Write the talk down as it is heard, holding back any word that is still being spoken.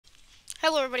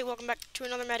Hello everybody, welcome back to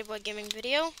another Matty Boy Gaming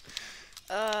video.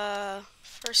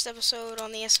 First episode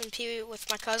on the SMP with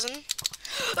my cousin.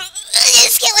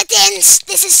 Skeletons!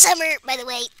 This is summer, by the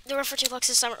way. The refrigerator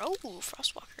is summer. Oh,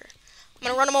 Frostwalker. I'm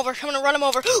gonna run him over.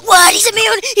 What? He's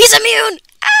immune! He's immune!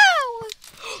 Ow!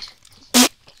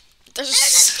 There's a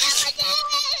skeleton!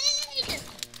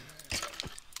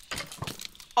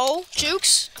 Oh,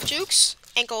 jukes,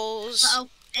 ankles. Uh-oh,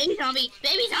 baby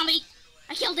zombie!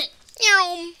 I killed it!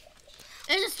 Meow.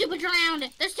 There's a stupid drowned!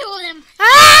 There's two of them!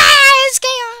 Ah, it's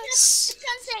chaos! It's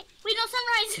sunset! Wait, no,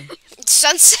 sunrise!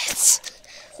 Sunset?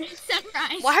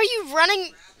 Sunrise! Why are you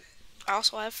running? I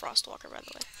also have Frostwalker, by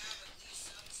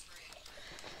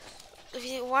the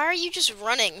way. Why are you just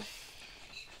running?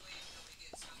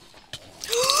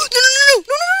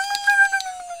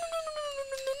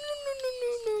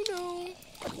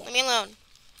 Leave me alone.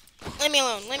 Leave me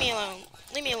alone. Leave me alone.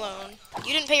 Leave me alone.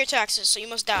 You didn't pay your taxes, so you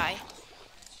must die.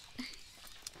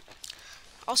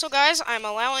 Also, guys, I'm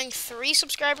allowing 3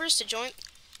 subscribers to join.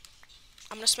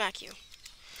 I'm gonna smack you.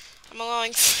 I'm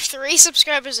allowing 3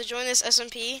 subscribers to join this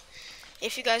SMP.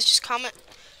 If you guys just comment.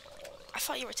 I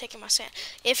thought you were taking my sand.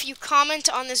 If you comment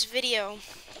on this video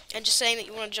and just saying that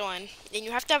you want to join, then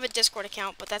you have to have a Discord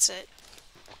account, but that's it.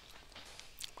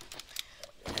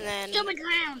 And then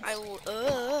I will.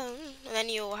 And then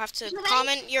you'll have to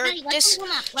comment your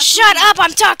Shut up!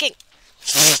 I'm talking.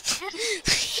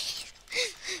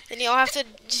 Then you'll have to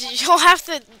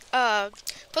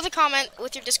put the comment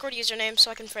with your Discord username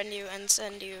so I can friend you and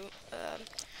send you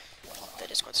the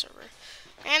Discord server.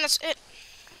 And that's it.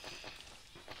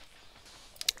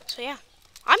 So yeah,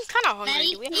 I'm kind of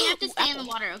hungry. Maddie, you have to stay in the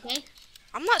water, okay?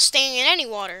 I'm not staying in any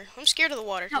water. I'm scared of the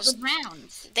water. No, the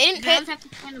browns. They didn't pay. Have to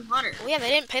stay in the water. Well, yeah, they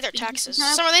didn't pay their taxes.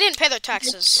 Summer, they didn't pay their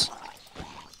taxes.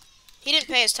 He didn't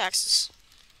pay his taxes.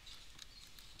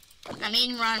 I'm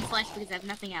eating raw flesh because I have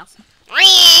nothing else.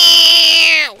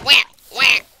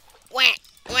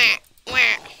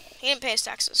 He didn't pay his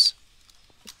taxes.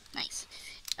 Nice.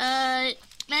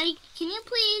 Maddie, can you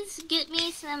please get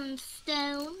me some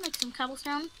stone, like some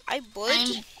cobblestone? I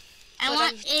would. I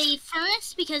want a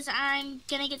furnace because I'm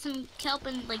gonna get some kelp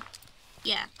and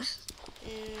yeah.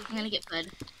 I'm gonna get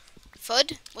food.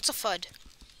 Food? What's a food?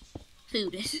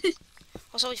 Food.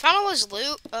 Also, we found all this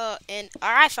loot.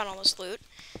 I found all this loot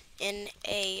in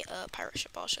a pirate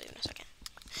ship. I'll show you in a second.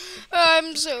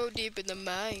 I'm so deep in the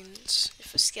mines.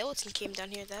 If a skeleton came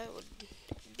down here, that would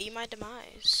be my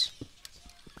demise.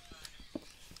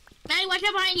 Maddie, watch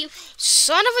out behind you.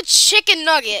 Son of a chicken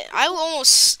nugget! I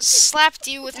almost slapped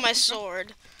you with my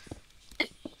sword.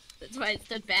 That's why I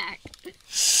stood back.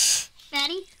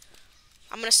 Maddie?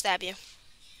 I'm gonna stab you.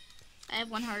 I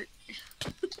have 1 heart.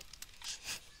 I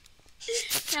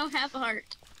don't have a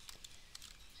heart.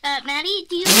 Maddie,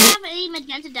 do you have a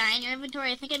magenta dye in your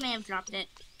inventory? I think I may have dropped it.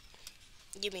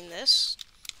 You mean this?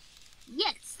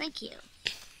 Yes, thank you.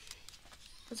 I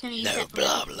was gonna use no that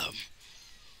problem.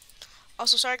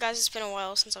 Also, sorry guys, it's been a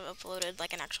while since I've uploaded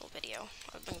like an actual video.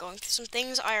 I've been going through some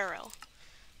things IRL.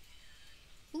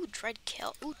 Ooh, dried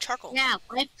kale. Ooh, charcoal. Yeah,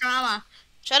 life drama.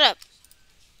 Shut up.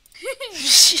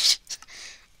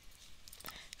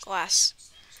 Glass.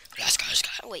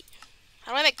 Wait.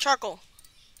 How do I make charcoal?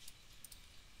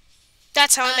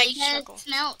 That's how I make charcoal.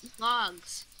 Smelt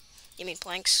logs. You mean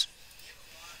planks?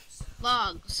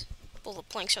 Logs. Well, the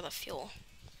planks are the fuel.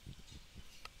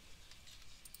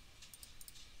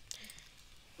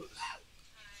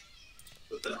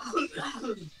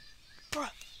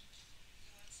 Bruh.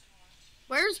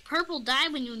 Where's purple dye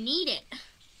when you need it?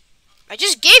 I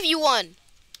just gave you one.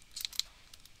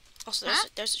 Also,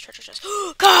 there's the treasure chest.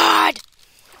 God!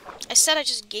 I said I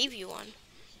just gave you one.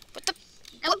 What the?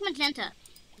 That was magenta.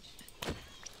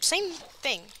 Same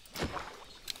thing.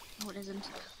 No, it isn't.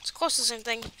 It's close to the same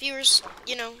thing. Viewers,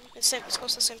 you know, it's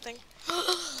close to the same thing.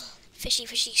 Fishy,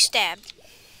 stab.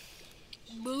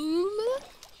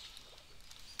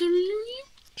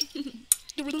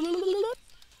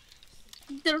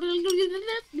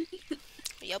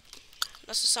 Yep,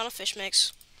 that's the sound a fish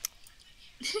makes.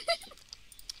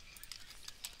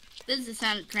 This is the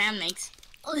sound a drown makes.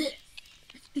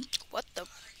 What the?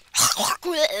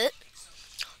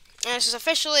 And this is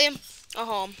officially a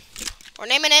home. We're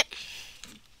naming it.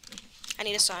 I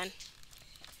need a sign.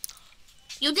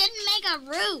 You didn't make a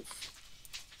roof.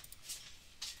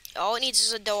 All it needs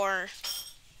is a door.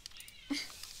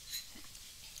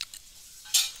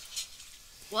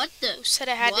 What the? Who said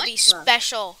it had to be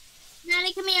special?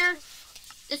 Maddie, come here.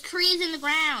 The tree's in the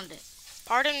ground.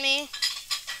 Pardon me.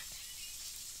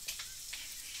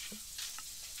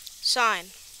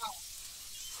 Sign.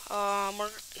 We're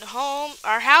home.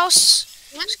 Our house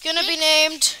is gonna be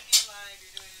named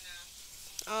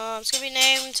It's gonna be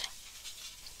named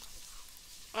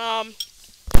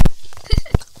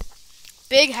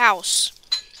Big House.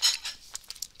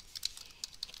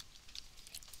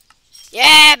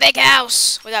 Yeah, big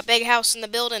house. We got big house in the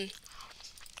building.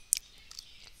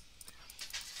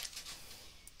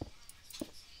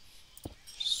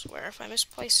 Swear if I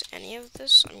misplace any of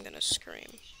this, I'm gonna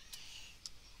scream.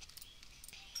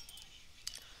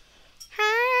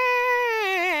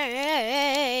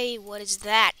 Hey, what is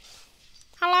that?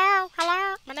 Hello,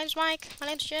 hello. My name's Mike. My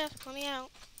name's Jeff. Let me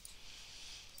out.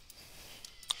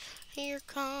 Here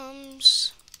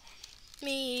comes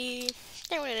me.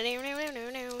 Where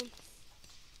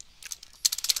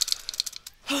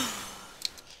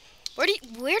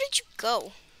did you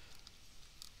go?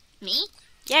 Me?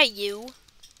 Yeah, you.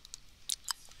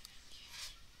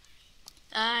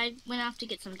 I went off to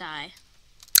get some dye.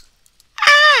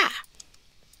 Ah!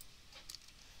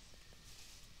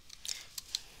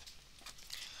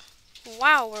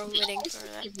 Wow, we're waiting for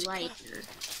that. It's lighter.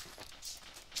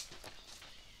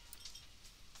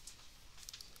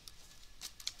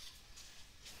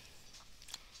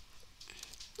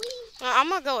 I'm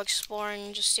gonna go exploring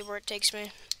and just see where it takes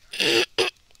me. Okay,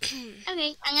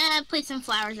 I'm gonna put some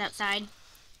flowers outside.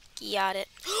 Got it.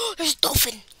 There's a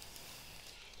dolphin.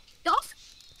 Dolphin?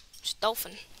 There's a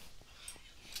dolphin.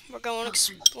 We're going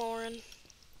exploring.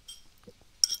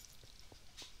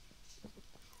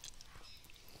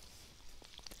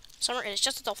 Summer, it is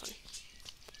just a dolphin.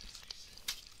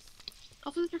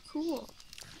 Dolphins are cool.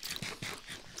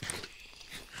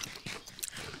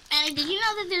 And did you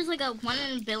know that there's like a 1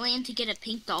 in a billion to get a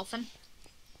pink dolphin?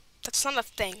 That's not a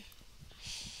thing.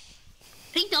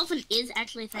 Pink dolphin is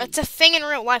actually a thing. It's a thing in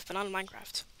real life, but not in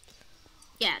Minecraft.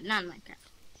 Yeah, not in Minecraft.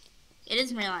 It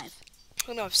is in real life.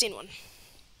 Oh no, I've seen one.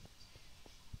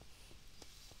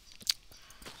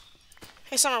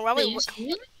 Hey, Summer, while we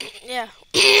yeah,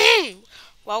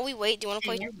 while we wait, do you want to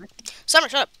play? Summer,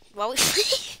 shut up. While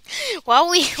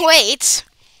we wait,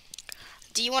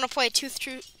 do you want to play two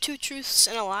truths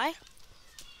and a lie?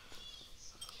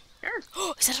 Sure.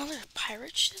 Oh, is that another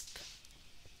pirate ship?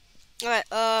 Alright,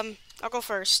 I'll go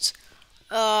first.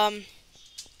 My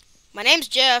name's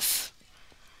Jeff.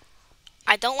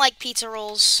 I don't like pizza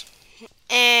rolls.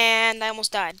 And I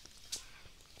almost died.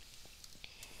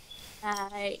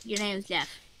 Your name is Jeff.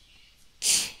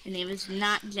 Your name is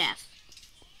not Jeff.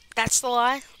 That's the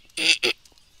lie?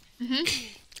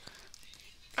 Mhm.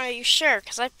 Are you sure?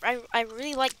 Because I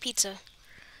really like pizza.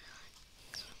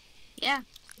 Yeah.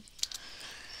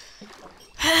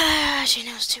 She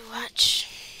knows too much.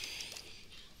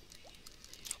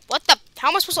 What the? How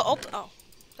am I supposed to open? Oh,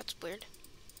 that's weird.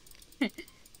 Do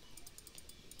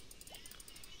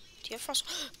you have frost?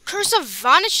 Curse of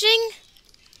Vanishing?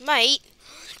 Mate.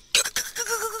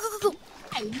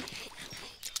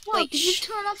 Why, Wait, did you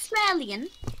turn Australian?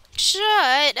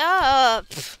 Shut up.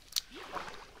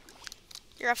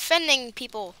 You're offending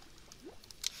people.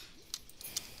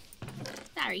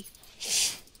 Sorry.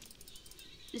 Just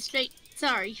straight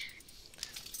sorry.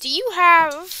 Do you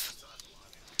have...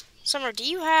 Summer, do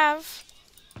you have...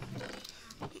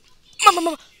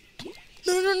 Mama.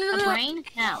 No. A brain?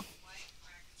 No.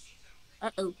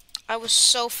 Uh-oh. I was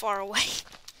so far away.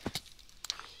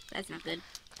 That's not good.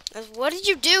 What did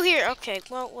you do here? Okay,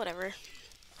 well, whatever.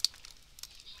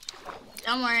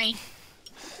 Don't worry.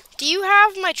 Do you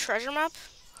have my treasure map?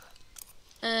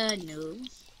 No.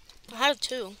 I had it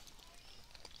too.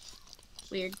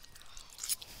 Weird.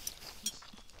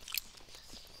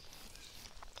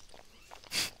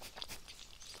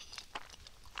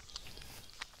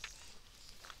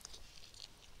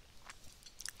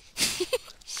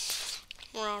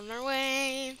 We're on our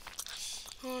way.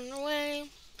 On our way.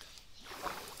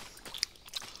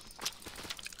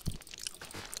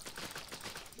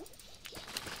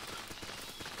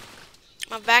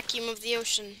 A vacuum of the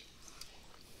ocean.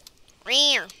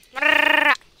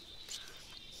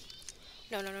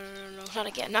 No, not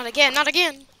again, not again, not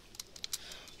again.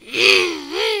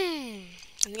 I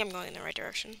think I'm going in the right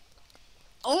direction.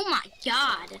 Oh my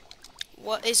god.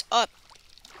 What is up?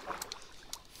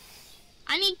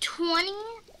 I need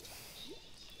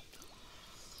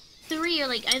 23, or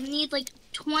like, I need like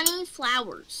 20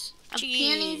 flowers of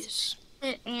peonies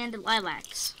and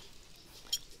lilacs.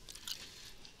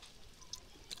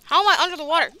 How am I under the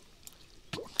water?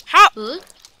 How? Huh?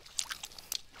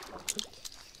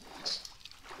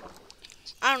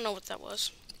 I don't know what that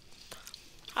was.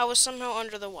 I was somehow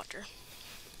under the water.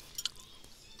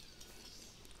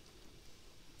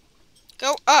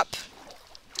 Go up.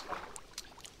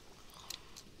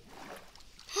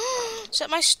 Set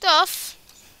my stuff.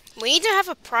 We need to have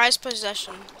a prized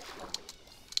possession.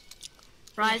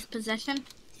 Prize possession?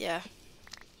 Yeah.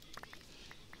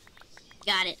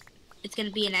 Got it. It's gonna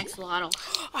be an axolotl.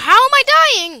 How am I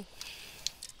dying?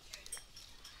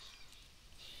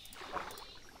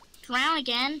 Drown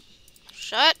again?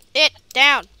 Shut it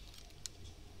down.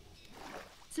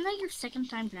 Isn't that your second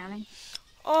time drowning?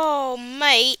 Oh,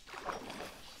 mate.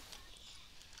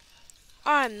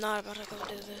 I'm not about to go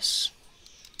do this.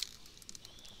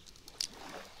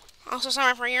 Also,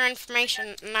 sorry for your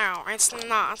information. No, it's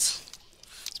not.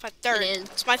 It's my third. It is.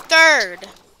 It's my third.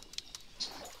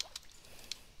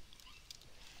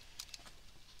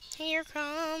 Here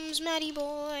comes Matty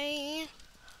Boy.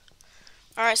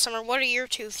 Alright, Summer, what are your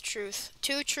two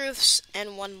truths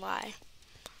and one lie?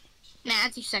 Nah,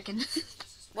 it's your second.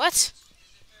 What?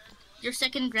 Your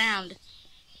second drowned.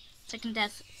 Second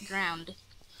death drowned.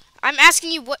 I'm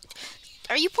asking you what...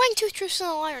 Are you playing two truths and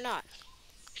a lie or not?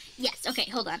 Yes, okay,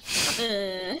 hold on.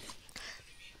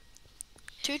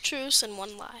 Two truths and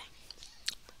one lie.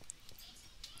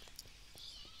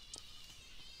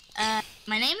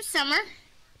 My name is Summer.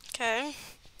 Okay.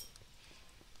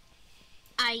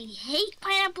 I hate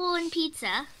pineapple on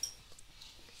pizza.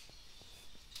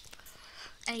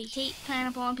 I hate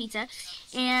pineapple on pizza.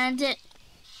 And,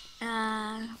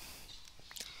 I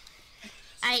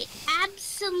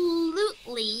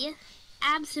absolutely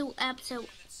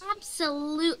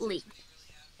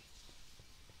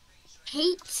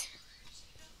hate,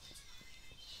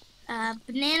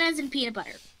 bananas and peanut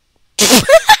butter.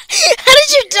 How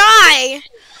did you die?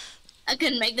 I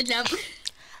couldn't make the jump.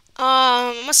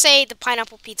 I'm gonna say the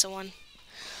pineapple pizza one.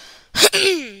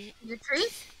 The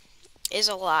truth? Is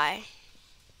a lie.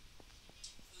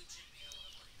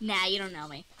 Nah, you don't know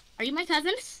me. Are you my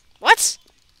cousin? What?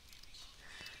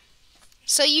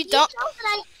 So you don't... You know that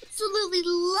I absolutely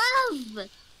love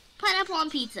pineapple on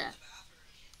pizza.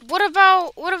 What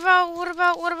about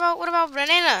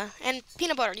banana and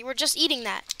peanut butter? You were just eating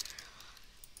that.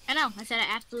 I know. I said I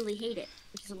absolutely hate it,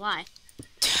 which is a lie.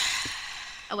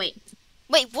 Oh wait.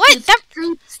 Wait, what? It's That...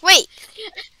 truth. Wait.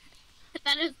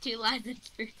 That is two lies and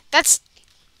truth. That's...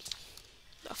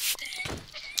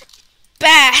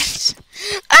 bad.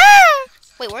 Ah!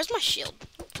 Wait, where's my shield?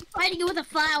 Fighting it with a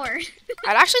flower. It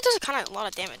actually does a lot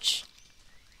of damage.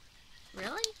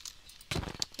 Really?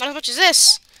 Not as much as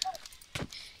this.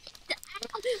 2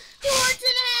 hearts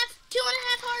and a half.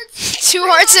 2.5 hearts. 2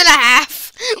 hearts and a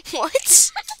half.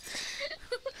 What?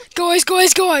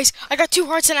 Guys! I got 2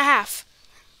 hearts and a half.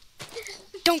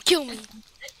 Don't kill me.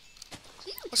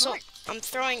 Also, I'm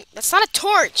throwing. That's not a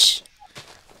torch.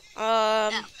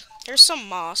 Here's some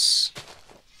moss.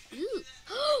 Ooh.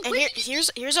 And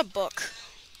here's a book.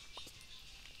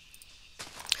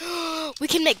 We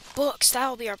can make books.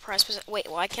 That'll be our prize. Wait,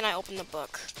 why can't I open the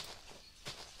book?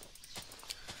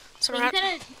 So Wait, you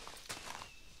gotta...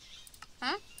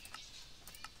 Huh?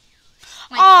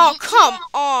 Oh, come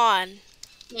on.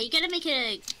 Yeah, you gotta make it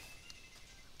a...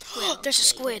 There's a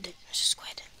squid. There's a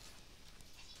squid.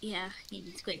 Yeah, you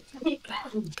need squid. Come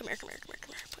here.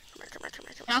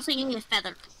 And also you need a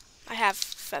feather. I have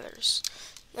feathers.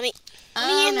 Let me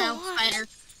Oh in no, the water.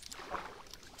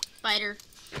 Spider.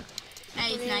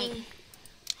 That is night.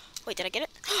 Wait, did I get it?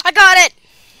 I got it!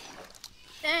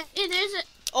 There's a...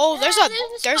 Oh, there's a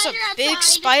spider big outside.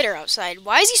 spider outside.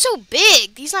 Why is he so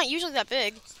big? He's not usually that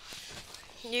big.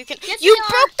 You can. Yes, You they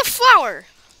broke the flower.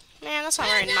 Man, that's not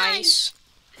Oh, very no. nice.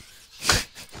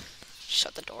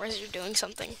 Shut the door as you're doing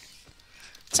something.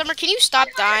 Summer, can you stop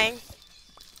dying?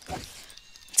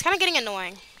 It's kind of getting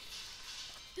annoying.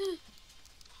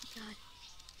 God.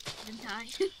 I didn't die.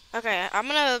 Okay, I'm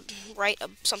gonna write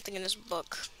something in this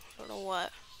book. I don't know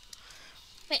what.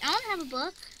 Wait, I don't have a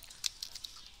book.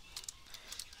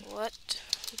 What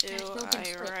do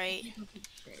I write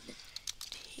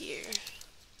here?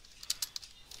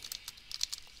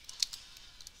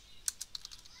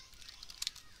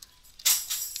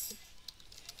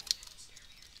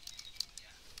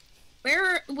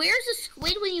 Where's the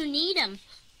squid when you need him?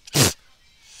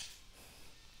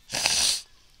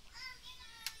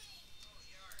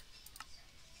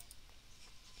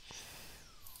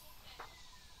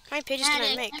 How many pages can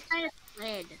I make?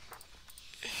 Squid.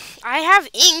 I have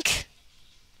ink.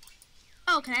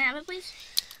 Oh, can I have it, please?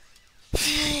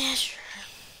 Yeah, sure.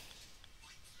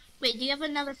 Wait, do you have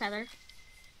another feather?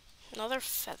 Another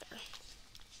feather.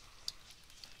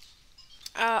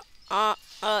 Yeah,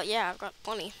 I've got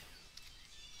plenty.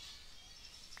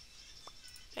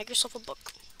 Make yourself a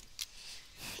book.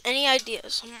 Any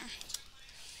ideas?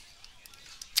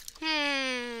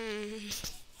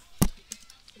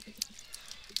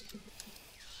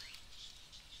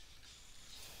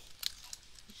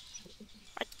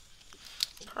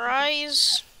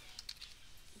 Prize.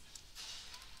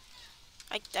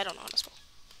 I don't know how to spell.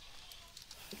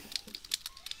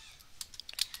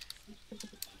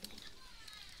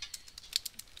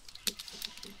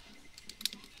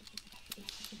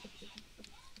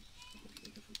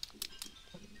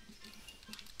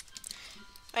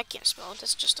 I can't spell it.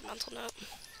 That's just a mental note.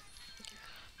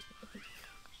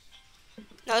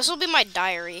 Now this will be my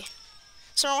diary.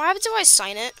 So what happens if I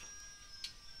sign it?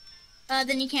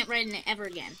 Then you can't write in it ever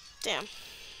again. Damn.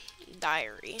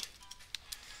 Diary.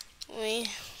 We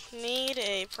need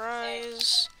a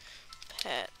prize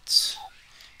pet.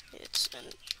 It's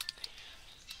an...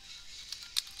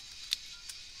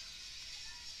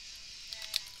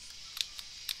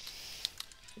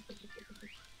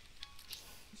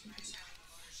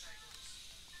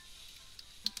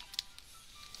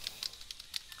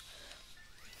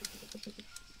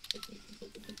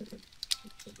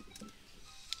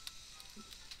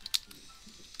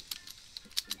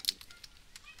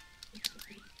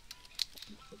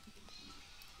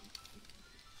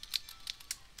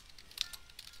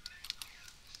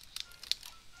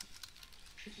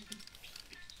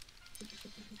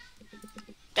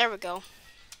 There we go.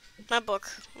 My book.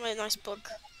 My nice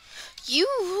book.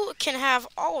 You can have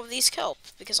all of these kelp,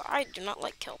 because I do not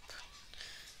like kelp.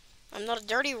 I'm not a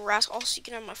dirty rascal. Also, you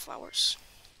can have my flowers.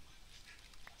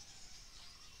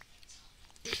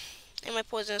 And my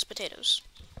poisonous potatoes.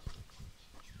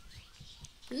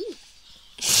 Ooh.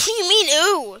 What do you mean,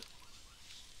 ooh?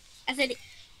 I said,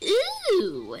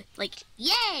 ooh, like,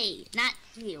 yay, not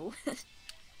you.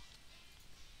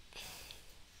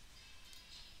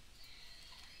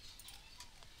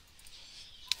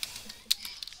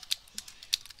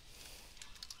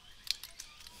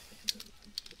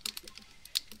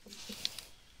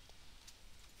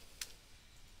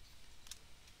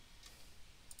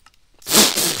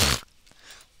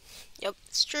 Yep,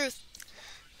 it's truth.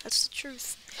 That's the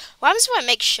truth. What happens if I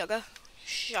make sugar?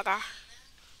 Sugar.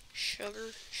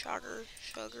 Sugar. Sugar.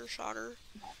 Sugar. Sugar.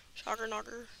 Sugar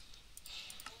nugger.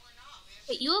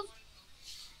 Wait, you have...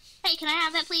 Hey, can I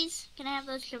have that, please? Can I have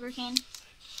those sugar cane?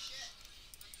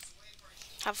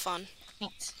 Have fun.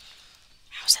 Thanks.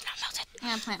 How is that not melted? I'm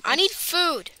gonna plant I this. need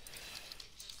food.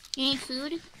 You need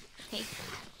food? Okay.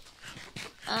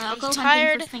 I'll go hunting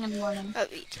tired first thing in the morning. of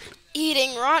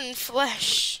eating rotten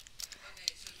flesh.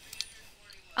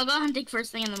 I'll go hunting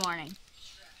first thing in the morning.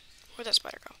 Where'd that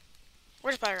spider go?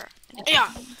 Where'd the spider go?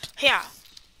 Yeah. Yeah.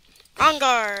 On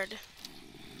guard.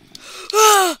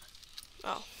 Oh.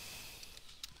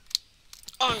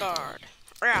 On guard.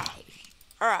 Yeah.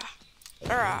 Hurrah.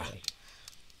 Hurrah.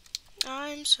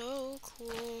 I'm so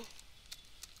cool.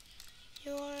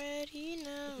 You already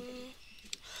know.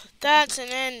 That's an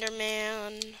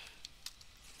Enderman.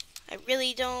 I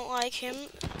really don't like him.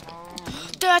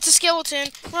 That's a skeleton.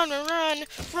 Run, run, run,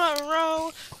 run,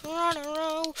 row, run, a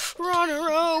row, run, a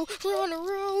row, run, a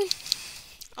row.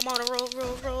 I'm on a roll,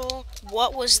 roll, roll.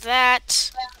 What was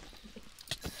that?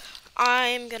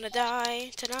 I'm gonna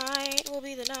die tonight. Will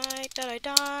be the night that I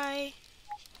die.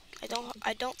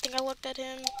 I don't think I looked at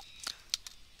him.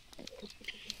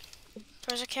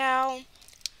 There's a cow.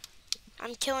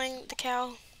 I'm killing the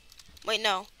cow. Wait,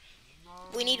 no.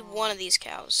 We need one of these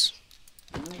cows.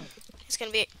 It's gonna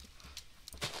be...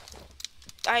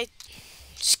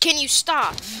 Can you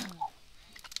stop?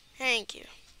 Thank you.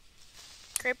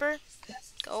 Creeper,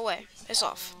 go away. Piss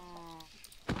off.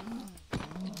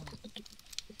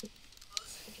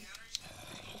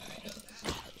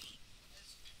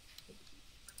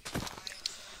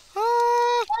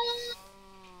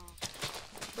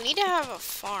 We need to have a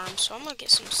farm, so I'm gonna get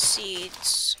some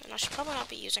seeds. And I should probably not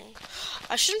be using...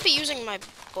 I shouldn't be using my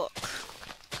book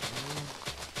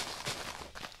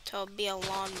to be a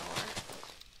lawnmower.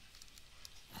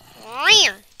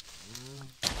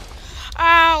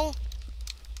 Ow!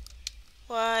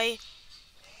 Why?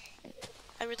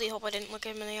 I really hope I didn't look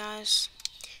him in the eyes.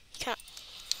 He kinda...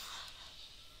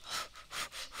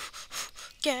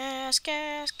 Gas,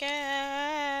 gas,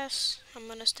 gas. I'm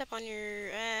gonna step on your...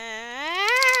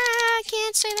 I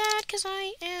can't say that because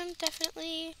I am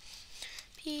definitely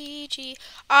PG.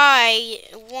 I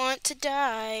want to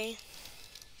die.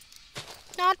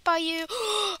 Not by you.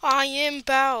 I am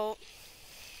about...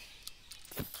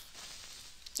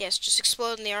 Yes, just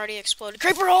explode and they already exploded.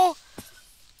 Creeper hole!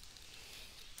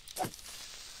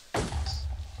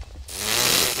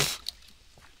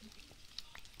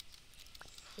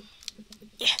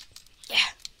 Yeah, yeah.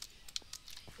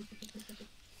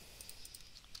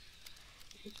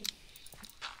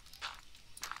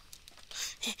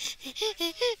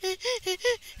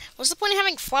 What's the point of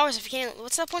having flowers if you can't...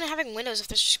 What's the point of having windows if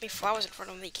there's just gonna be flowers in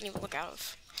front of them that you can't even look out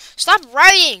of? Stop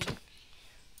writing!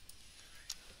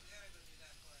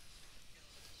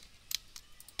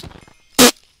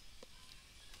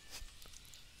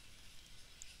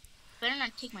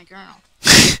 not take my journal.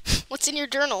 What's in your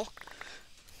journal?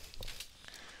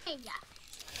 Hey, yeah.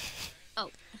 Oh,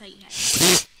 I thought you had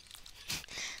it.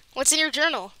 What's in your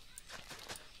journal?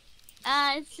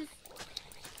 It's just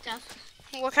stuff.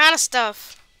 What kind of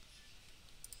stuff?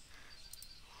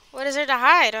 What is there to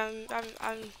hide? I'm.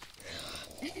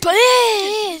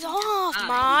 Blaze off,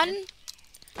 man.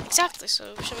 Exactly.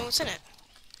 So show me what's in it.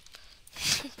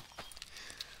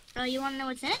 Oh, you want to know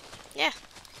what's in it? Yeah.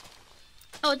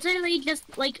 Oh, it's literally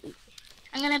just like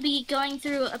I'm gonna be going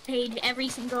through a page every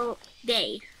single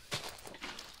day,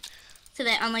 so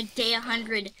that on like day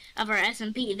 100 of our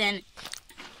SMP, then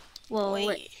we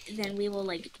will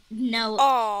like know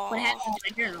what happened in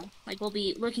my journal. Like we'll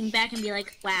be looking back and be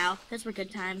like, wow, those were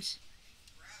good times.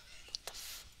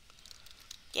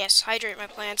 Yes, hydrate my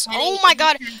plants. Oh my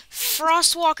god,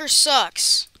 Frostwalker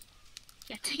sucks.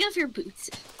 Yeah, take off your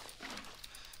boots.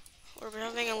 We're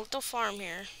having a little farm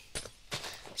here.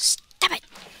 Stop it!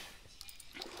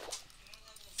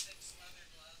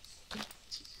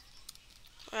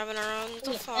 We're having our own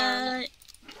little farm.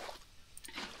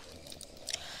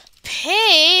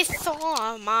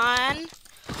 Python!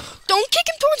 Don't kick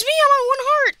him towards me, I'm on one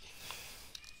heart!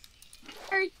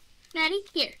 Maddie,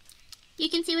 here. You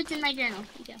can see what's in my journal. Here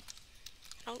you go.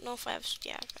 I don't know if I have...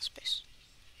 Yeah, I've got space.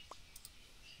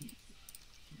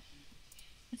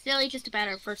 It's really just about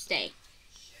our first day.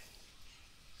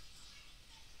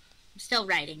 I'm still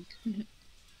writing.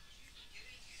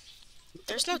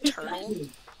 There's no turtle.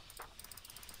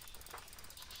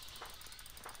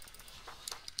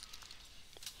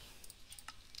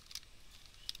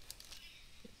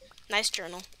 Nice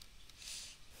journal.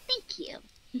 Thank you.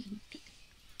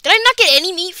 Did I not get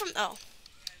any meat from... Oh.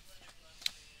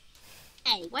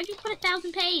 Hey, why'd you put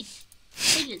 1,000 pages?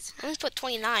 I only put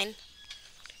 29.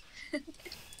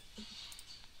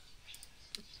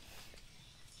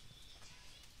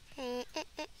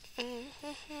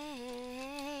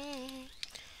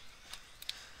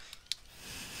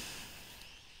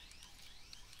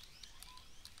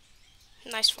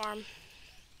 Nice farm.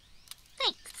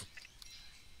 Thanks.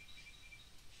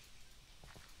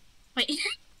 Wait.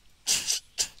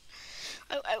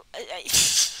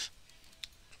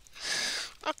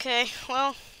 Okay,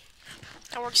 well,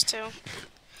 that works too.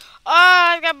 Oh,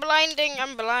 I've got blinding.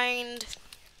 I'm blind.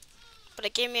 But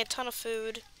it gave me a ton of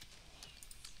food.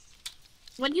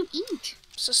 What do you eat?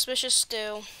 Suspicious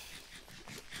stew.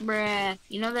 Bruh.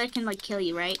 You know that can, like, kill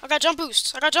you, right? I got jump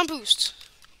boost. I got jump boost.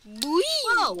 Bowie.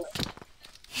 Whoa.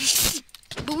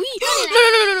 Bowie.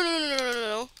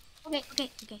 No. Okay.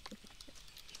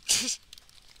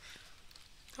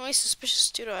 How many suspicious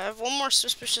stew do I have? One more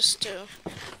suspicious stew.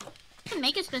 You can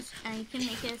make a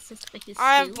suspicious stew.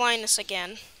 I have blindness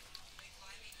again.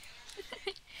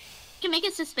 You can make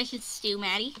a suspicious stew,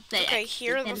 Maddie. Okay,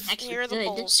 here are the bowls. Here are the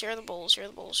bowls. Here are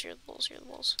the bowls. Here are the bowls. Here are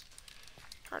the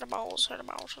bowls. Here are the bowls. Here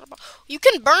are the bowls. You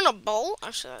can burn a bowl.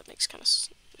 Actually, that makes kind of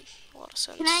a lot of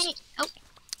sense. Can I?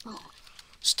 Oh.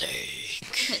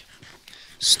 Steak.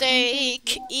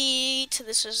 Steak. Eat.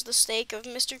 This is the steak of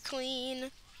Mr.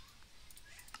 Clean.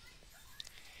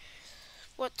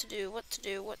 What to do? What to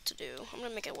do? What to do? I'm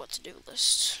gonna make a what to do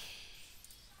list.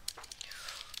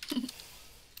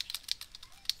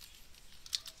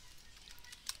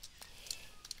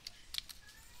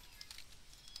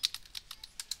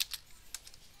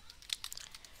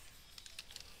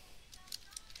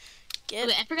 Okay,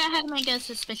 I forgot how to make a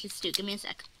suspicious stew. Give me a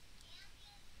sec.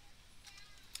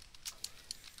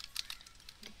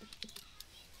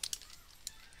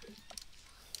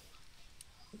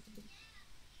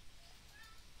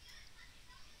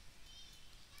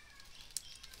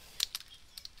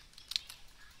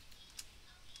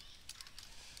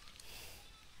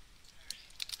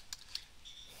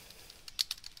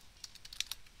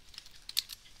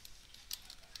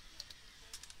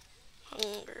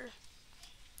 Hunger.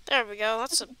 There we go.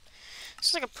 That's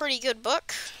like a pretty good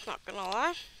book. Not gonna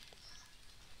lie.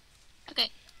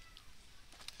 Okay.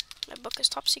 My book is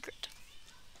top secret.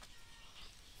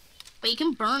 But you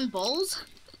can burn bowls?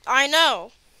 I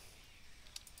know.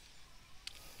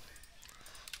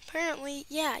 Apparently,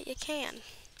 yeah, you can.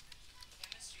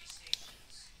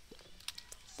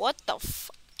 What the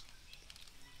f?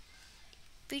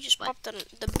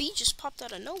 The bee just popped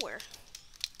out of nowhere.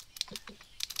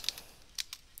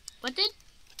 What did?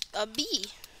 A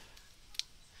bee.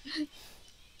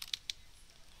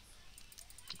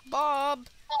 Bob.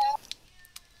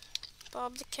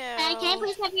 Bob the cow. Can I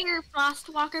please have your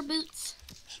Frostwalker boots?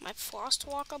 My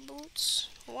Frostwalker boots?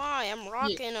 Why? I'm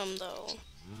rocking them though.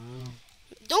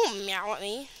 Don't meow at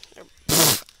me. Or,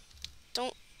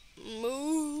 don't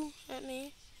moo at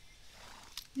me.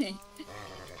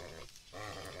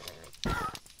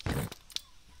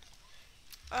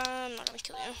 I'm not gonna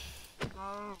kill you.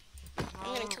 I'm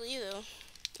gonna kill you though.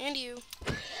 And you.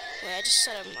 Wait, I just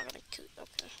said I'm not gonna kill you.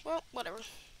 Okay. Well, whatever.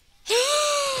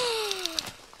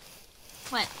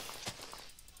 What?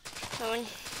 Nothing.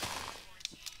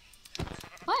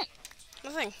 What?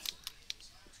 Nothing.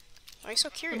 Why are you so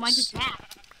Then why'd you curious?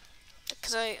 tap?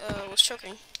 Because I was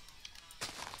choking.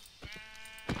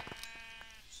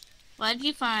 What did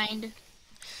you find?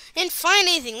 Didn't find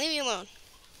anything. Leave me alone.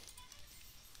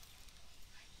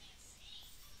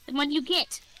 Then what did you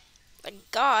get? I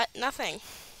got nothing.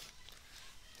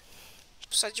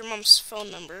 Besides your mom's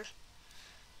phone number.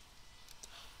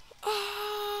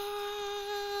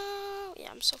 Oh, yeah,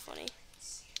 I'm so funny.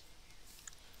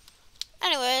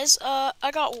 Anyways, I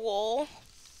got wool.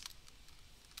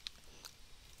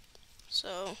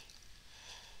 So,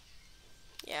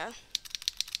 yeah.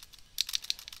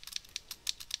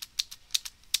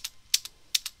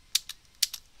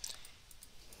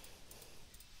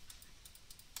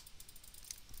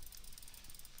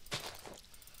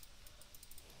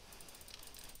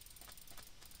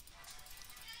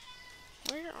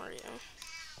 Where are you?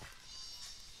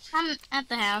 I'm at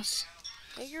the house.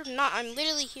 No, you're not. I'm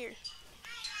literally here.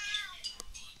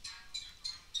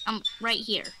 I'm right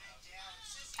here.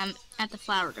 I'm at the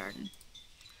flower garden.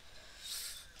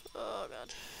 Oh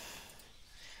god.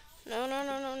 No, no,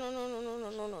 no, no, no, no, no, no, no,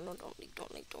 no, no, no, don't link,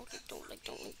 don't link, don't link, don't link,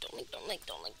 don't link, don't link, don't link,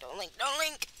 don't link, don't link, don't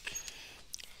link.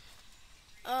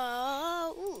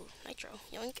 Ooh, nitro,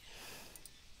 yoink.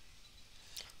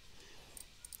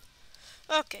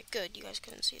 Okay, good, you guys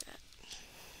couldn't see that.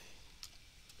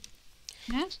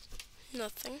 Hmm?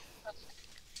 Nothing.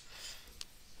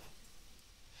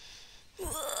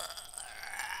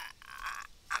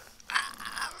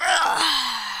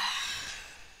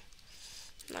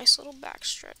 Nice little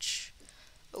backstretch.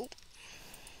 Oh.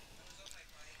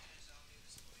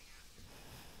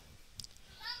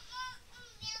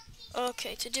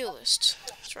 Okay, to-do list.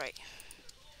 That's right.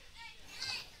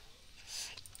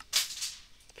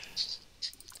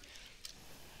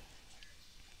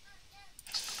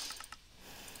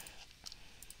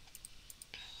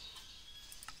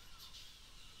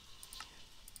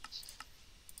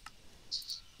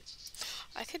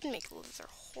 I could make leather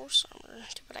horse armor,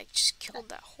 but I just killed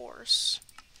that horse.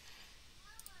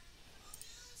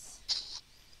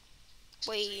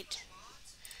 Wait.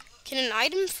 Can an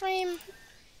item frame?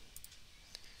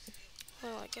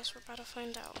 Well, I guess we're about to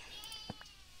find out.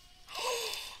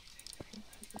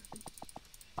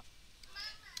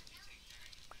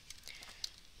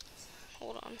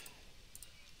 Hold on.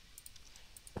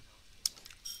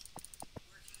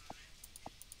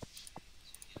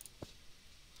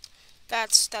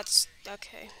 That's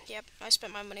okay. Yep, I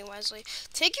spent my money wisely.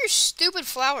 Take your stupid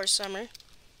flowers, Summer.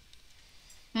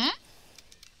 Hmm?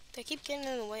 They keep getting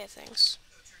in the way of things.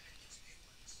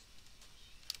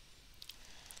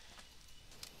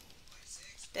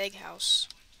 Big house.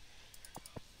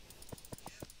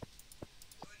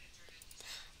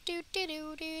 Do do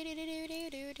do do do do do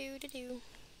do do do do.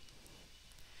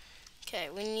 Okay,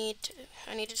 we need to.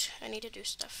 I need to do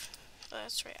stuff. Oh,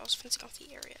 that's right. I was fencing off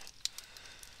the area.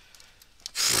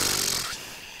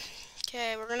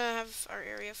 Okay, we're gonna have our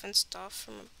area fenced off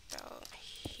from about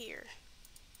here.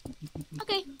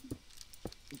 Okay.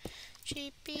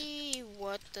 Cheapy,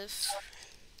 what the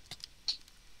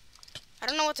I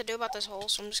don't know what to do about this hole,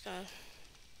 so I'm just gonna...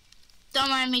 Don't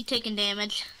mind me taking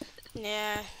damage.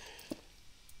 Yeah.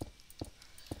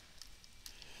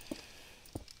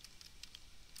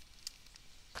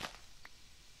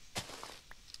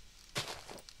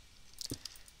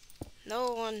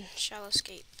 No one shall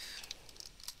escape.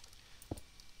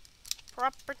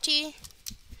 Property.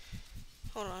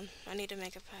 Hold on, I need to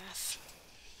make a path.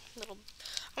 I'm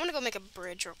gonna go make a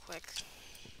bridge real quick.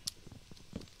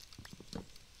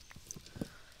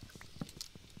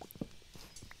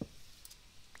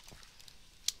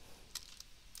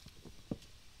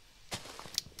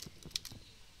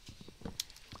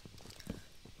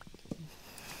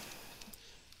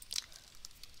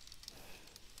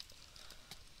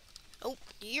 Oh,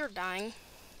 you're dying.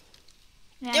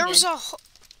 Yeah, There I'm was good. a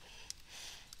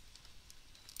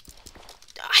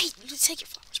take your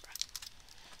flowers, bro.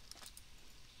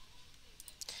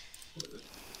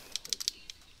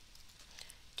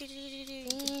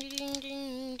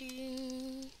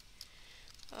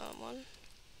 One,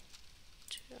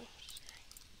 two, three.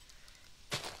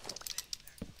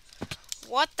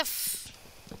 What the f...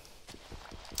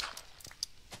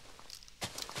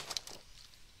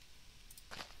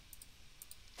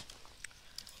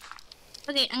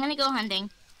 Okay, I'm gonna go hunting.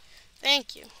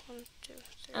 Thank you. One, two,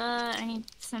 three.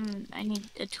 I need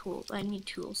a tool. I need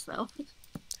tools though.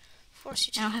 Force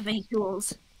you I to. don't have any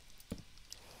tools.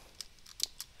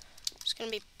 It's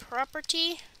gonna be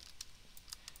property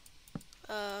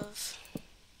of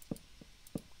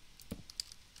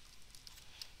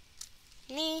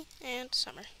me and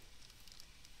Summer.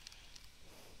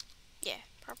 Yeah,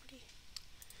 property.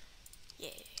 Yeah.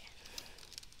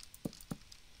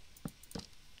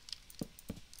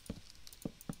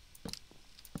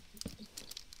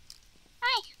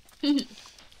 Hi.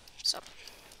 What's up?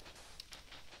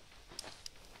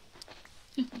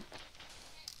 I'm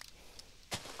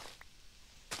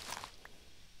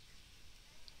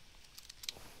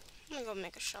gonna go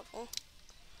make a shovel.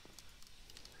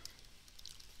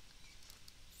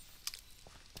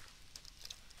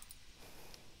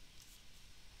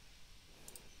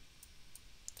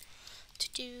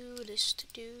 To-do list,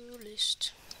 to-do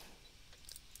list.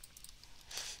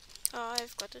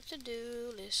 I've got a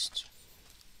to-do list.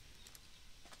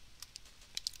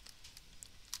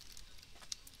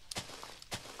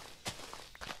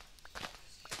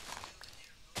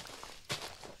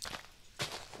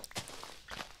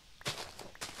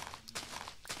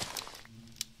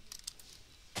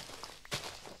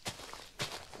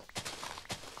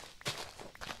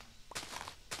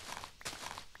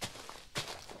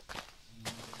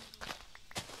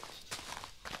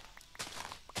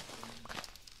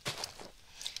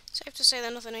 Safe to say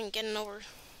that nothing ain't getting over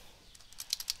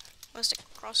unless it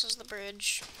crosses the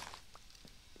bridge.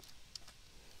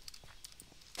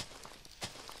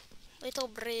 Little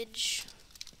bridge.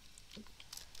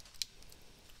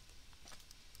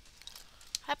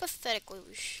 Hypothetically,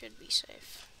 we should be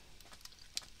safe.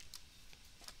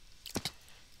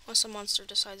 Unless a monster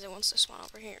decides it wants to spawn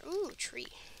over here. Ooh, tree.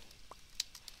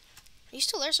 Are you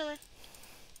still there, Summer?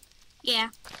 Yeah.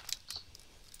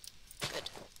 Good.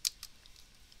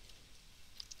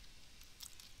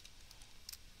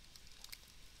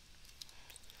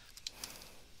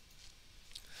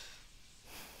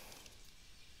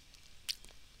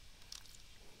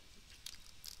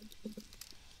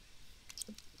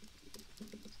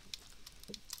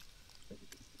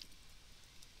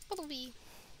 Bumblebee.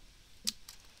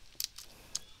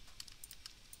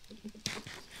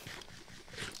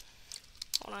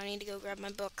 Hold on, I need to go grab my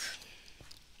book.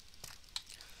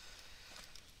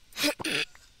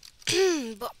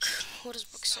 Book. What does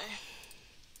book say?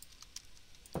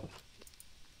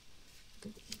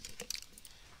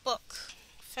 Book.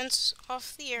 Fence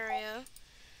off the area.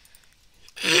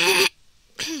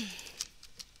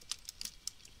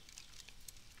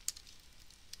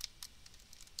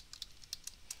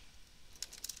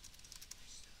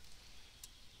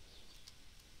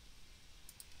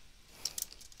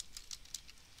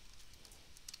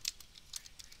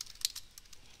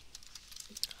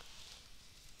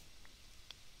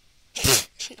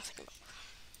 Nothing about.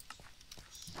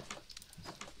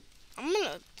 I'm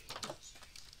gonna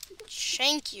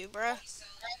shank you, bruh.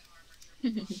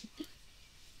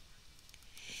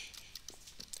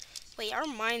 Wait, our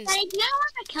minds. Hey, do you know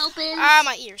where my kelp is? Ah,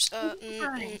 my ears.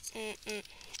 Furnace.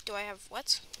 Do I have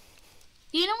what?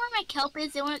 Do you know where my kelp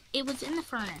is? It was in the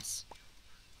furnace.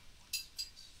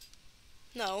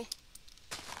 No.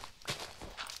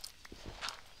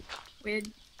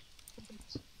 Weird.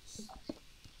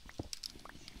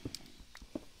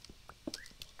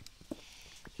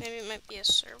 Maybe it might be a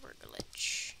server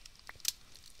glitch.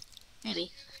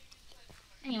 Maybe.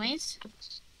 Anyways.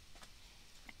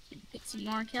 Pick some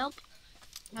more kelp.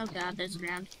 Oh god, there's a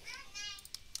ground.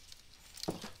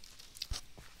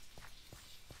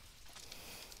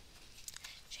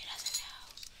 She doesn't know.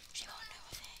 She won't know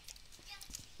a thing.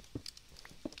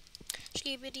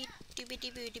 Skibidi doobidi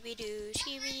boo doo doo.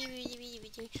 Skibidi boo doo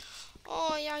doo.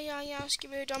 Oh yeah.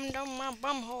 Skibidi dum dum my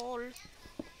bum hole.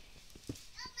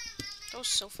 That was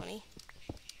so funny.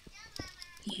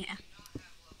 Yeah.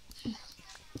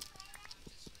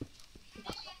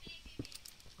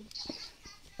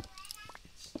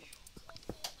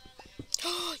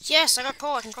 Yes, I got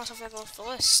coal. I can cross off the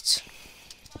list.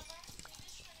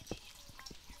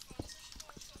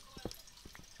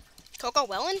 Coco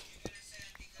Wellen?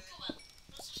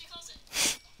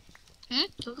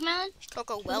 Cocomelon?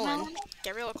 Coco Wellen.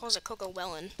 Gabriella calls it Coco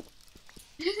Wellen.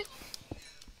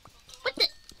 What the?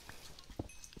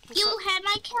 You had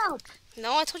my kelp.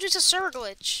 No, I told you it's a server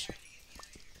glitch.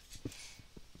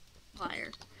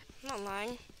 Liar. I'm not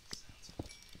lying.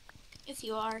 Yes,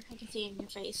 you are. I can see it in your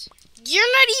face. You're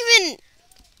not even...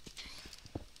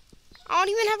 I don't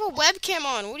even have a webcam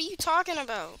on. What are you talking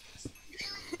about?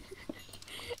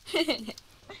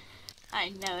 I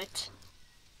know it.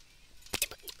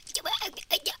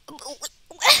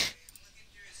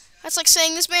 That's like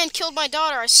saying this man killed my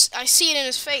daughter. I see it in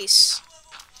his face.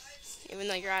 even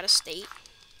though you're out of state.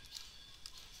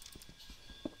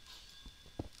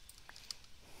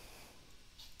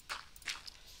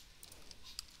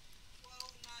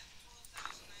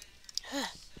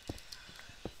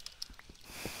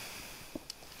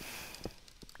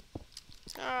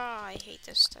 Ah, I hate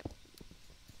this type.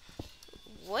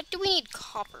 What do we need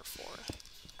copper for?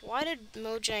 Why did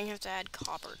Mojang have to add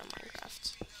copper to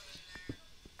Minecraft?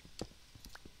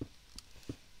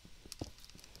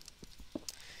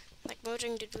 Like,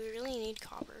 Mojang, did we really need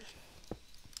copper?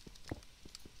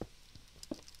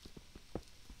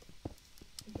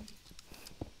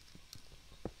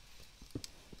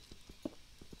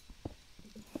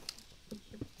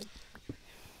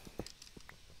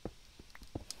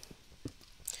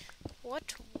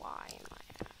 What Y am I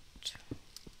at?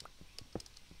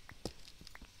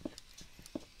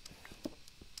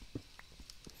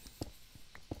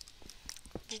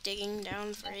 Digging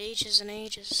down for ages and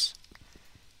ages.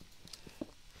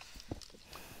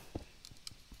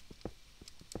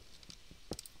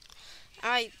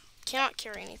 I cannot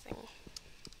carry anything.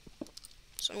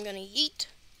 So I'm gonna yeet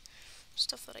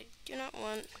stuff that I do not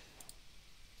want.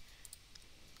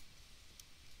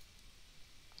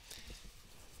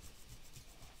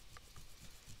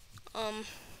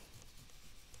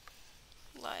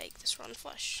 Like this rotten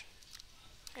flesh.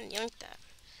 And yank that.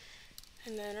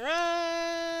 And then run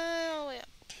all the way up.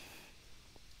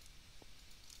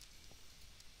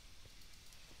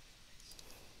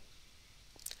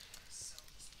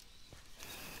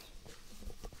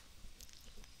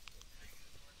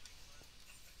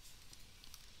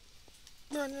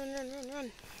 Run, run, run, run,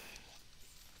 run.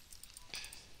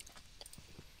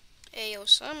 Ayo,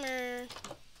 Summer.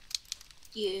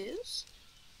 Yes.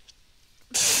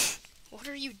 What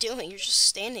are you doing? You're just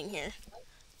standing here.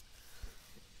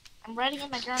 I'm writing in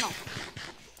my journal.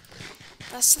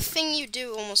 That's the thing you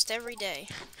do almost every day.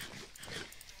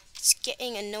 It's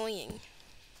getting annoying.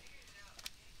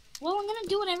 Well, I'm gonna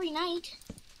do it every night.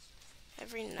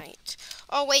 Every night.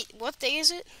 Oh, wait. What day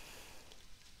is it?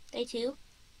 Day 2.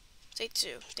 Day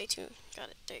 2. Day 2. Got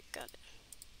it. Got it.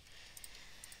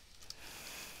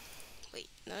 Wait.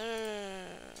 No, no, no, no, no.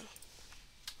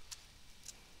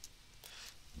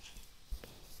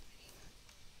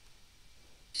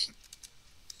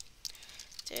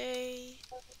 Day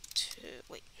 2.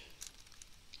 Wait.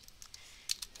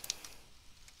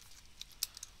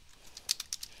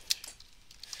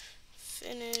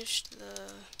 Finish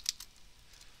the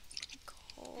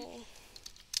coal.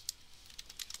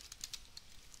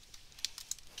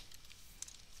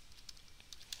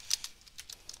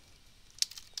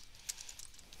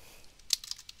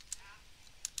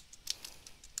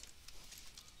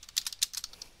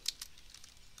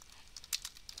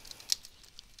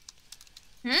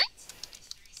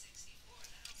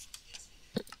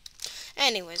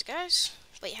 Anyways, guys.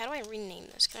 Wait, how do I rename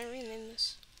this? Can I rename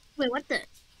this? Wait, what the?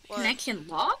 What? Connection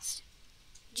lost?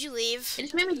 Did you leave? It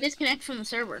just made me disconnect from the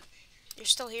server. You're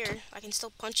still here. I can still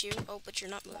punch you. Oh, but you're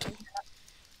not moving.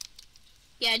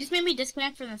 Yeah, it just made me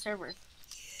disconnect from the server.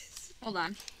 Hold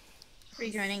on.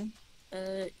 Rejoining.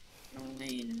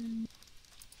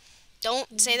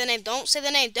 Don't say the name. Don't say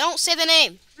the name. Don't say the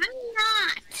name. I'm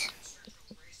not.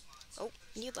 Oh,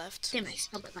 you left. Damn, I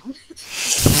spelled it wrong.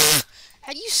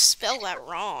 How do you spell that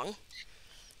wrong?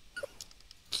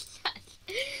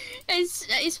 I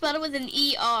spelled it with an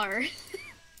ER.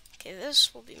 Okay,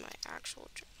 this will be my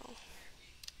actual journal.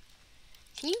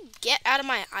 Can you get out of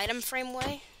my item frame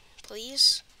way,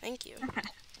 please? Thank you.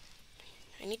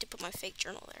 I need to put my fake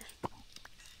journal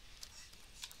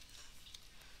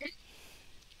there.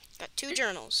 Got 2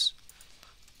 journals.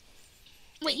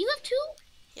 Wait, you have 2?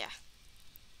 Yeah.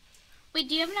 Wait,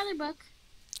 do you have another book?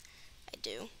 I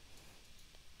do.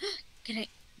 Can I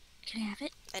have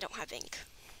it? I don't have ink.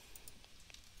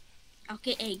 I'll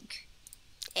get egg.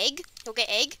 Egg? You'll get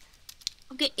egg?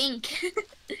 I'll get ink.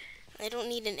 I don't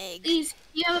need an egg. Please,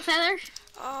 you have a feather?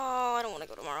 Oh, I don't want to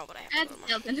go tomorrow, but I have to go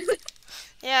That's tomorrow. nothing.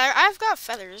 Yeah, I've got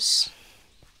feathers.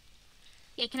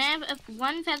 Yeah, can I have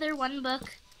one feather, one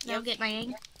book? And I'll Yep. get my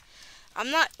egg. I'm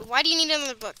not. Why do you need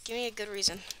another book? Give me a good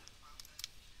reason.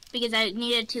 Because I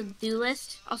needed a to-do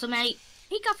list. Also, Maddie,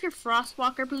 take off your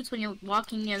frostwalker boots when you're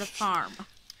walking near the farm.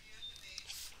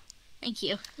 Thank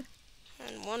you.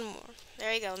 And one more.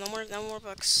 There you go. No more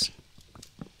books.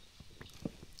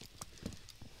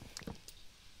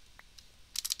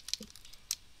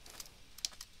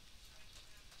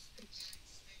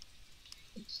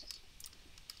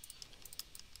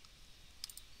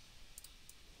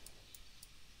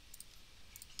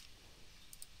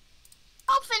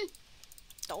 Dolphin!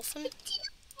 Dolphin?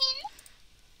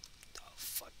 Oh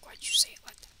fuck! Why'd you say it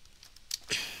like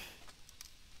that?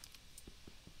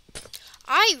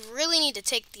 I really need to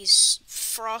take these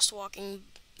frost walking.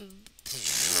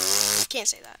 Can't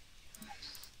say that.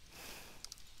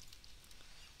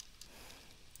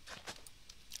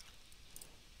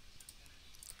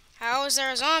 How is there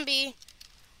a zombie?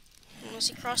 Unless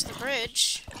he crossed the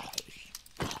bridge.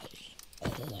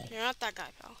 You're not that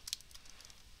guy, pal.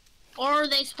 Or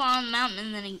they spawn on the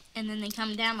mountain and then they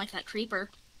come down like that creeper.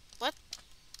 What?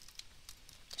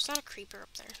 There's not a creeper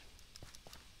up there.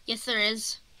 Yes, there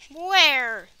is.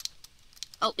 Where?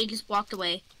 Oh, it just walked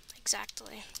away.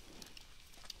 Exactly.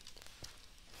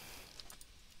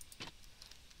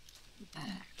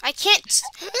 I can't.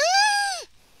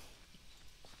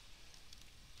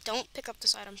 Don't pick up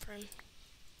this item, friend.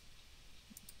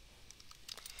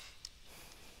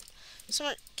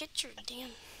 Summer, get your damn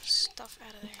stuff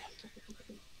out of there.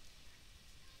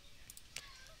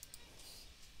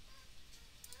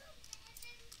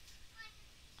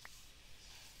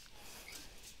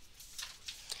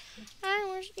 I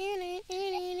was in it.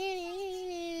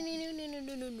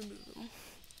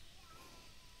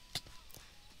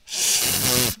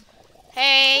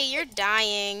 Hey, you're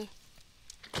dying.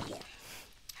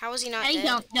 How is he not Hey,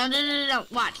 dead?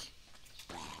 don't. Watch.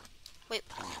 Wait.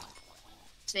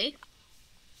 See?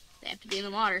 They have to be in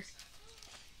the water.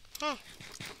 Huh.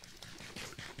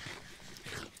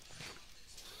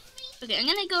 Okay, I'm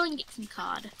gonna go and get some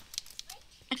cod.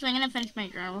 Actually, I'm gonna finish my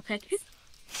journal real quick.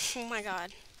 Oh my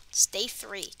god. It's day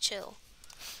 3. Chill.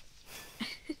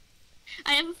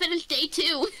 I haven't finished day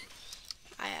 2.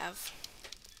 I have.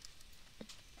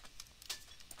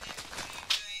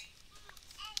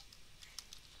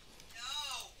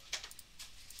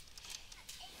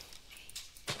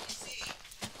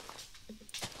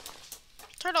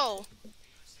 Turtle.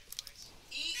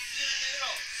 Eat your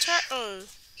noodles. Turtle.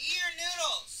 Eat your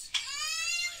noodles.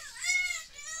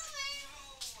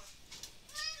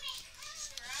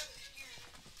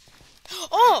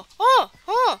 Oh, oh,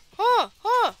 oh, oh,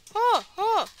 oh, oh,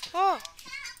 oh, oh,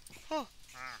 oh.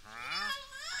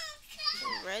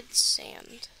 Red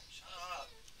sand. Shut up.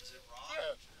 Is it wrong?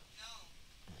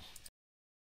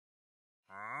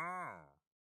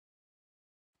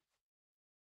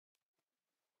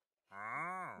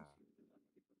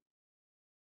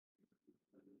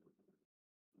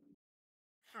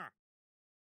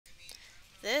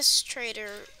 This trader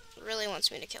really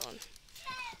wants me to kill him,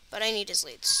 but I need his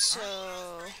leads, so...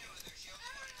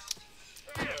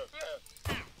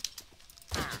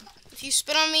 If you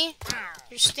spit on me,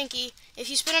 you're stinky. If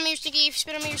you spit on me, you're stinky. If you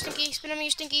spit on me, you're stinky. Spit on me,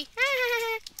 you're stinky.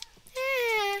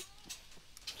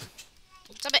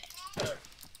 Stop it.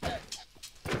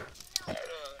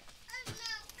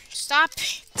 Stop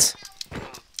it.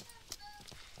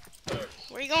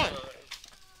 Where are you going?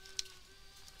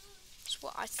 That's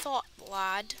what I thought,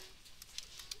 lad.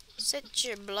 Set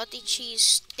your bloody cheese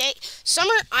steak.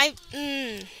 Summer,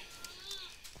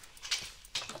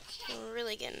 you're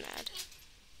really getting mad.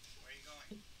 Where are you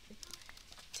going?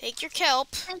 Take your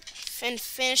kelp and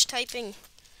finish typing.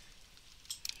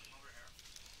 Over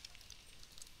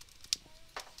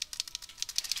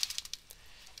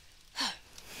here.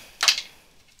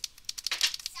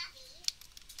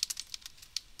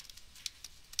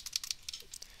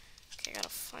 Okay, I gotta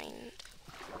find.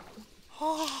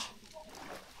 Oh,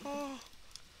 oh,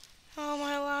 how am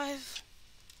I alive?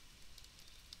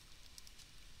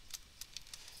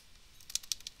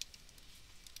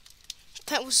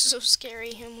 That was so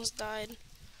scary. He almost died.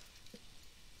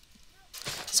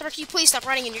 Summer, can you please stop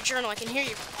writing in your journal? I can hear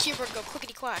your keyboard go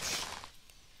clickety clack.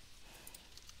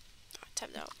 I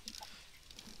typed out.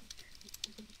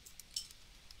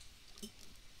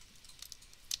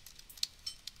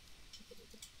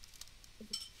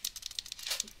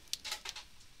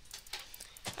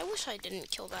 I wish I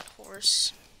didn't kill that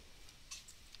horse.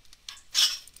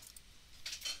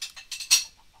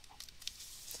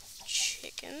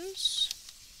 Chickens.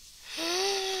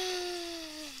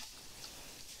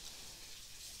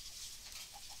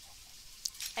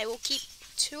 I will keep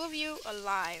 2 of you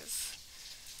alive.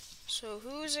 So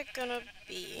who's it gonna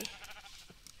be?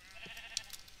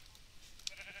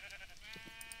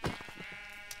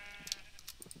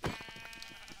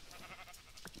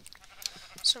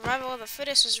 Survival of the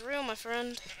fittest is real, my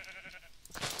friend.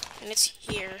 And it's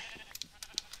here.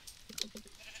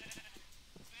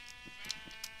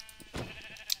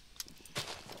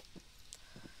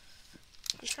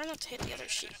 I'm trying not to hit the other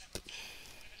sheep.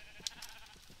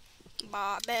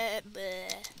 Ba ba ba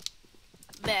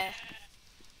ba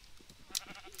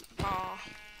ba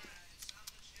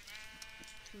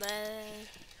ba.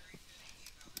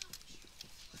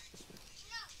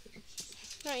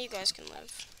 No, you guys can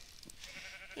live.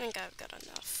 I think I've got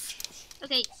enough.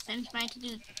 Okay, finish my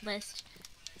to-do list.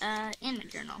 in my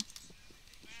journal.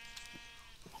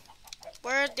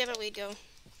 Where did we go?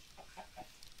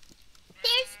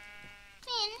 There's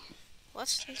Finn. What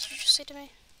did you just say to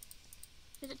me?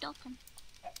 There's a dolphin.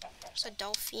 It's a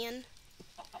dolphin.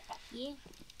 Yeah.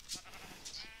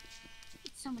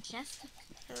 It's so majestic.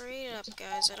 Hurry it up,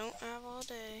 guys. I don't have all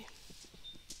day.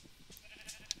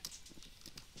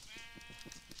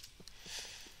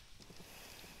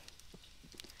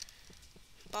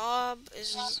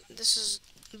 This is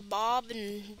Bob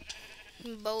and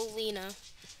Bolina.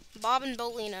 Bob and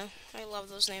Bolina. I love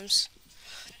those names.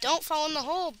 Don't fall in the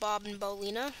hole, Bob and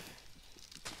Bolina.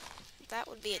 That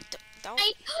would be a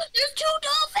Hey, there's 2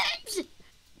 dolphins!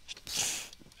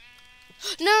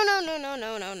 No, no, no, no,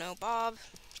 no, no, no, Bob.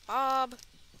 Bob.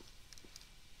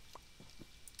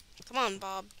 Come on,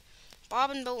 Bob. Bob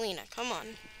and Bolina, come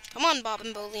on. Come on, Bob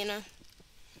and Bolina.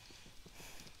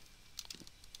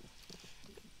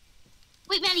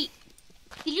 Wait, Maddie,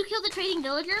 did you kill the trading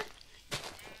villager?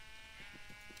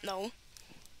 No.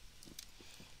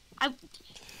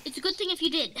 It's a good thing if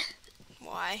you did.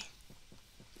 Why?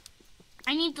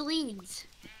 I need the leads.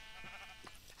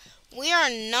 We are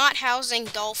not housing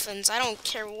dolphins. I don't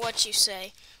care what you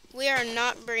say. We are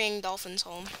not bringing dolphins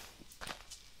home.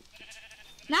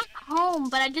 Not home,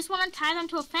 but I just want to tie them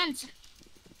to a fence.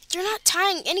 You're not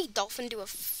tying any dolphin to a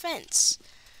fence.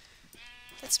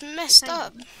 That's messed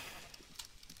up.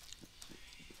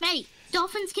 Maddie,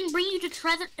 dolphins can bring you to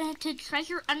treasure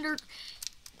under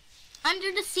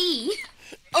the sea.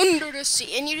 Under the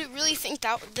sea. And you really think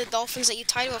that the dolphins that you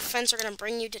tie to a fence are going to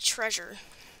bring you to treasure?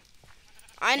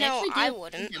 I know I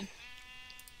wouldn't.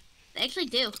 They actually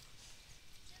do.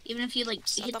 Even if you, like,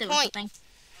 hit them or point. something.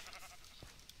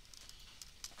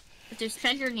 If there's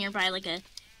treasure nearby, like, I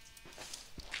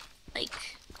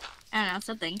don't know,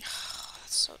 something.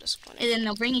 That's so disappointing. And then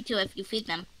they'll bring you to it if you feed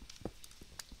them.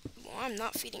 Well, I'm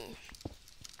not feeding.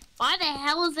 Why the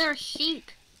hell is there a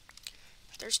sheep?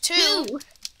 There's 2.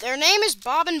 Their name is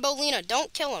Bob and Bolina.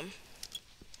 Don't kill them.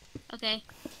 Okay.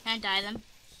 Can I dye them?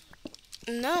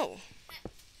 No.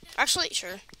 Actually,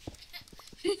 sure.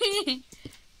 I'm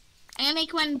gonna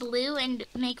make one blue and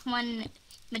make one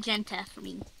magenta for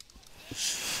me.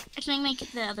 Actually, I'm gonna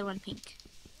make the other one pink.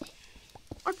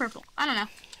 Or purple. I don't know.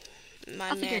 My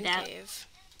I'll figure it man out. cave.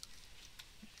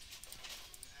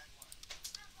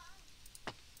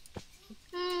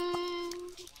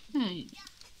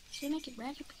 Should I make it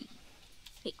red or pink?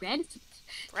 Wait, red?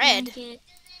 Red?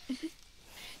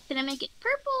 Can I make it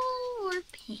purple or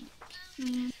pink?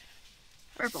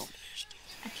 Purple.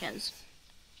 I chose.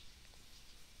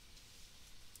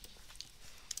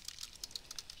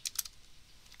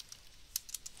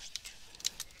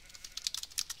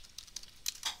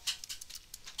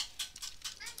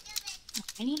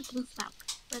 I need a blue flower.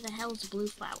 Where the hell is a blue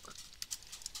flower?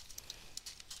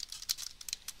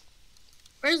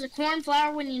 Where's the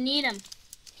cornflower when you need them?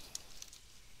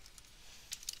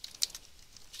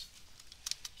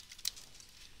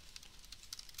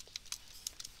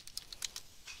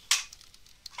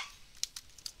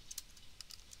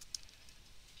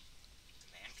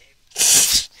 Man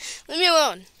cave? Leave me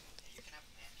alone. You can have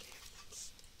a man cave.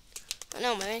 I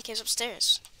know, my man cave's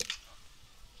upstairs.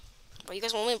 But you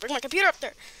guys won't let me bring my computer up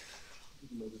there.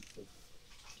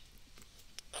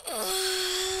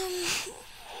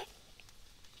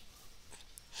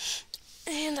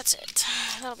 And that's it.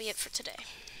 That'll be it for today.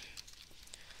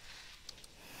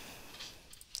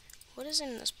 What is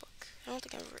in this book? I don't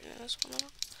think I've written in this one at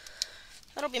all.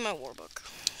 That'll be my war book.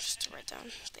 Just to write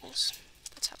down things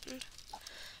that's happened.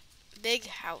 Big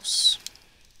house.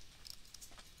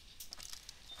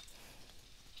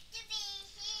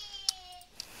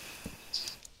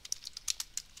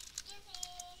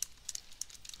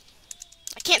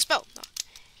 I can't spell. No.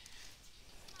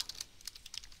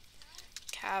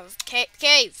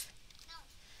 Cave.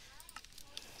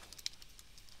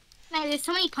 Hey, there's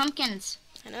so many pumpkins.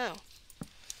 I know.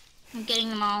 I'm getting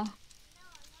them all.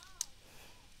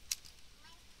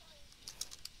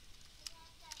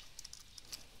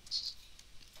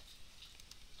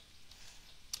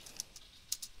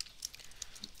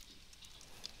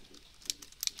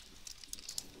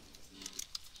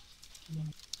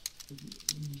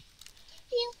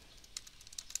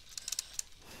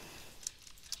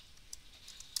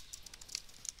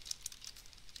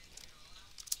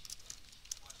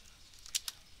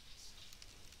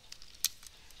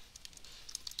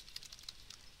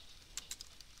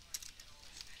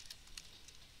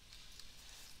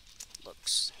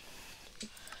 Looks.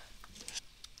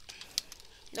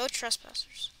 No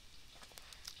trespassers.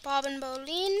 Bob and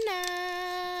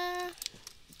Bolina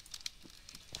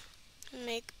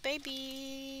make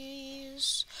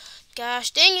babies.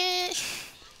 Gosh dang it!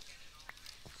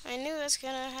 I knew that's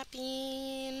gonna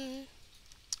happen.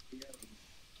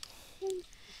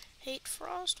 Hate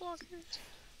Frostwalkers.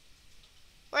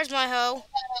 Where's my hoe?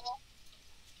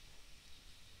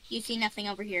 You see nothing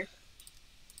over here.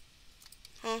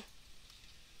 Huh?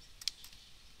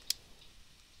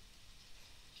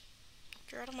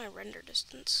 You're out of my render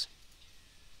distance.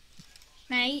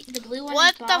 Maddie, the blue one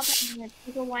What is the Bob, and the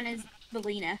purple one is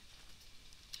Belina.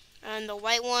 And the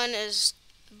white one is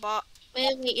Bob.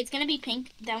 Wait, it's gonna be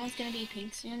pink. That one's gonna be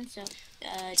pink soon, so,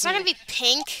 It's not gonna be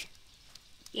pink.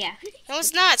 yeah. No,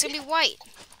 it's not. It's gonna be white.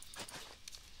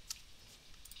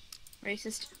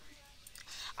 Racist.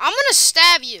 I'm gonna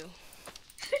stab you.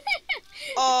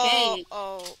 Oh, Okay.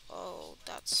 oh,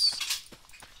 that's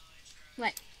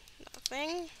What?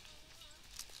 nothing.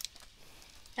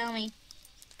 Tell me.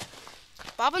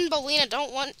 Bob and Bolina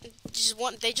don't want,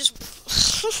 they just,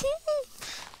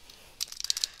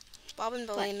 Bob and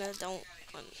Bolina don't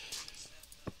want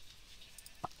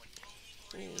nothing.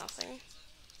 What are you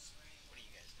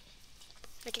guys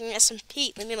doing? Making an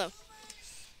SMP, leave me alone.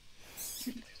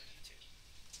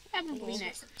 Probably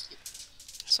nice.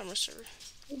 Summer server.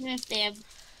 Even if they have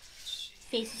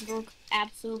faces that look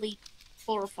absolutely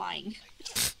horrifying.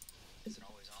 Is it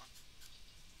always on?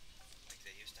 Like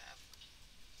they used to have?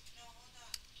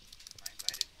 Am I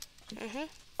invited?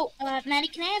 Oh, Maddie,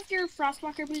 can I have your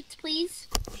Frostwalker boots, please?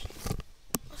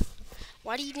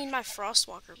 Why do you need my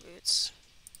Frostwalker boots?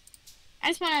 I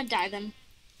just want to dye them.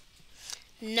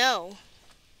 No.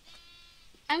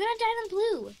 I'm gonna dye them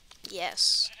blue.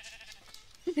 Yes.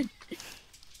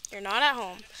 You're not at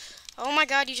home. Oh my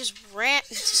god, you just ran.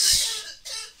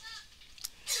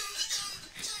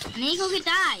 I need to go get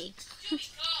dye.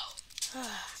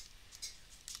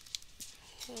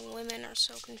 Women are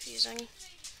so confusing.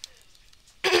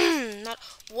 Not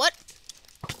what?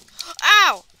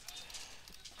 Ow!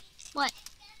 What?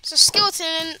 It's a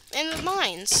skeleton in the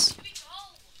mines.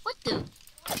 What the?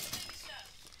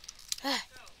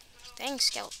 Dang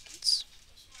skeletons.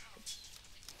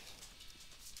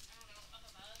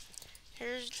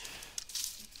 Here's.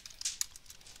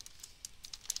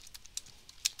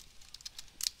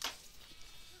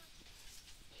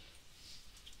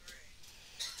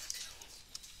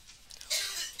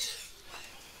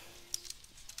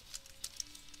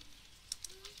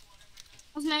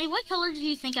 Maddie, what color did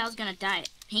you think I was gonna dye it?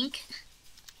 Pink?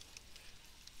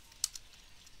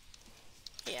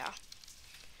 Yeah.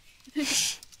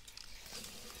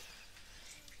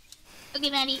 Okay,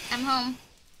 Maddie, I'm home.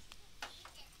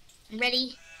 I'm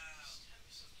ready.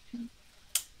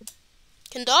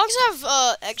 Can dogs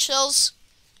have eggshells?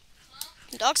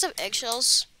 Can dogs have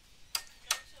eggshells?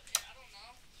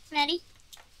 Maddie?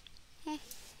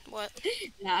 What?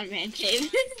 Not a man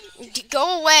cave.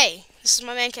 Go away. This is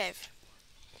my man cave.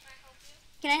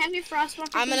 Can I have your Frostwalker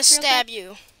I'm gonna boots real stab quick?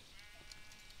 you.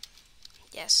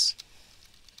 Yes.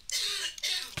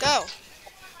 Go.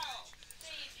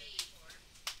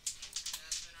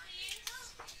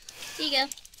 Here you go.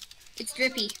 It's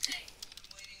drippy.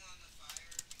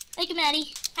 Thank you,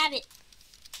 Maddie. Have it.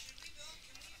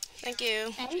 Thank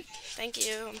you. Maddie? Thank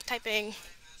you. I'm typing.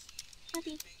 Have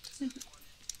you?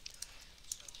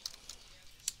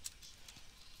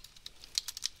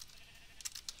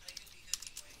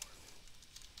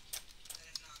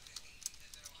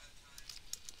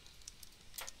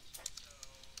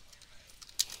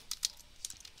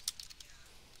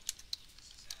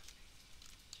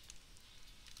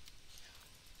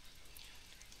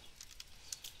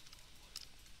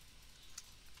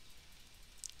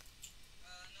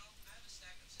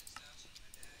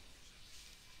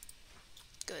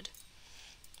 Good.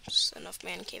 Just enough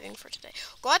man caving for today.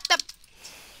 What the?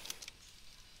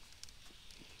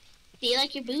 Do you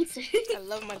like your boots? I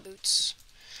love my boots.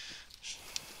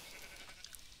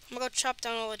 I'm gonna go chop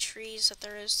down all the trees that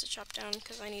there is to chop down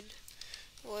because I need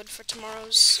wood for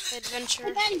tomorrow's adventure.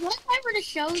 Hey, Maddie, what if I were to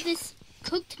show this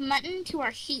cooked mutton to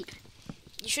our sheep?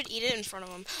 You should eat it in front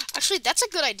of them. Actually, that's a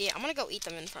good idea. I'm gonna go eat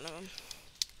them in front of them.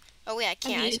 Oh wait, I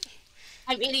can't.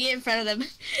 I'm eating it in front of them.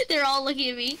 They're all looking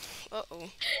at me. Uh-oh.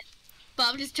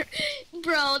 Bob just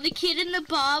Bro, the kid in the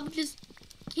Bob just...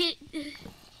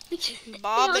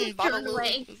 Bob they and all turned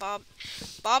away. Bob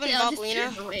and They all just Boblina.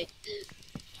 turned away.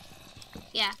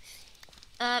 Yeah.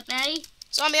 Maddie?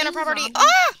 Zombie on our Who's property. zombie?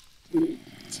 Ah!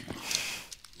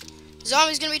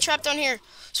 Zombie's gonna be trapped down here.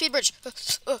 Speed bridge.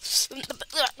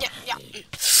 Yeah.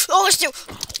 Oh, let's do.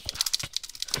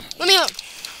 Let me alone.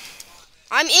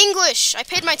 I'm English. I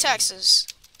paid my taxes.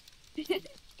 Hey.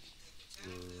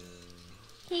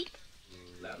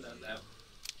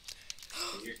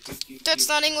 That's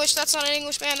not English. That's not an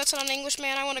English man. That's not an English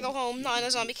man. I want to go home. Not in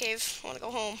a zombie cave. I want to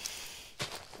go home.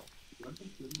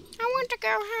 I want to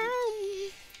go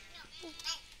home.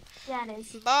 Yeah, it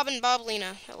is. Bob and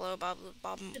Boblina. Hello, Bob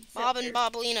and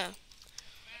Boblina.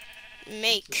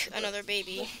 Make another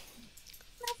baby.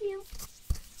 Love you.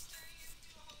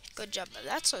 Good job.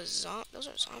 That's a zombie. Those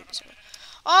are zombies.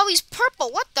 Oh, he's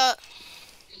purple. What the?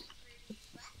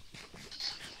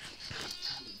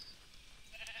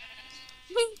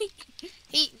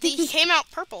 He came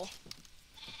out purple.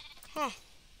 Huh.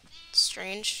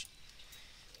 Strange.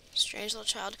 Strange little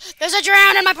child. There's a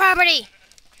drown in my property.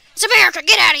 It's America.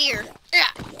 Get out of here.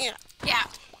 Yeah.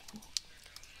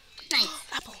 Nice.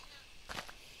 Apple.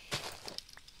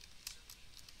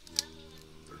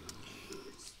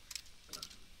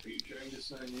 Are you trying to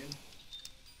sign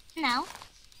in? No.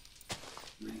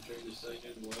 Are you trying to sign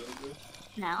in a while ago?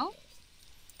 No.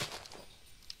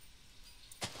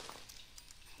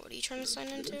 What are you trying to sign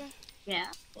into?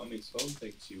 Yeah. Mommy's phone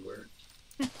thinks you were.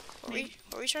 What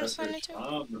were you trying to sign into?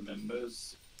 Mom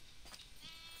remembers.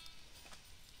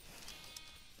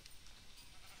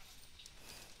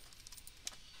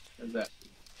 How's that?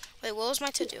 Wait, what was my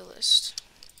to-do list?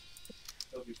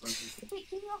 That'll be fun. Wait,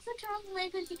 can you also turn on the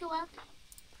light as you go out?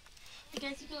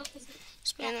 Because you go up this.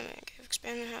 Expand the man cave,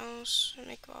 expand the house, and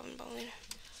make Bob and Boblina.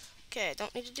 Okay, I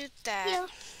don't need to do that.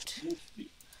 Yeah.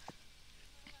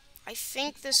 I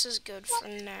think this is good for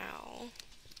now.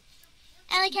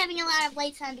 I like having a lot of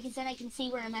lights on because then I can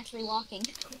see where I'm actually walking.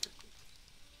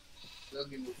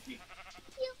 Love you, Wolfie.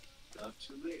 Not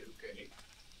too late, okay?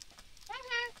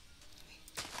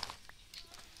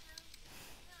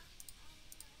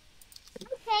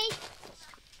 Okay.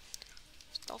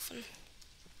 Dolphin.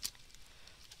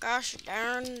 Gosh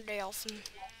darn dolphin.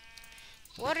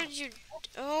 What did you...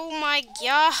 Oh my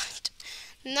god.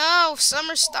 No,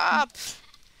 Summer, stop.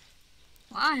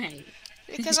 Why?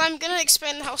 Because I'm gonna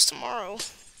expand the house tomorrow.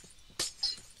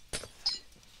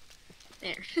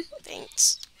 There.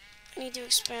 Thanks. I need to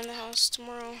expand the house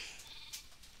tomorrow.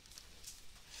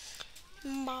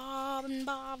 Bob and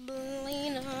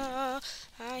Boblina,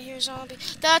 I hear zombie.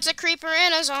 That's a creeper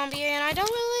and a zombie, and I don't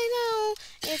really know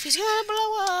if he's gonna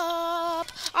blow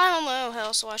up. I'm on low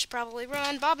health, so I should probably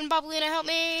run. Bob and Boblina, help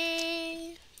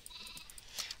me.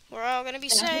 We're all gonna be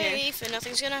safe, and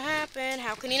nothing's gonna happen.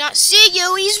 How can he not see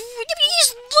you? He's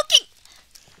looking.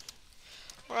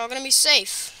 We're all gonna be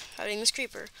safe, hiding this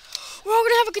creeper. We're all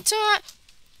gonna have a good time.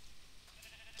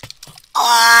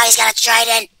 Oh, he's got a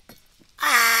trident.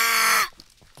 Ah!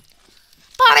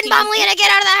 Bob and Boblina,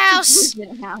 get out of the house!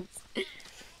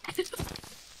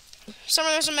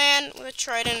 Somewhere there's a man with a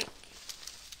trident.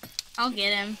 I'll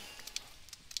get him.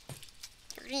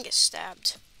 You're gonna get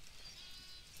stabbed.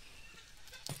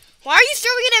 Why are you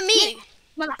throwing it at me?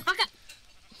 Motherfucker.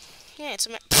 Yeah, it's a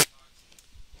man.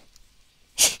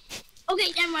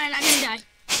 Okay, never mind. I'm gonna die.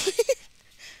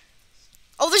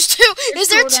 Oh, there's two! Is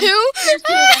there two of them. two? There's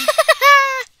two of them.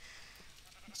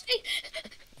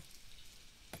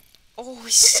 Oh,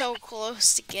 he's so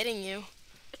close to getting you.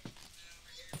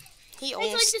 He It's like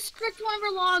almost... just stripped one of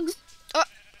our logs.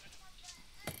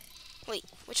 Wait,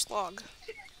 which log?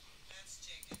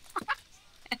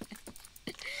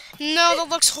 No, that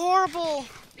looks horrible.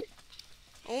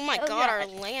 Oh my Oh, god, our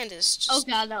God. land is just... Oh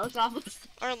god, that was awful.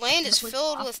 Our land is That was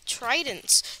filled awful. with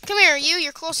tridents. Come here,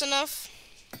 you're close enough.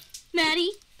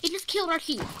 Maddie, it just killed our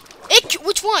sheep.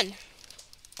 Which one?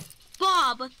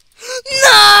 Bob.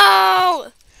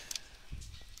 No!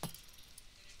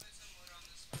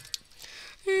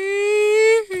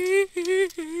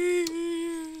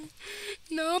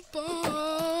 Not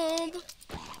Bob.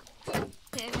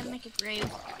 Okay, I'm gonna make a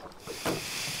grave.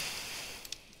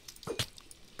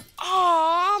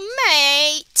 Aw,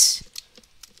 mate.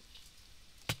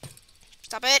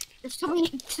 Stop it. There's so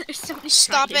many.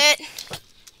 Stop tridents. it.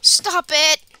 Stop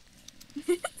it.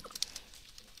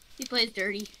 He plays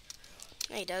dirty.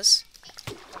 Yeah, he does.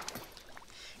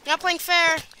 You're not playing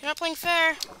fair. You're not playing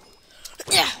fair.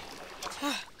 Yeah.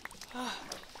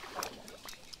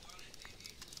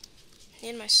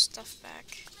 Need my stuff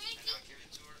back.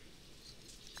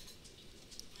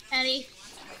 Maddie,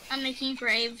 I'm making a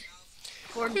grave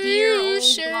for dear old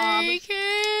Bob.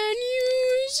 Can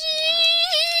you see?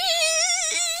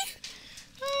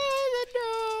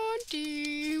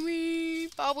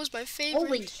 Bob was my favorite.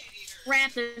 Holy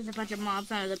crap, there's a bunch of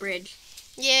mobs under the bridge.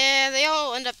 Yeah, they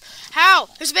all end up. How?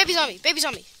 There's a baby zombie. Baby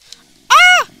zombie.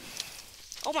 Ah!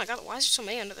 Oh my god, why is there so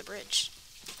many under the bridge?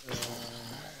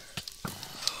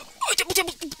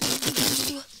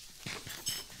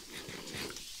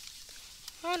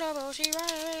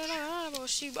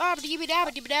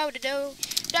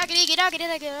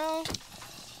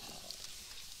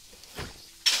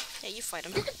 Yeah, you fight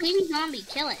him. Look at baby zombie.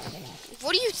 Kill it.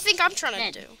 What do you think I'm trying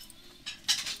Dead. to do?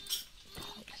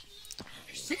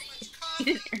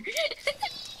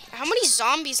 How many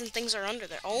zombies and things are under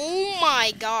there? Oh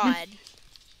my god.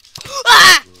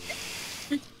 Ah!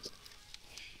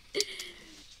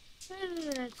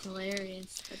 That's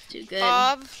hilarious. That's too good.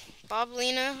 Bob,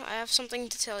 Lena, I have something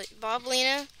to tell you. Bob,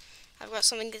 Lena, I've got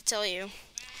something to tell you.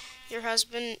 Your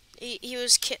husband, he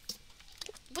was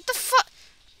What the fuck?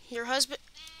 Your husband,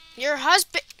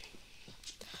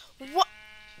 what?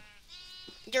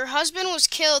 Your husband was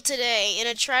killed today in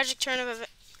a tragic turn of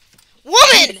events.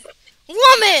 Woman!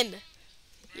 Woman!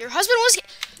 Your husband was.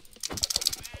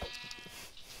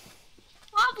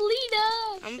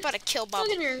 Boblina! I'm about to kill Bob.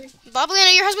 Look at her.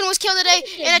 Boblina, your husband was killed today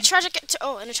in a tragic.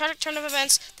 In a tragic turn of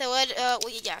events that led. Well,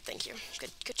 yeah, thank you.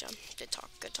 Good job. Good talk.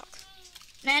 Good talk.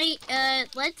 Maddie,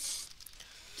 let's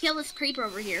kill this creeper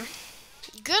over here.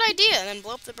 Good idea, and then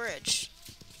blow up the bridge.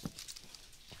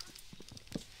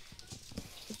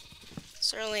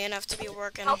 It's early enough to be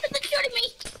working. Open the door to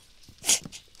me!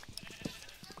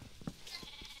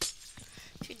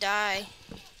 If you die,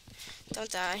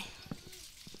 don't die.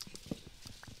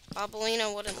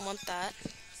 Bobolina wouldn't want that.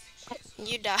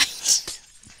 You died.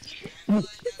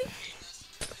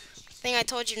 Thing I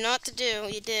told you not to do,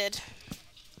 you did.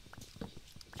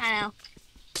 I know.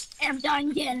 I'm done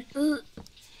again. Ugh.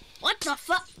 What the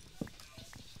fuck?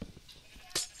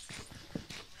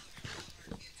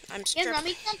 I'm Yes, stripped.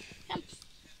 Robbie, come.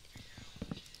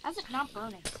 How's it not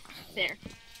burning? There.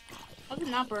 How's it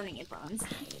not burning? It burns.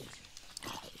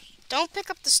 Don't pick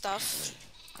up the stuff.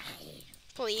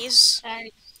 Please.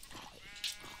 Sorry.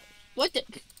 What the?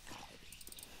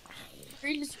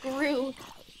 Green screw.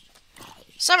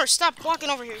 Summer, stop walking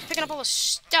over here. You're picking up all the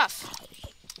stuff.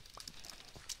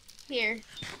 Here.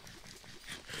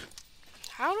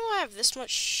 How do I have this much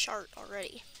shart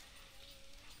already?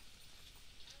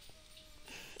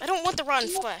 I don't want the rotten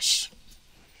flesh.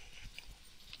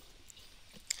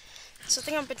 It's the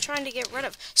thing I've been trying to get rid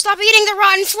of. Stop eating the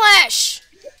rotten flesh!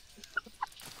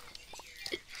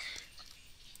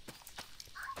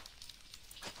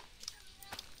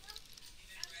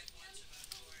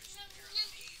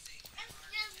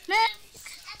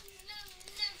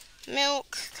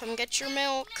 Milk. Come get your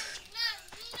milk.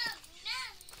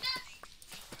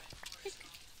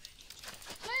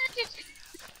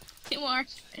 Two more.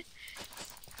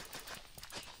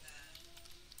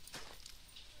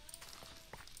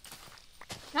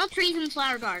 No trees in the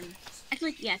flower garden.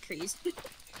 Actually, yeah, trees.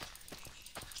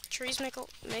 Trees will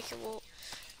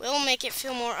make it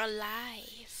feel more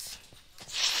alive.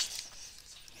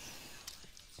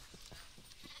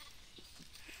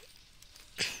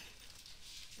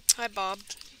 Hi, Bob.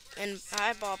 And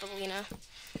hi, Bobolina.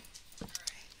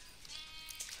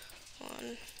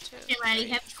 1, 2, Hey, Maddie, 3,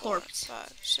 have 4, corpse.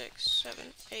 5, 6,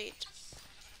 7, 8.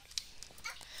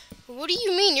 What do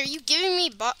you mean? Are you giving me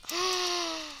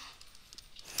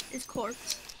It's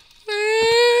corpse.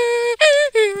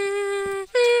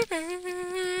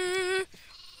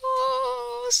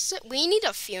 Oh, we need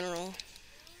a funeral.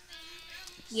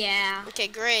 Yeah. Okay,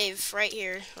 grave right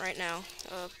here, right now.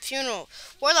 Funeral.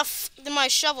 Where the did my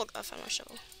shovel? I found my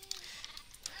shovel.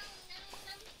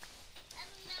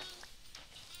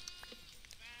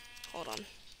 Hold on.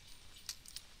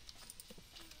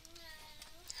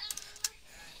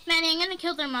 Maddie, I'm gonna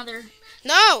kill their mother.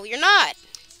 No, you're not.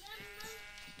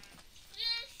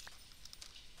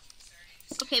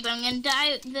 Okay, but I'm gonna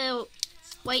dye the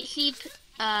white sheep.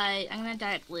 I'm gonna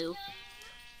dye it blue.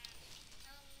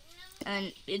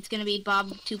 And it's gonna be Bob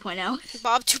 2.0.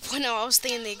 Bob 2.0. I was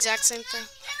thinking the exact same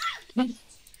thing.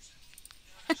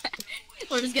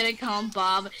 We're just gonna call him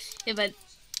Bob, yeah, but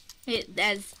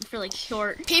as for like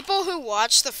short. People who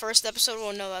watch the first episode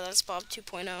will know that that's Bob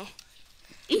 2.0.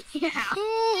 Yeah.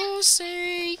 Oh,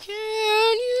 say,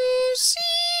 can you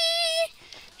see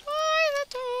by the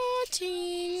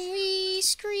daunting we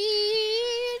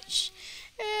screech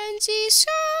and the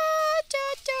sa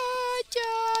da da da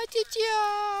da da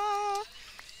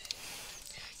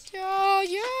da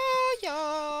ya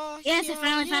ya. Yes, I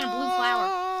finally found a blue flower.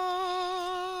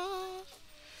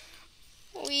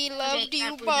 We loved you,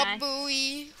 after we die.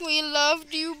 Babooey. We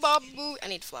loved you, Baboo. I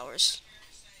need flowers.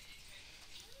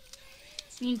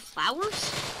 You need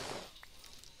flowers?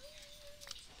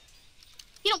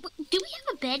 You know, do we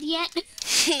have a bed yet?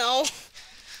 No.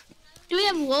 Do we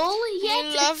have wool yet?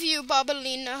 We love you,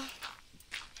 Bobolina.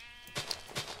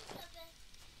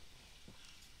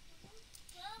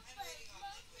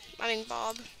 I mean,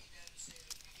 Bob.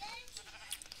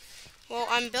 Well,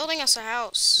 I'm building us a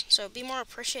house, so be more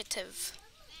appreciative.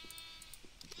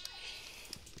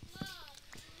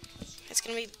 It's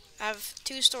gonna be I have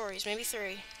 2 stories, maybe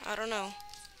 3. I don't know.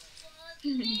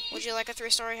 Would you like a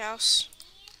 3-story house?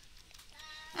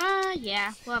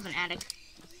 Yeah, we'll have an attic.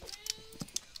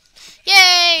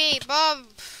 Yay! Bob!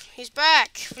 He's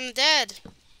back from the dead.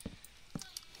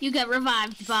 You got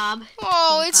revived, Bob.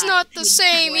 Oh, it's not the He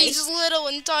same. turned away. He's little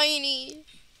and tiny.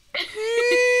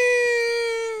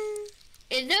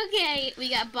 It's okay. We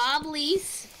got Bob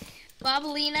Lease, Bob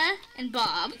Alina, and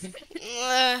Bob.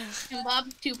 Ugh. And Bob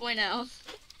 2.0.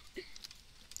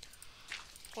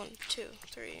 1, 2,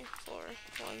 3, 4.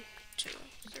 1, 2,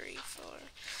 3, 4.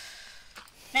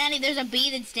 Maddie, there's a bee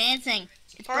that's dancing.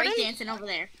 It's Pardon? break dancing over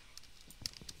there.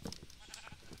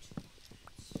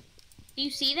 Do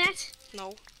you see that?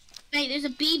 No. Hey, there's a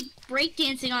bee break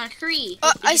dancing on a tree.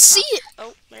 I see it.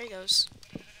 Oh, there he goes.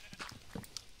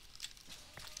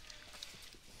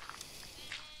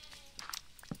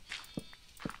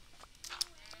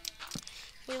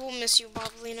 We will miss you,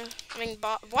 Bob Lena. I mean,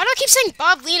 Bob. Why do I keep saying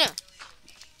Bob Lena?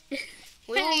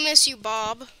 We will miss you,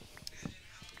 Bob.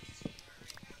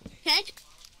 Can I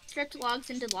strip logs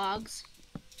into logs?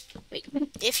 Wait.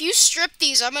 If you strip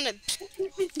these, I'm gonna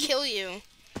kill you.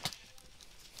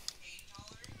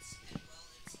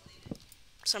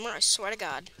 Summer, I swear to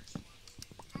God.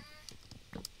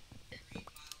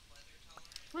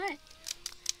 What?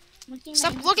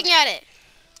 Stop looking at it.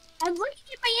 I'm looking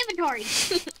at my inventory.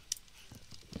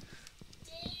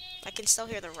 I can still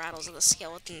hear the rattles of the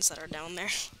skeletons that are down there.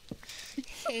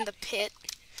 In the pit.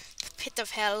 The pit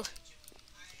of hell.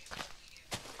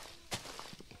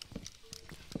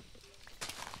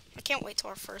 I can't wait till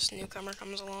our first newcomer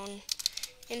comes along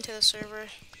into the server.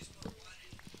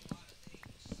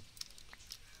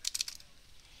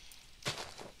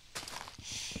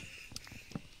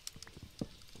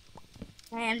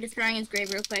 I am destroying his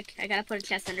grave real quick. I gotta put a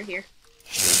chest under here.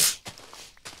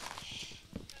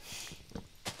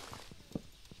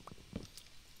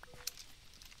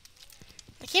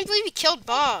 I can't believe you killed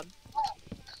Bob.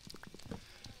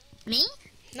 Me?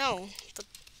 No, the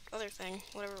other thing,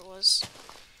 whatever it was.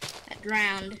 That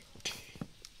drowned.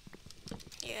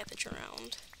 Yeah, the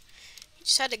drowned. You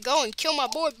just had to go and kill my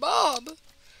boy Bob.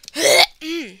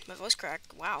 My voice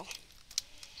cracked. Wow.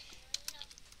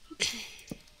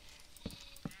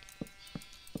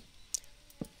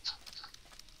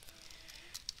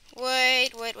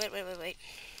 Wait.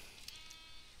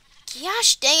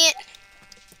 Gosh dang it.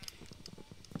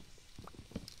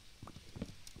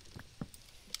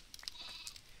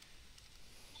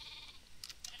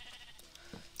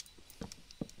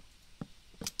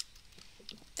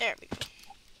 There we go.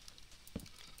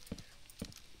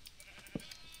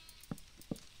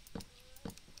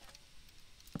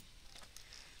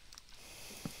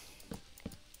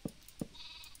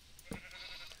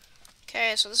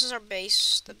 Okay, so this is our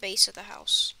base, the base of the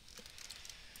house.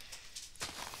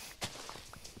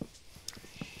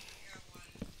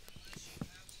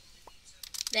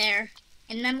 There.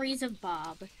 In memories of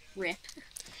Bob. Rip.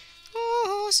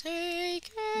 Oh, say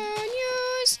can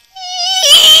you see?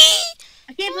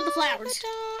 I can't put the flowers.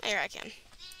 Here, I can.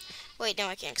 Wait, no,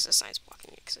 I can't because the sign's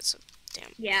blocking it because it's so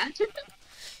damn. Yeah.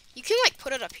 You can, like,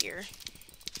 put it up here.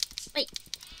 Wait.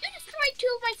 You destroyed 2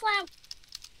 of my flowers.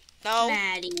 No.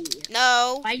 Maddie.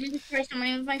 No. Why did you destroy so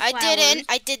many of my I flowers? didn't.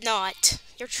 I did not.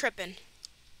 You're tripping.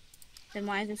 Then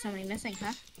why is there so many missing,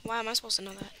 huh? Why am I supposed to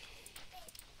know that?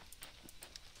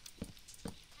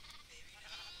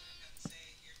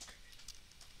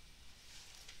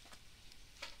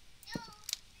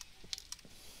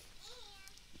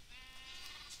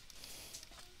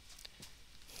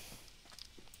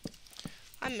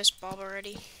 I miss Bob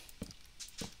already.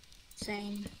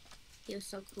 Same. He was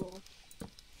so cool.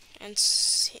 And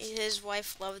his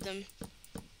wife loved him.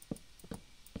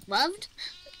 Loved?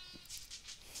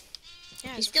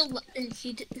 Yeah.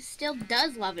 She still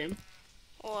does love him.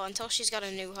 Well, until she's got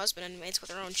a new husband and mates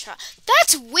with her own child.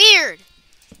 That's weird!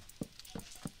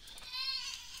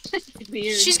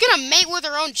 Weird. She's gonna mate with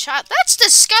her own child. That's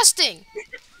disgusting!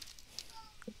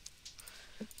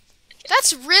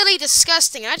 That's really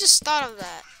disgusting. I just thought of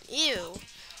that. Ew.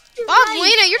 Bob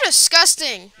Lena, you're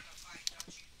disgusting.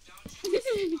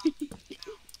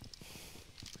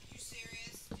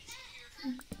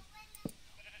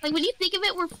 Like, when you think of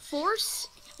it, we're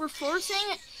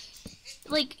forcing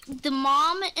like the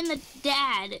mom and the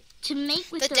dad to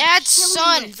mate with The their dad's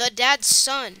son. children. The dad's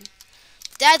son.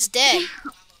 Dad's dead.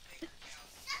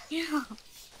 Yeah.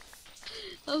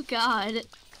 Oh God.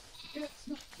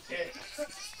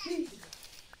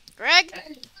 Greg?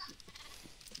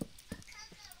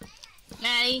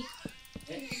 Maddie,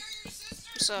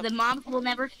 What's up? the mom will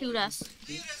never shoot us.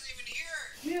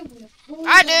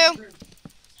 I do.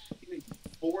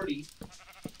 40.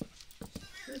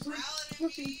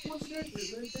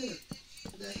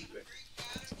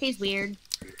 He's weird.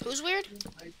 Who's weird?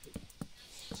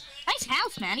 Nice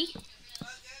house, Maddie.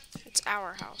 It's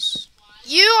our house.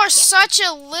 You are such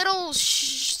a little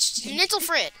schnitzel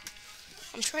frit.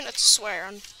 I'm trying not to swear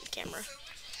on camera.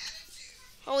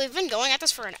 Oh, we've been going at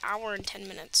this for an hour and 10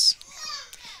 minutes.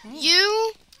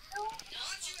 You...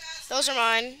 Those are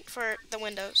mine for the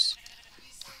windows.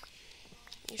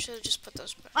 You should have just put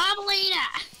those back.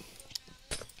 Boblina!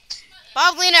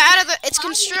 Bob Lena, out of the... It's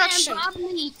construction.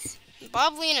 Boblina.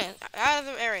 Bob Lena, out of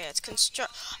the area. It's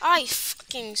construct... I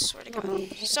fucking swear to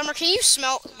God. Summer, can you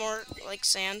smell more, like,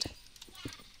 sand?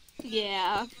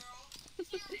 Yeah.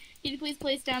 Can you please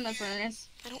place down the furnace?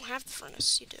 I don't have the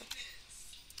furnace. You do.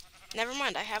 Never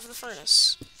mind, I have the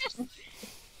furnace.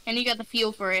 And you got the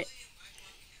fuel for it.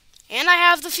 And I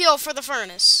have the fuel for the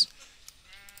furnace.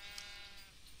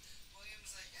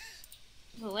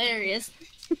 Hilarious.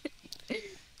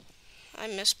 I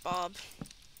miss Bob.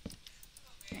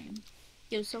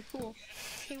 He was so cool.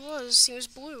 He was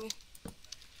blue.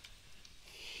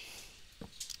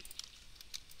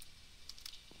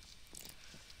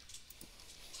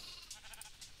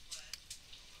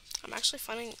 I'm actually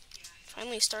finally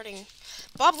starting.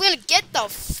 Bob Lena, get the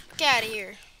fuck out of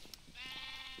here.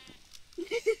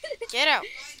 Get out.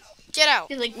 Get out.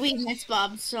 He's like, we miss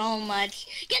Bob so much.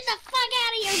 Get the fuck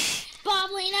out of here,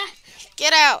 Boblina.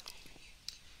 Get out.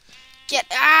 Get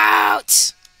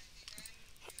out.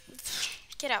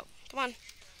 Get out. Come on.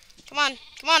 Come on.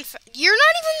 Come on. You're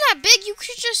not even that big. You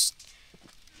could just...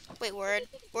 Wait, where'd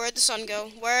the sun go?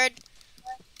 Where'd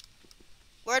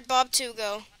Bob 2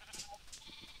 go?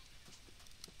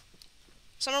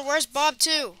 Summer, where's Bob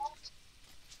 2?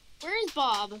 Where is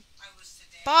Bob?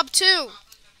 Bob 2.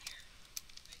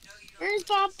 Where is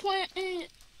Bob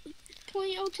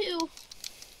 2002?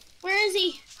 Where is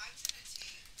he?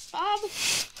 Bob?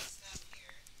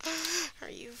 Are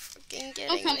you fucking Don't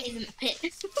kidding tell me me? he's in the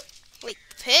pit. Wait,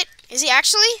 pit? Is he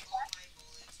actually?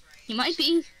 He might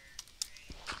be.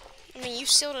 I mean, you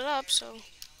sealed it up, so.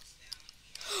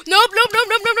 Nope, nope, nope, nope,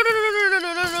 nope, no, no, no,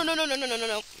 no, no, no, no, no, no, no, no,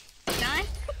 no. Die?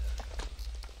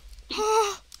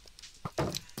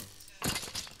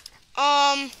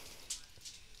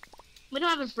 We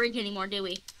don't have a bridge anymore, do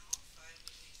we?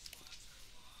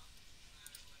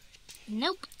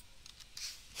 Nope.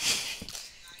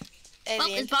 Oh,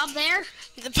 is Bob there?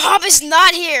 The Bob is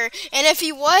not here, and if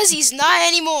he was, he's not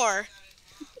anymore.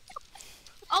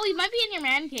 Oh, he might be in your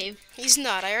man cave. He's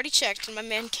not. I already checked in my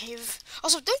man cave.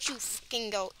 Also, don't you fucking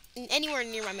go anywhere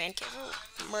near my man cave.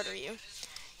 I'll murder you.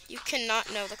 You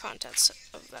cannot know the contents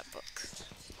of that book.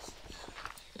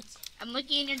 I'm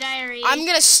looking in your diary. I'm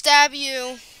gonna stab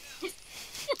you.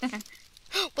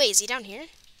 Wait, is he down here?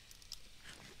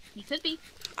 He could be.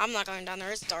 I'm not going down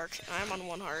there. It's dark. I'm on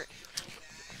 1 heart.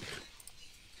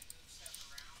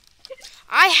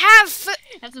 I have...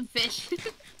 Have some fish.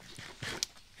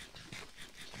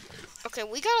 Okay,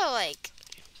 we gotta, like,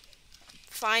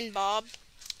 find Bob.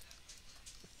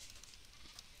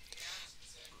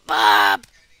 Bob!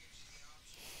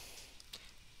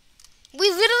 We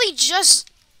literally just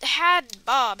had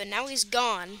Bob, and now he's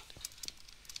gone.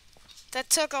 That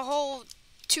took a whole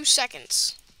 2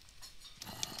 seconds.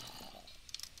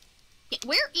 Yeah,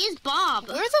 where is Bob?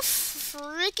 Where the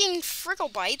freaking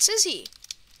frickle bites is he?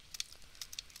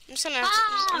 I'm just gonna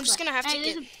have to Hey,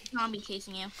 get... there's a zombie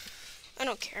chasing you. I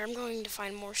don't care. I'm going to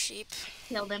find more sheep.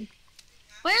 Killed him.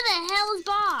 Where the hell is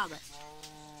Bob?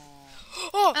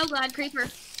 Oh! Oh god, creeper.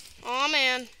 Oh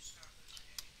man.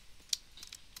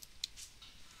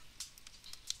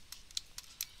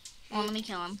 Well, let me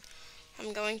kill him.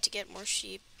 I'm going to get more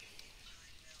sheep.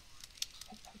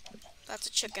 That's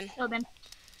a chicken. Killed him.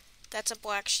 That's a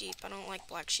black sheep. I don't like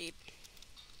black sheep.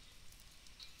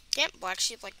 Can't black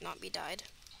sheep, like, not be dyed?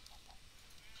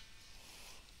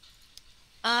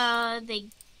 They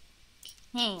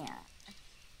can't.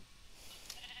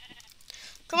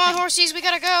 Come on, horsies, we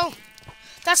gotta go.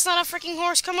 That's not a freaking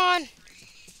horse. Come on.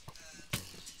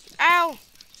 Ow.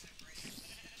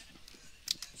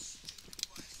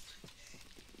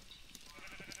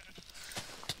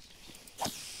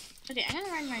 Okay, I'm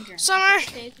gonna run my journal. Summer.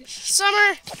 Okay.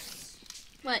 Summer.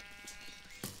 What?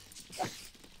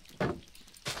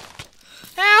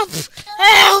 Help.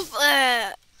 Help.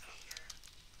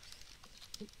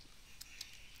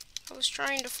 I was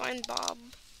trying to find Bob.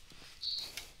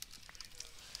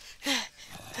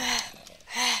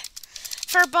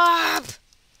 For Bob.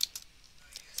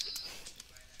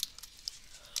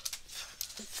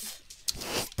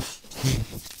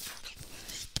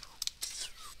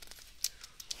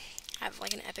 I have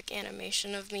like an epic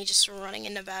animation of me just running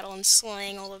into battle and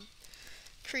slaying all the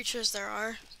creatures there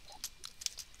are.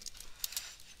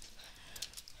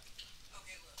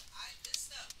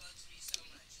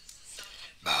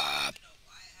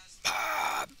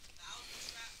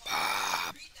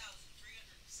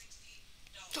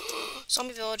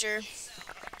 Zombie villager.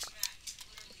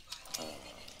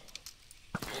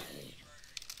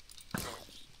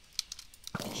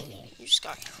 You just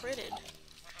got critted.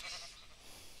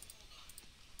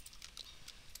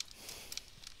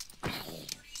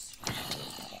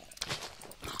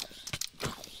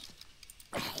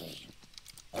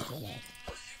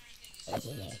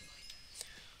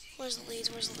 Where's the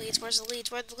leads? Where's the leads? Where's the leads?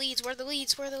 Where are the leads? Where are the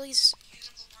leads? Where are the leads?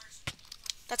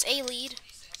 That's a lead.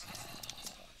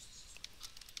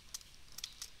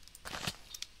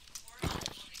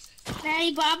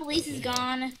 Maddie, Bob Lease is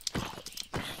gone.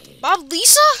 Bob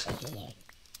Lisa?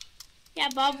 Yeah,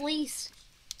 Bob Lease.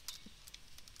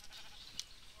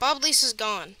 Bob Lisa's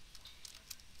gone.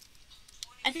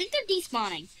 I think they're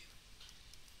despawning.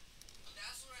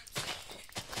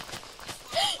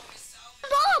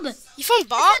 Bob! You found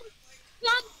Bob?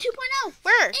 Bob 2.0.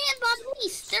 Where? And Bob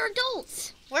Lease. They're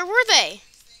adults. Where were they?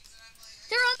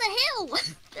 They're on the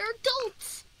hill. They're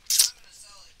adults.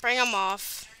 Bring them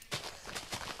off.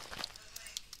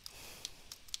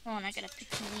 Oh, and I gotta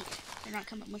pick some wheat. They're not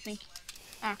coming with me.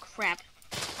 Oh, crap.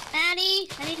 Maddie,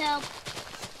 I need help.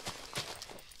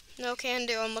 No can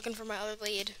do. I'm looking for my other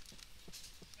lead.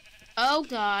 Oh,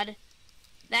 God.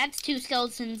 That's 2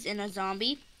 skeletons and a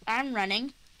zombie. I'm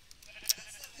running.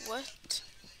 What?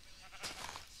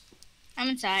 I'm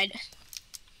inside.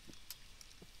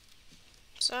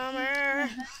 Summer.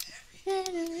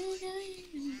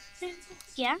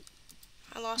 Yeah?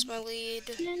 I lost my lead.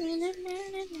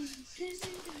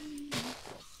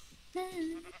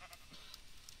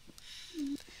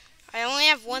 I only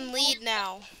have 1 lead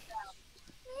now.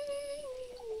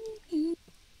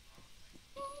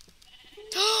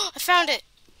 I found it!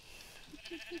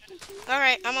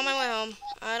 Alright, I'm on my way home.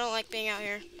 I don't like being out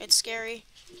here. It's scary.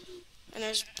 And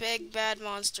there's big, bad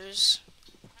monsters.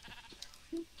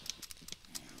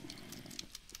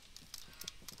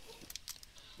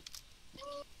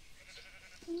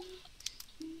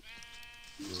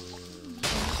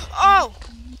 Oh!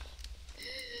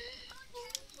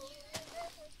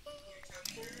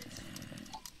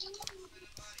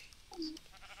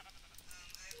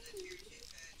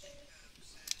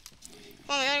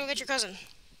 Come on, we gotta go get your cousin.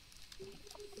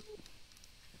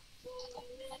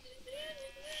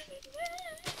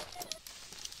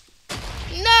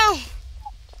 No!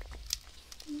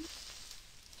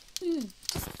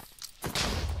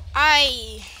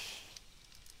 I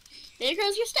There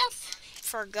goes your stuff.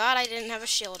 forgot I didn't have a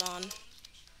shield on.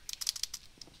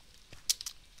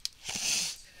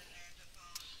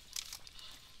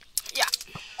 Yeah.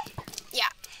 Yeah.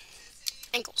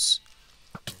 Ankles.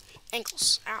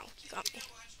 Ankles. Ow, you got me.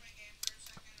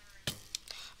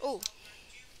 Oh.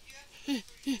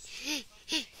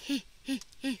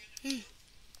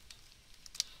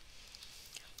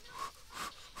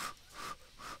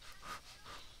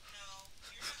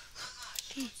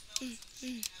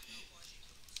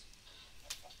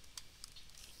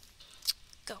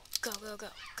 Go, go, go, go,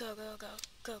 go, go, go,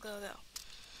 go, go, go.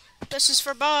 This is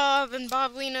for Bob and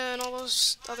Bob Lena and all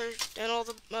those other and all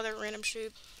the other random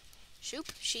sheep.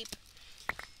 Sheep.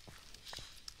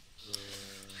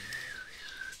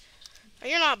 Oh,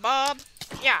 you're not Bob.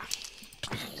 Yeah.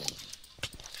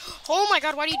 Oh my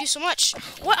God! Why do you do so much?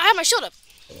 What? I have my shield up.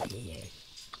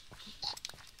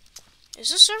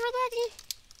 Is this server lagging?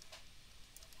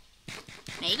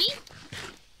 Maybe?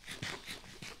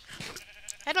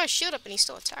 I had my shield up and he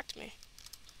still attacked me.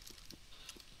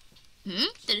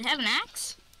 Did it have an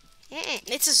axe?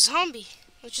 It's a zombie.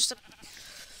 It's just a.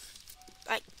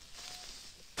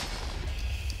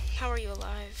 How are you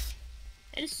alive?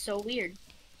 That is so weird.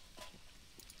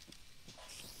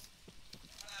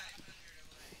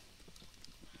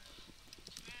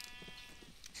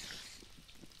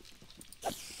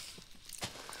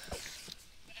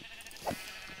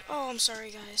 Oh, I'm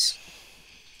sorry, guys.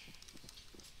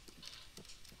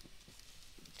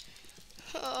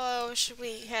 Oh, I wish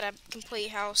we had a complete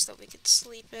house that we could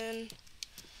sleep in.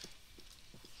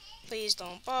 Please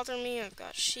don't bother me. I've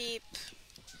got sheep.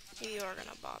 You are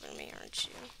gonna bother me, aren't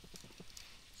you?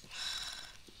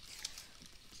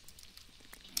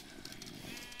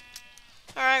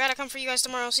 Alright, I gotta come for you guys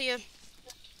tomorrow. See ya.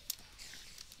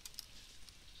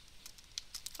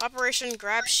 Operation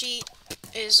Grab Sheet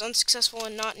is unsuccessful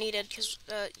and not needed because,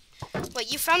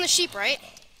 wait, you found the sheep, right?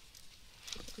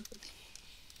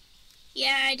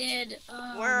 Yeah, I did.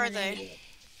 Oh, Where are they?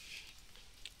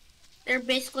 They're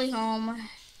basically home.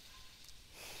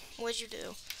 What'd you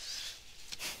do?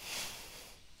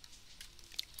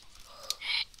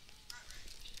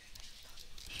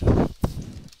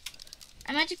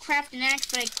 I meant to craft an axe,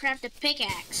 but I craft a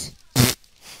pickaxe.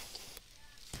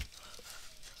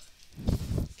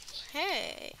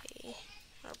 Hey.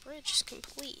 bridge is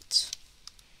complete.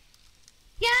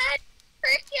 Yeah.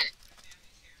 Freaking.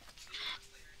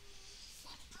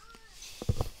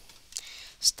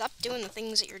 Stop doing the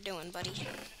things that you're doing, buddy.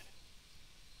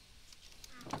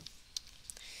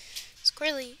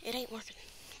 Clearly, it ain't worth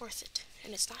it,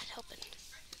 and it's not helping.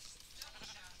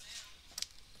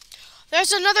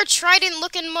 There's another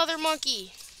trident-looking mother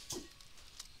monkey.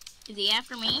 Is he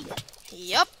after me?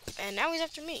 Yup, and now he's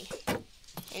after me.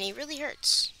 And he really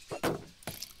hurts.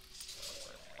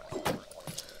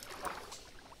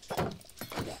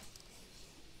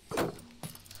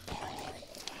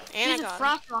 And There's I a got him.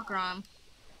 frostwalker on him.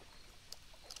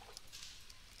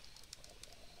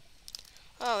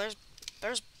 Oh,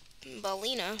 there's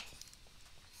Balina.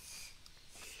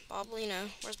 Boblina.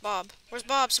 Where's Bob? Where's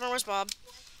Bob? Where's Bob?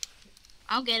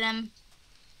 I'll get him.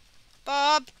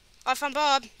 Bob! Oh, I found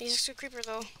Bob. He's a creeper,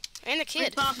 though. And the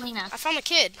kid. Where's Bob, Lena? I found the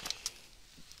kid.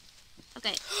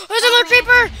 Okay. There's another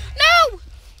creeper! No!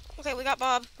 Okay, we got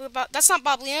Bob. That's not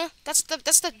Boblina. That's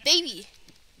the baby.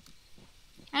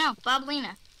 I know, Bob,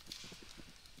 Lena.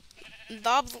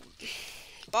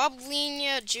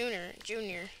 Boblina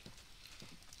Junior.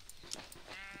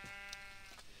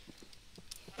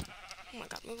 Oh my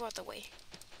god, move out the way.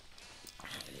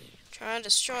 Trying to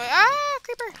destroy. Ah,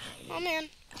 creeper! Oh man.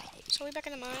 So we back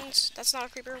in the mines. That's not a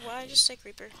creeper. Why did I just say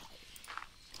creeper?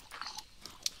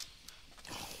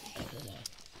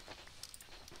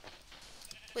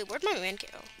 Wait, where'd my man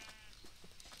go?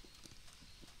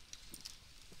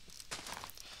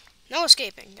 No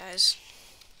escaping, guys.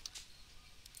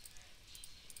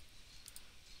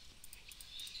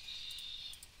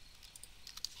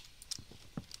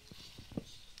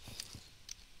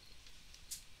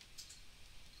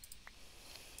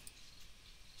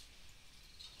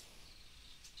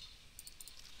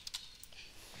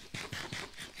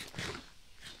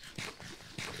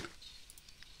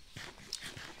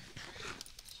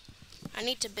 I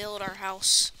need to build our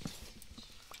house.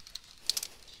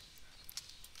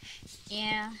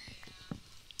 Yeah.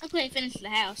 Okay, finish the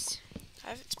house.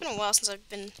 It's been a while since I've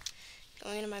been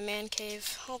going into my man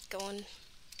cave. I'll go in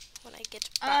when I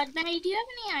get back. Daddy, do you have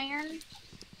any iron?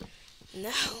 No,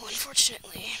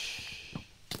 unfortunately.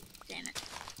 Damn it.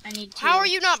 I need to. How are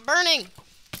you not burning?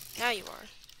 Now you are.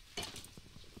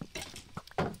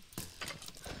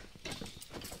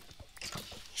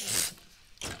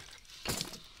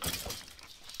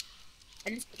 I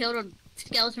just killed a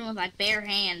skeleton with my bare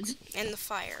hands. And the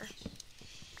fire.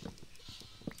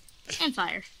 And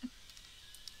fire.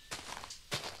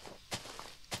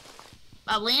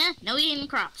 Bob, Lena? No eating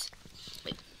crops.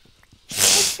 Wait.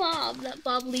 Oh, Bob. That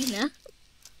Bob, Lena.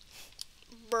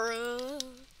 Bruh.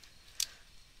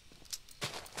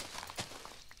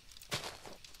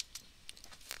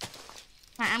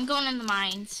 Alright, I'm going in the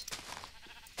mines.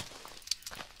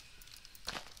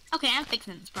 Okay, I'm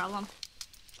fixing this problem.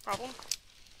 Problem?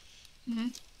 Mm-hmm.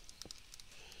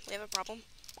 We have a problem?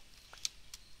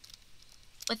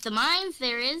 With the mines,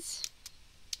 there is.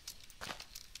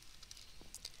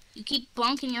 You keep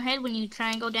bonking your head when you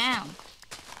try and go down.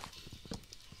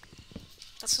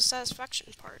 That's the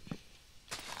satisfaction part.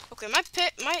 Okay,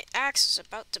 my axe is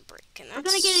about to break, and that's... We're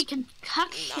gonna get a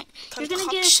concoction. No. You're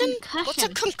gonna get a concussion. What's a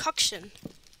concoction?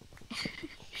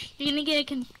 You're gonna get a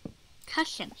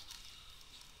concussion.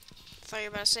 I thought you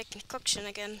were about to say concoction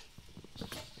again.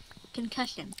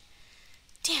 Concussion.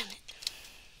 Damn it.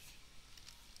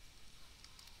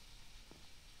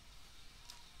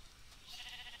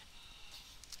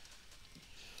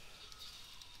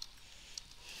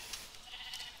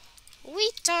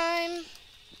 Wheat time.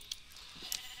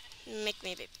 Make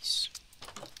me babies.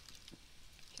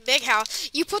 Big house.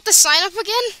 You put the sign up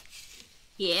again?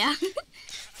 Yeah.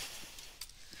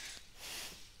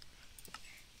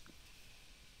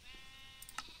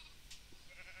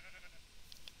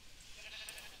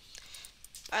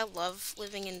 I love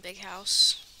living in big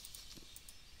house.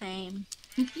 Same.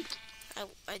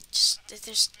 I just,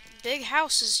 there's big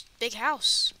house is big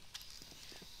house.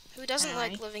 Who doesn't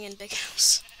like Alright. living in big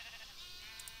house?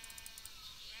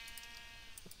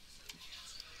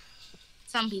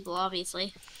 Some people,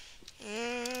 obviously.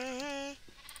 Mm-hmm.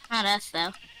 Not us,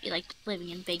 though. We like living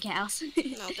in big house.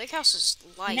 No, big house is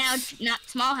life. Now it's not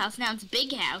small house, now it's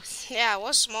big house. Yeah, it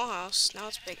was small house. Now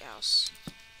it's big house.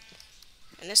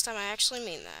 And this time I actually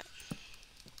mean that.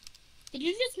 Did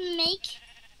you just make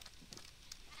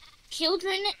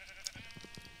children,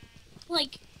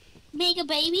 like, make a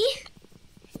baby?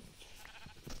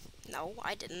 No,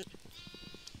 I didn't.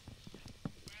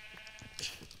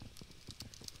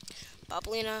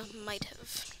 Boblina might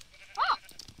have. Oh.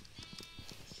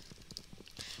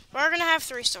 We're gonna have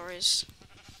 3 stories.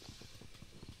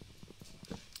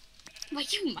 Why are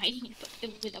you mining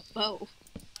it with a bow?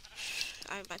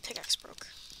 My pickaxe broke.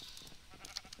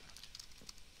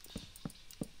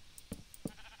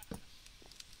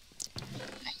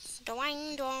 Nice.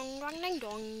 Doing dong dong ding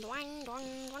dong doing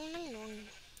dong dong ding dong.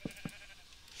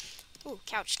 Ooh,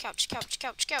 couch, couch, couch,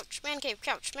 couch, couch. Man cave,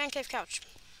 couch, man cave, couch.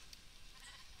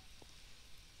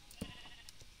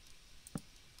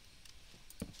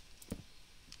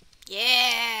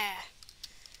 Yeah.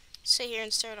 Sit here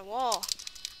and stare at a wall.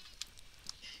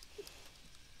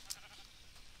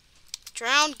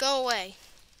 Drowned, go away.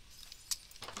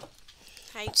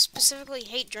 I specifically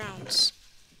hate drowns.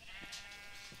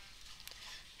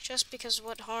 Just because of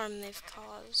what harm they've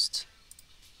caused.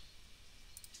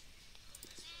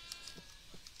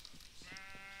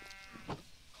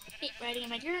 Hate writing in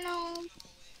my journal.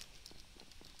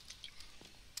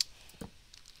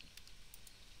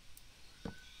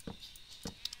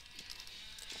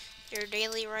 Your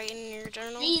daily writing in your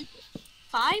journal.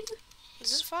 5? Is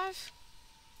this 5?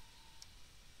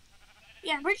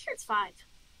 Yeah, I'm pretty sure it's 5.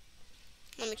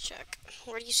 Let me check.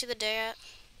 Where do you see the day at?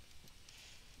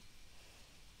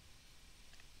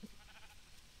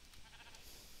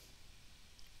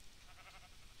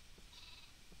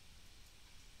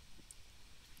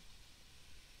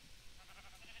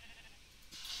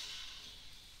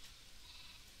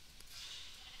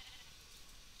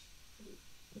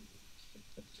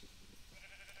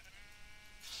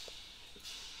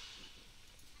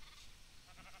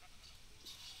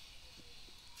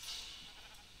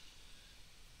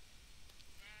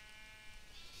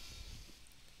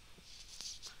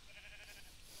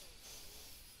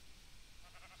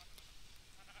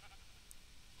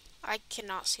 I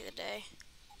cannot see the day.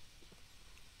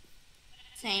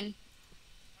 Same.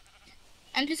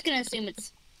 I'm just gonna assume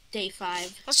it's day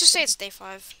 5. Let's just say it's day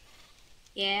 5.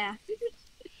 Yeah.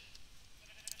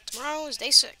 Tomorrow is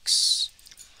day 6.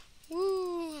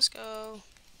 Woo, let's go.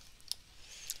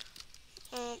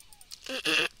 1,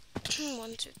 2,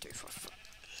 3, 4, 5.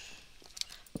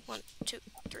 1, 2,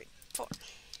 3, 4.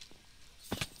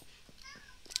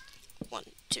 1,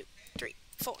 2, 3,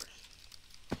 4.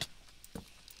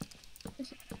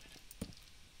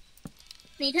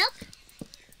 Need help?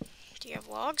 Do you have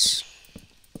logs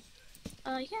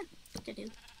Yeah, I do.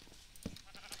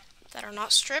 that are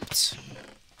not stripped?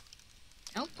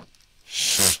 Nope.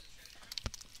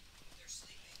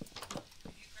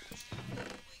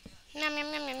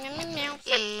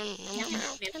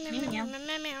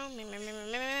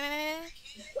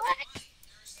 What?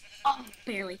 Oh,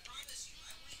 barely.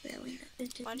 Barely.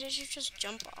 Why did you just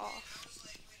jump off?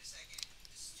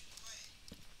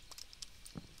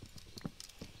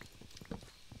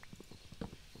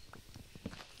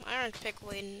 Iron pick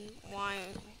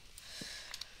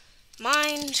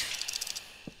mined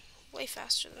way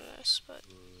faster than this, but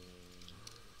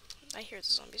I hear the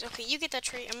zombies. Okay, you get that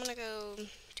tree. I'm gonna go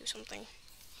do something.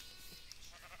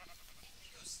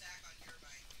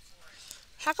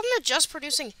 How come they're just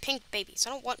producing pink babies? I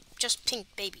don't want just pink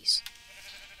babies.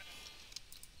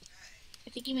 I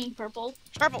think you mean purple.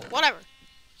 Purple, whatever.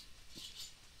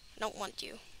 I don't want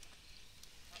you.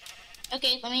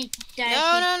 Okay, let me dive.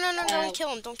 No, don't kill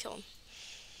him, don't kill him.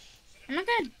 I'm not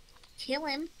gonna kill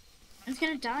him. I'm just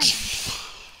gonna die.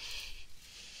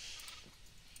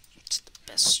 It's the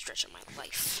best stretch of my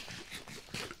life.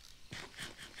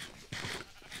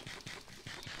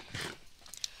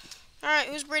 Alright,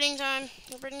 who's breeding time?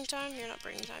 You're breeding time? You're not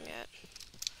breeding time yet.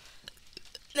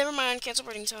 Never mind, cancel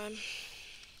breeding time.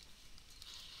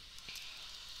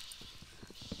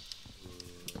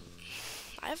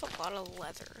 I have a lot of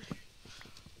leather.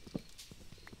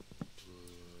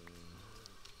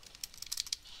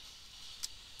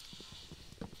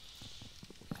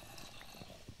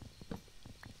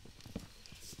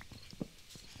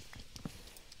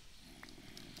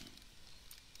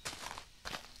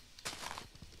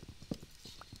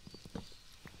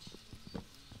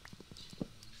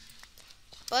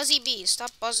 Buzzy bees,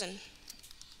 stop buzzing.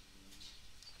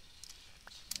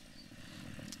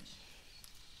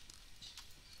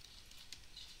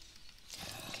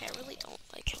 Okay, I really don't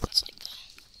like how it's like that.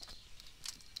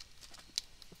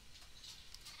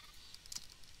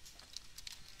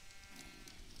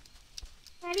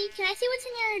 Daddy, can I see what's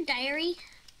in your diary?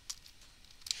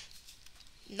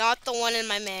 Not the one in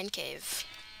my man cave.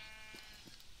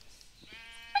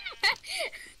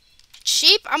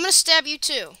 Sheep, I'm gonna stab you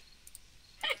too.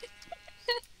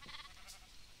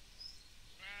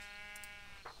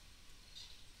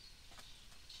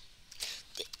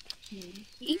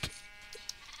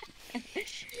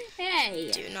 Hey.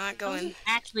 Do not go in. I'm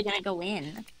actually gonna go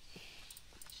in.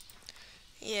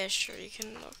 Yeah, sure, you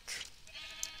can look.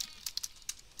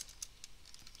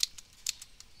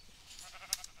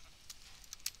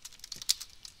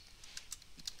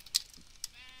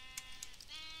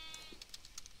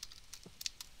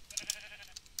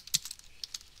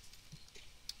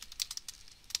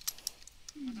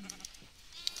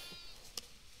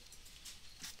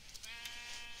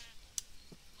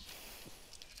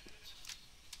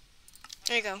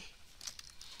 There you go.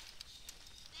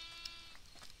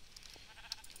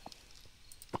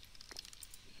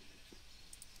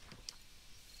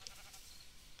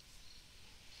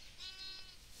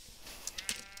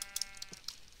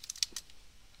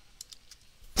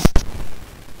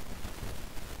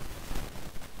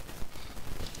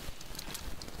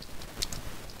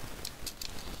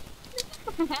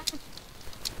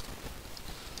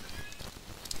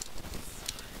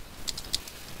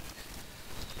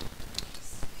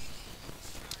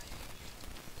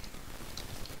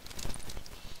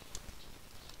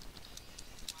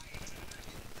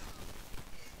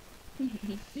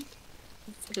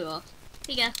 It's cool.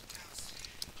 Here you go.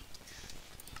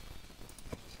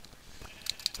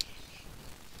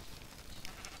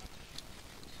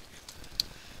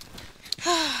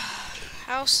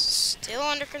 House still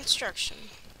under construction.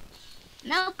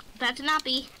 Nope, about to not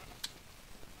be.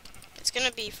 It's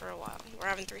gonna be for a while. We're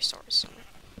having 3 stories somewhere.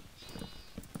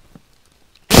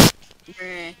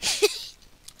 Bruh.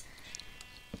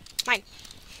 Mine.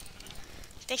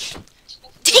 Dang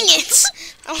it!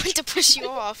 I wanted to push you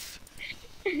off.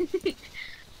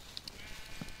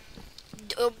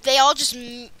 They all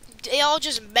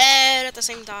just bad at the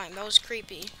same time. That was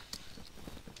creepy.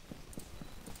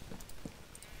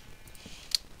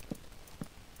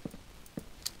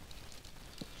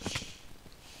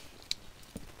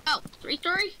 Oh,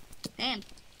 3-story? Damn.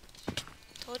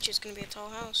 Told you it's gonna be a tall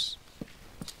house.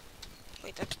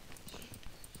 Wait, that's one.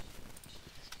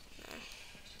 No.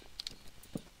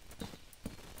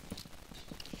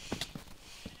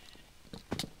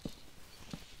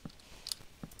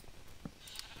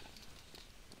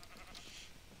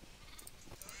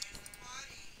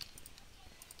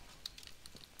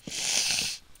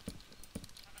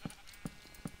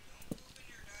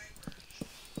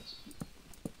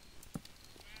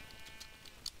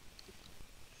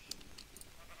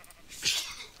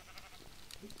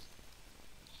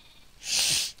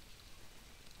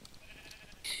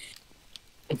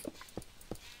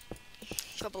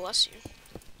 God bless you.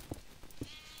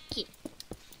 Cute.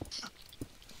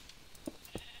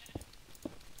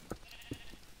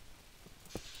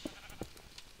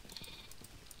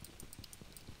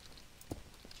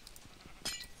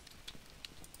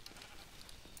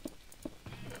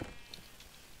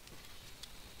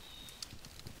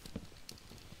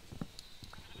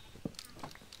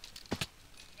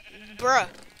 Bruh,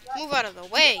 move out of the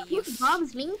way, you. Cook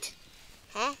Bob's meat?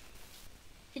 Huh?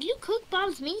 Did you cook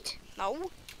Bob's meat?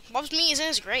 No. Bob's meat is in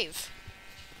his grave.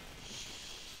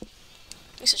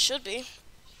 At least it should be.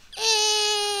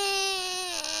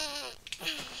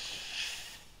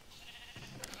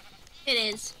 It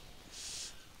is.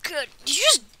 Good.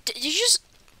 Did you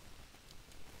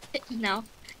No.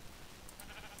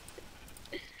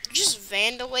 just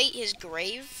vandalate his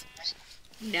grave?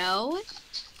 No.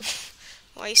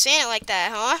 Why are you saying it like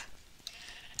that, huh?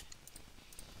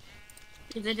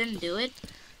 Because I didn't do it.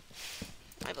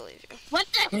 I believe you. What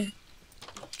the?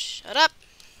 Shut up.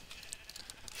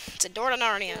 It's a door to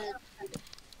Narnia.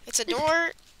 It's a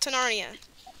door to Narnia.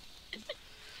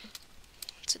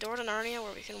 It's a door to Narnia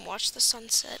where we can watch the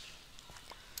sunset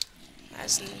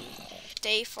as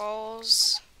day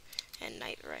falls and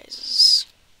night rises.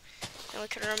 And we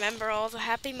can remember all the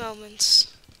happy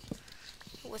moments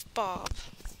with Bob.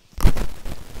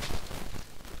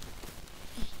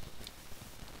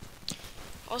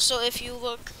 Also, if you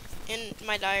look in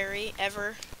my diary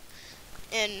ever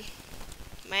in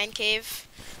man cave,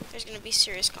 there's gonna be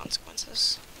serious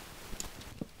consequences.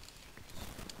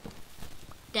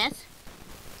 Death?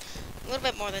 A little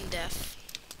bit more than death.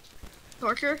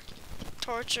 Torture?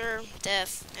 Torture,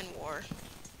 death, and war.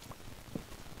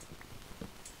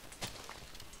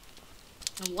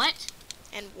 And what?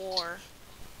 And war.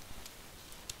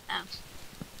 Oh.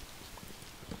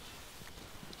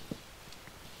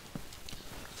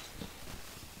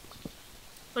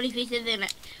 What if you say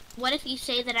that? What if you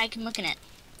say that I can look in it?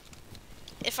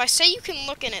 If I say you can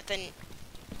look in it,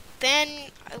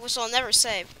 then which I'll never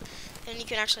say, then you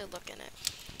can actually look in it.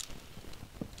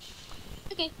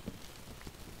 Okay.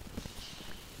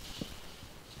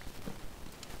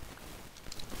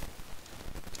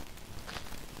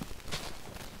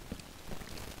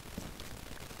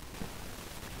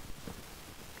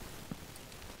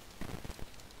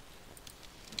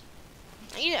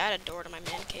 I need to add a door to my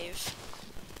man cave.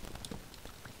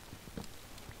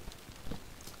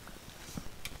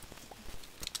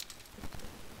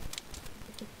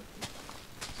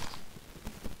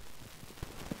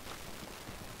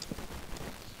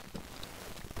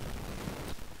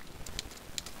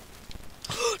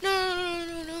 No, no,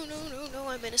 no, no, no, no, no, no,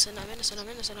 I'm innocent, I'm innocent, I'm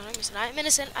innocent, I'm innocent, I am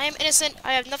innocent, I am innocent.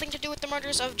 I have nothing to do with the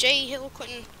murders of J. Hill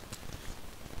Clinton.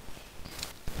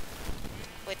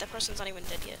 Wait, that person's not even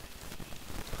dead yet.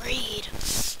 Read.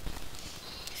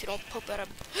 If you don't poke that up.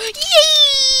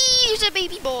 Yay! He's a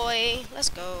baby boy. Let's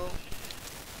go.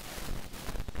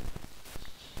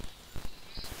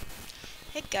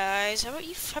 Hey guys, how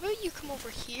about you come over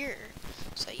here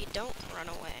so that you don't run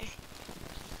away?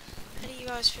 How do you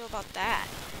guys feel about that?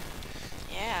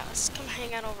 Yeah, let's come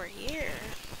hang out over here.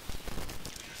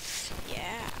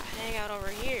 Yeah, hang out over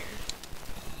here.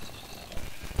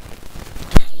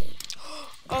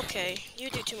 Okay, you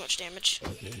do too much damage. Do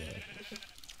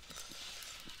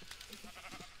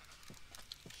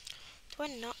I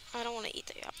not? I don't want to eat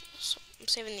the apples. I'm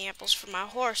saving the apples for my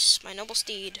horse, my noble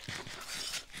steed.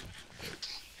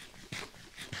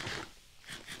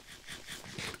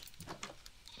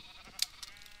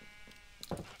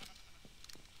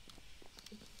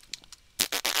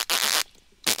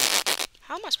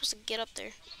 How am I supposed to get up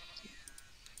there?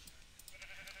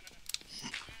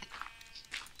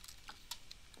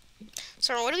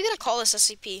 So what are we gonna call this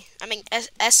SCP? I mean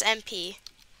SMP.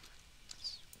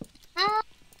 Uh,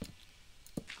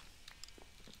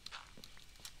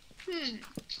 hmm.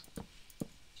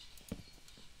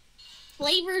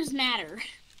 Flavors matter.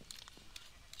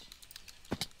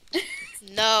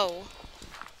 No.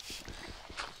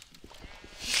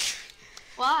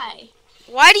 Why?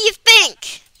 Why do you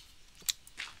think?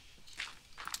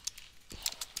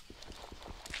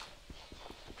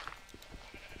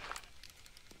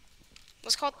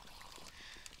 What's called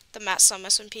the Matt Sum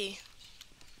SMP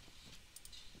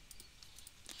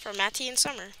for Matty and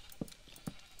Summer.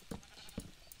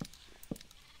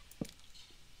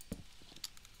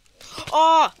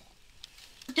 Oh,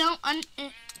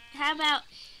 How about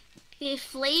the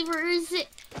flavors?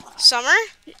 Summer?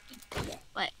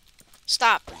 What?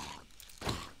 Stop.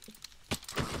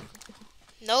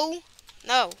 No,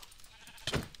 no.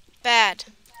 Bad.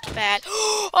 Bad.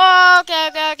 Oh,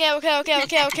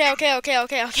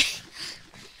 okay.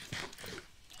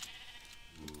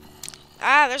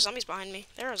 Ah, there's zombies behind me.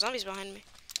 There are zombies behind me.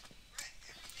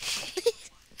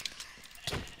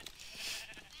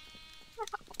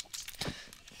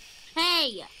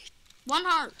 Hey, 1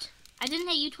 heart. I didn't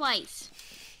hit you twice.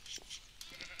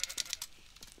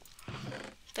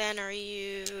 Then are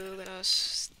you gonna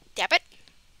stab it?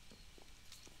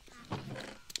 I'll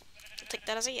take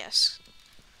that as a yes.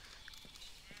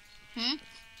 Hmm?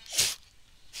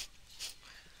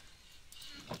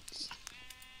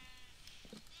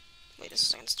 Wait a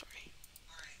second story.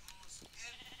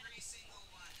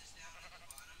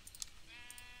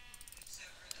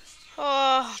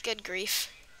 Oh, good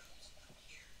grief.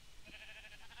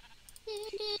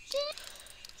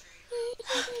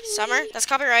 Summer, that's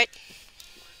copyright.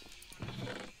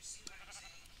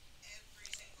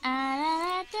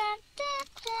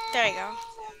 There you go.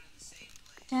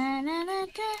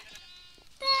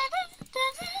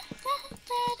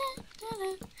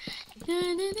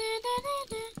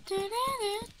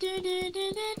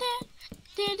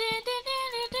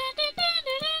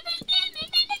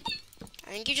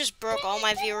 I think you just broke all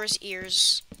my viewers'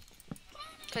 ears.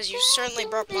 Because you certainly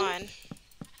broke mine.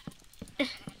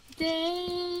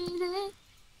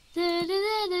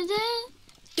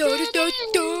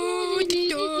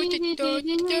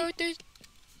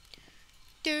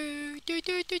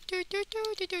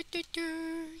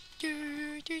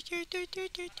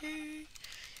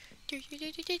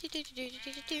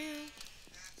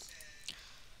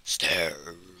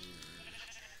 Stare.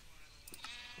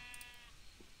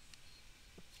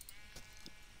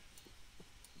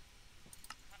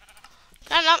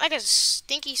 Can I not make a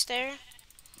stinky stare?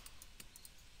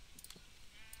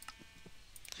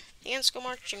 The ants go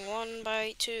marching 1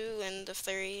 by 2, and the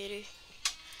 3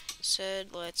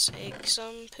 said, "Let's egg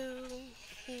some poo."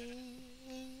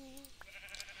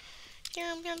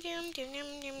 Yum yum yum yum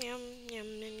yum yum yum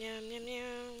yum yum yum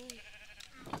yum.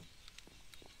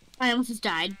 I almost just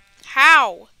died.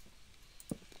 How?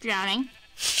 Drowning.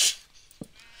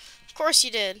 Of course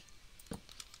you did.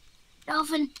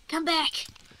 Dolphin, come back.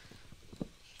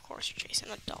 Of course you're chasing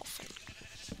a dolphin.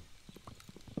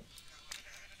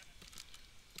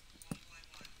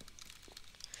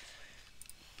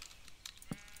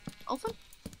 Dolphin?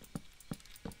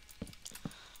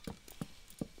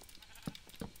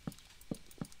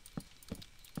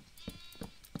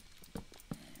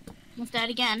 Almost died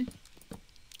again.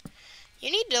 You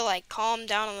need to like calm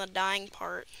down on the dying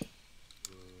part.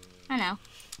 I know.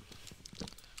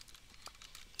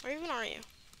 Where even are you?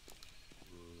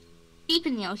 Deep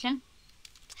in the ocean.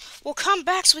 Well, come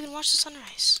back so we can watch the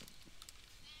sunrise.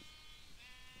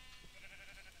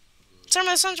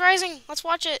 Summer, the sun's rising. Let's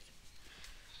watch it.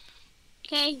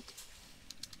 Okay.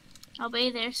 I'll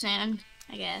be there soon,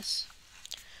 I guess.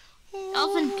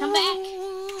 Dolphin, come back.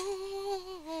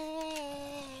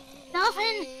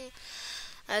 Dolphin!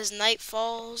 As night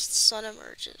falls, the sun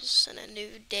emerges, and a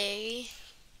new day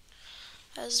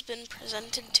has been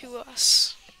presented to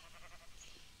us.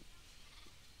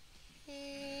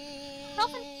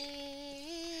 Dolphin!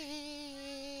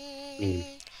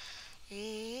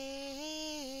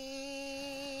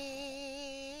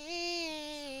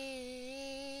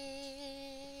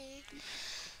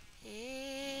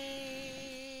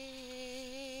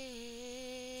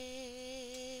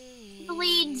 The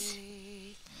leads.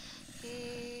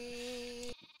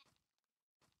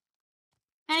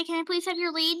 Maddie, can I please have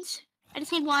your leads? I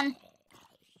just need one.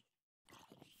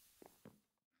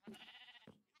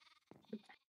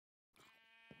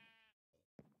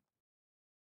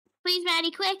 Please,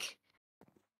 Maddie, quick.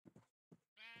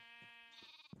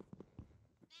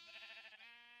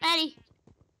 Maddie,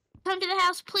 come to the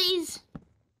house, please.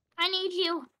 I need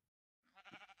you.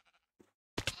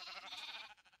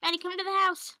 Maddie, come to the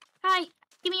house. Hi,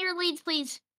 give me your leads,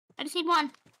 please. I just need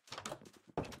one.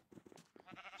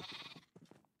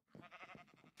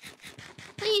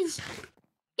 Please,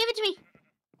 give it to me.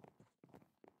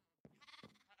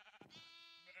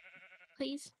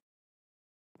 Please.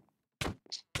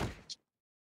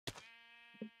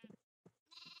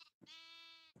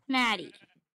 Maddie.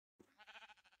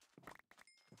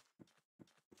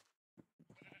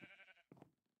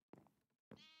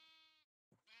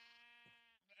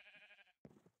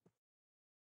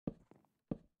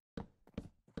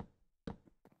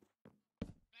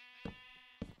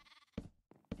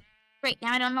 Great,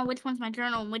 now I don't know which one's my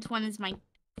journal and which one is my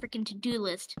freaking to-do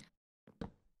list.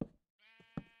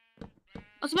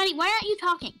 Oh, so Maddie, why aren't you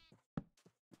talking?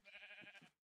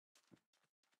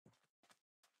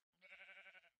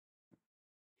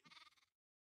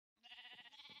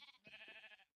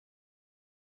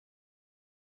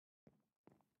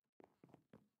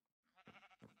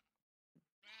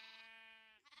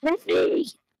 Maddie!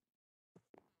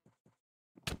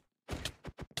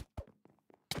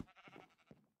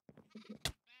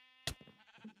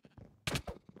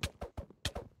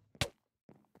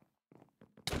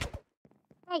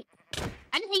 Hey,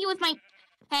 I didn't hit you with my...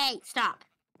 Hey, stop.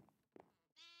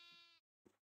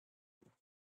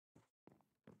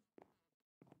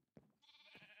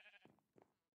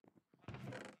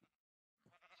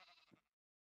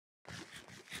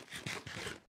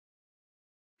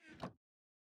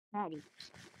 Maddie.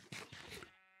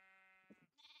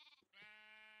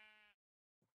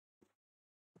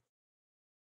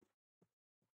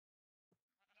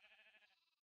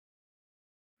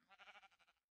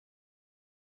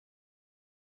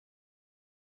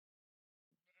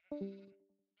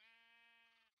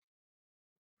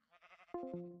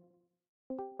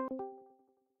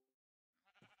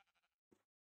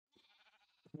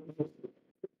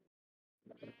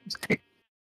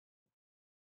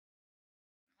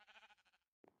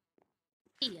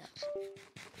 Yeah.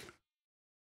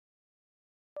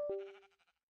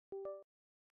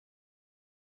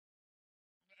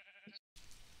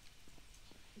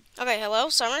 Okay, hello,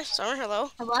 Summer. Summer,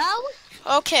 hello.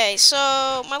 Hello? Okay,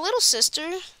 so my little sister,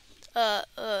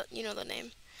 you know the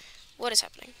name. What is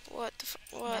happening? What the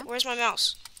what? Yeah. Where's my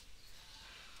mouse?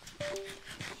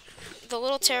 The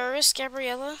little terrorist,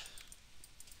 Gabriella.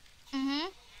 Mm-hmm.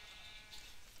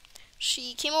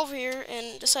 She came over here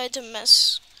and decided to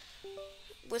mess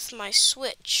with my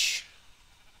Switch.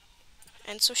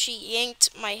 And so she yanked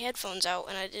my headphones out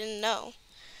and I didn't know.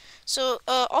 So,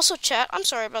 also chat, I'm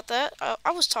sorry about that.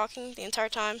 I was talking the entire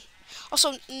time.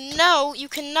 Also, no, you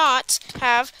cannot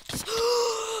have...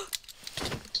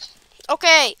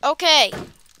 Okay, okay.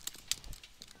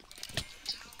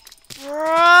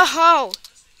 Bro!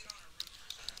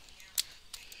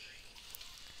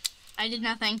 I did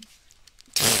nothing.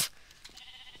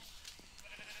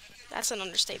 That's an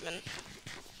understatement.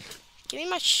 Give me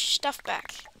my stuff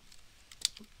back.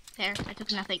 There, I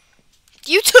took nothing.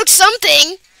 You took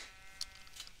something!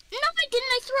 No, I didn't.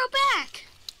 I threw it back.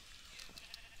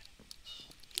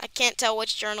 I can't tell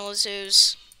which journal is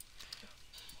whose.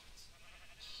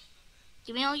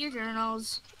 Give me all your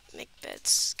journals. Make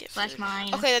beds, get Slash food.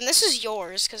 mine. Okay, then this is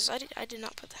yours, because I did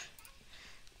not put that.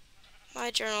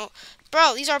 My journal.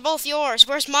 Bro, these are both yours.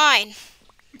 Where's mine?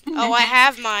 Oh, I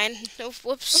have mine. No,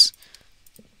 whoops.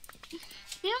 Give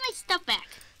me my stuff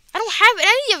back. I don't have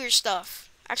any of your stuff.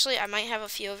 Actually, I might have a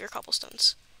few of your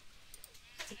cobblestones.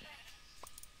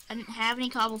 I didn't have any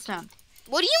cobblestone.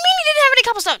 What do you mean you didn't have any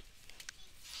cobblestone?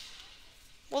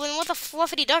 Well, then what the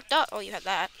fluffity duck duck? Oh, you had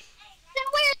that. Then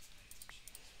where?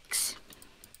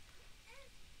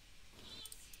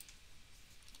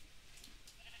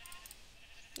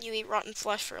 You eat rotten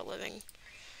flesh for a living.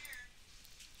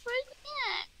 Where's the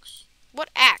axe? What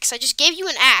axe? I just gave you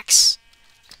an axe.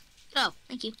 Oh,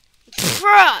 thank you.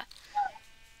 Bruh!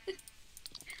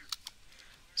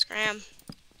 Scram.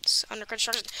 It's under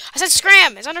construction. I said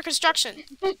scram! It's under construction.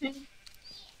 That's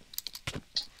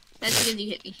because you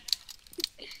hit me.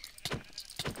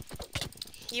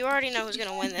 You already know who's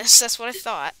gonna win this. That's what I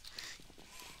thought.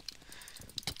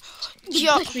 You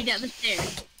Yo. pushed me down the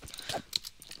stairs.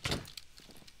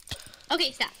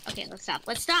 Okay, stop. Okay, let's stop.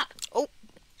 Let's stop. Oh.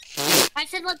 I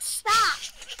said let's stop.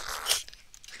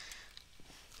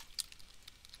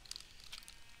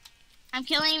 I'm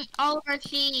killing all of our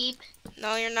sheep.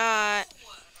 No, you're not.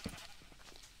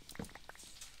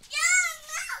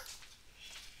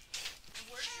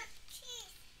 Where's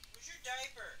your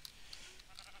diaper?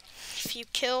 If you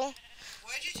kill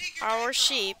Why'd you take your our diaper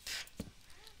sheep,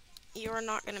 you are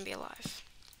not gonna be alive. off?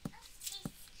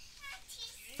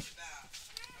 You need a bath.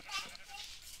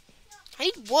 I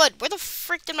need wood. Where the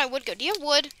frick did my wood go? Do you have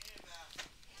wood?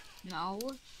 No. You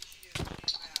need a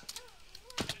bath.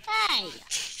 Hey.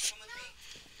 Come with me.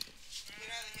 Get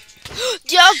out of the kitchen.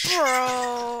 Yeah,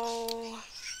 bro.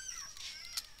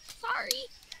 Sorry.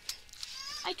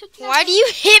 I took. Why do you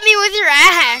hit me with your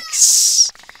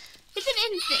axe? It's an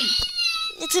instinct.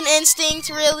 It's an instinct,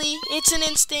 really. It's an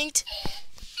instinct.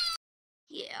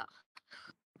 Yeah.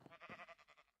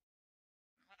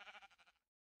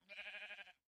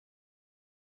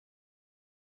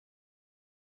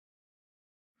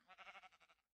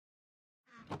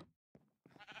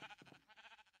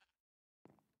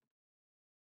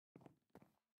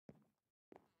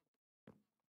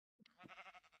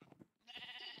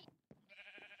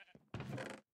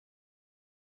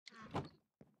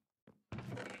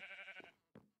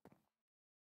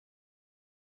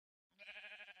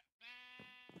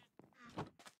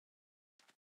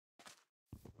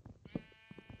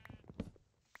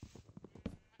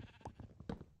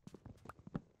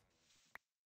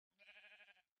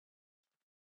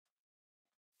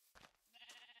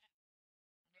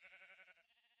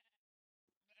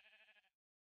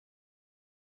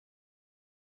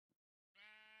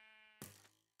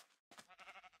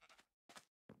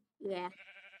 Yeah.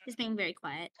 Just being very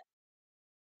quiet.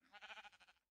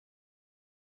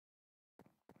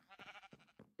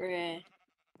 Bruh.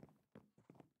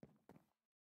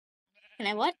 Can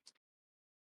I what?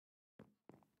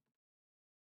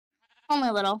 Only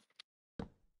a little.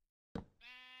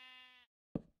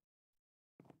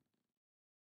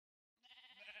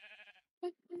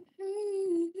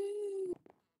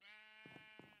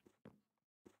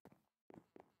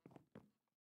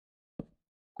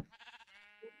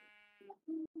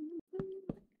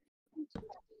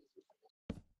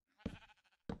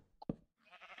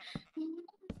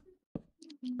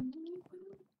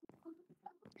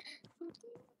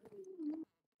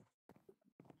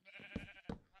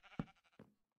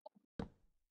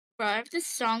 Bro, I have this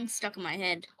song stuck in my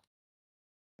head.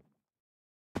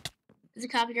 Is it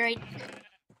copyright?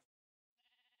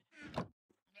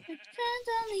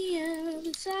 On the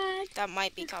other side. That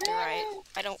might be copyright.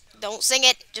 Don't sing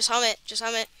it. Just hum it. Just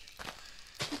hum it.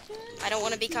 I don't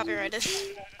want to be copyrighted.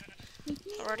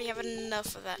 I already have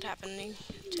enough of that happening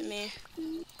to me.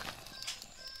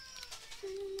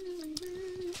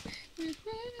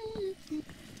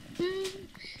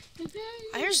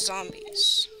 I hear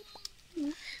zombies.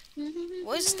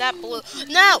 What is that blue?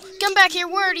 No! Come back here!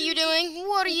 What are you doing?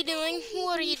 What are you doing?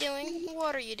 What are you doing?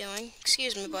 What are you doing?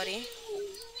 Excuse me, buddy.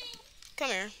 Come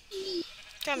here.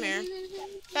 Come here.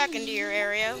 Back into your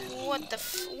area. What the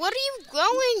f- What are you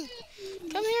going?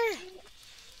 Come here.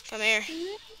 Come here.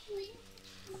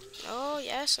 Oh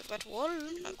yes, I've got wool.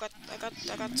 I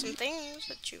got some things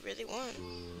that you really want.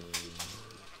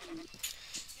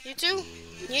 You two?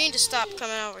 You need to stop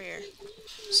coming over here.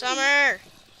 Summer!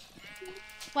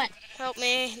 What? Help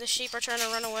me. The sheep are trying to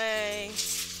run away.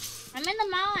 I'm in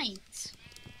the mines.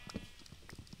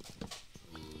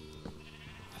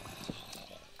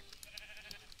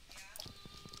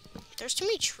 There's too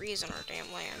many trees in our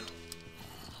damn land.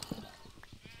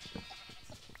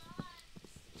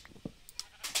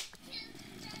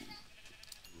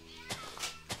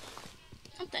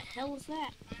 What the hell is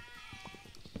that?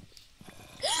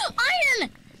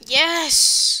 Iron!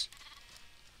 Yes!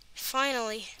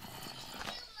 Finally.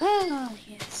 Oh,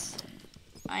 yes.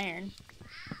 Iron.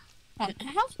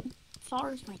 How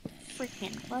far is my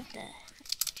freaking... What the...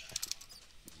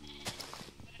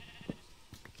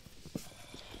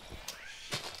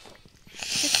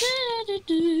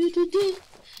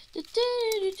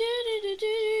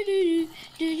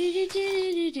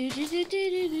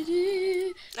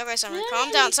 Okay, Summer,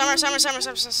 calm down. Summer,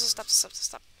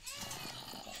 stop.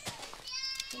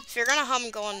 If you're gonna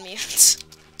hum, go on mute.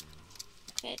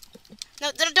 Okay.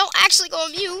 No, don't actually go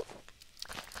on mute.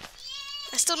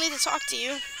 I still need to talk to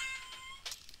you.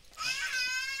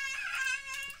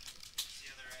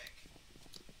 The other egg.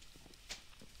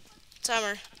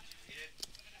 Summer,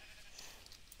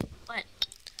 What?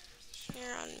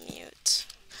 you're on mute.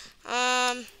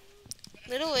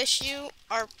 Little issue.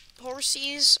 Our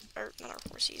horsies, or not our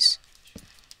horsies.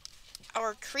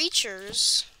 Our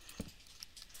creatures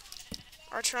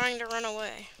are trying to run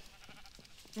away.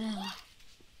 Ugh.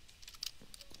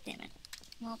 Damn it.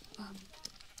 Well,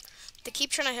 They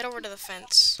keep trying to head over to the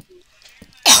fence.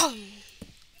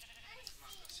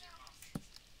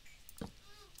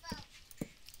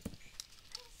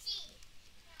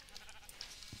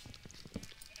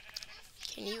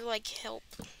 Can you, like, help?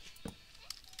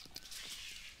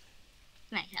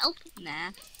 can I help?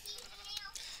 Nah.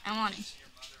 I want to.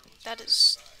 That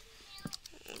is...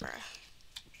 Bruh.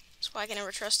 That's why I can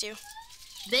never trust you.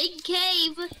 Big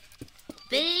cave.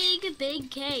 Big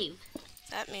cave.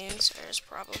 That means there's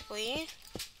probably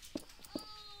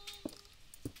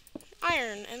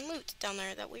iron and loot down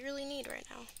there that we really need right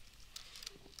now.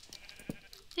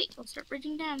 Hey, we'll start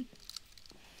bridging down.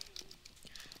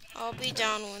 I'll be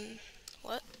down when...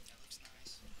 What?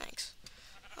 Thanks.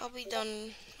 I'll be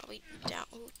down...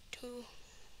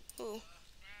 Who?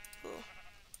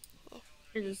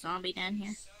 There's a zombie down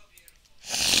here.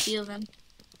 Few of them.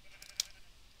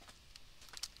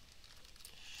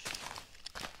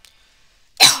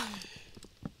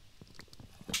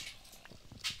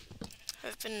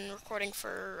 I've been recording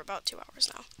for about 2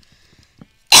 hours now.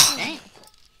 Dang.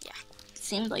 Yeah.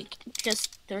 Seemed like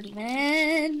just 30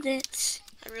 minutes.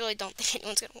 I really don't think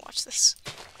anyone's gonna watch this.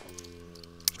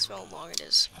 That's how long it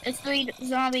is. It's 3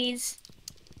 zombies.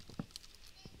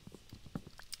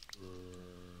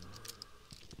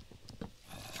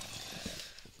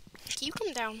 Can you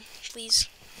come down, please?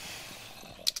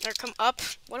 Or come up?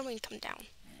 What do I mean come down?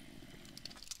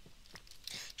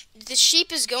 The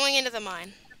sheep is going into the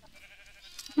mine.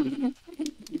 Get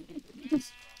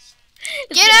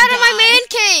out of my man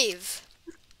cave!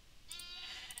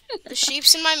 The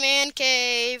sheep's in my man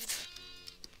cave.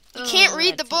 You can't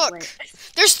read the book.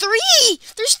 There's 3!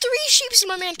 There's 3 sheeps in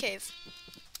my man cave.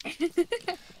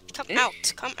 Come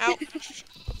out. Come out.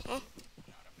 Huh?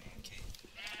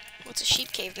 What's a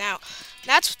sheep cave now?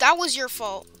 That was your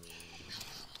fault.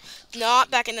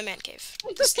 Not back in the man cave.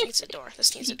 This needs a door.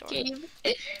 This needs a door.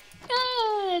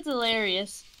 Ah, that's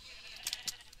hilarious.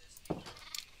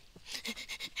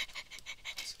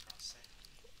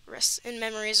 Rest in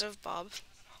memories of Bob.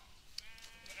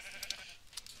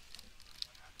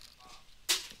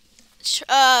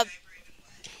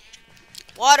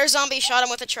 Water zombie shot him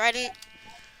with a trident.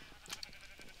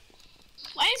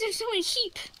 Why is there so many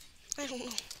sheep? I don't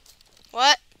know.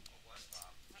 What?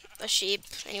 A sheep,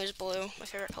 and he was blue, my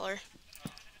favorite color.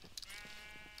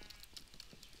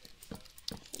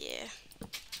 Yeah.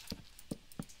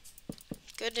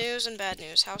 Good news and bad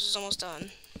news. House is almost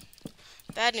done.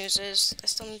 Bad news is, I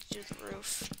still need to do the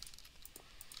roof.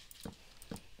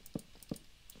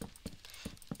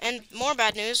 And more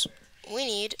bad news, we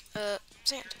need,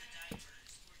 sand.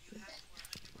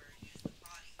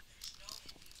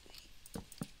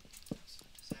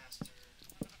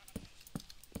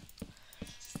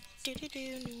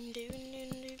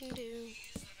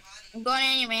 I'm going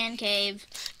in your man cave.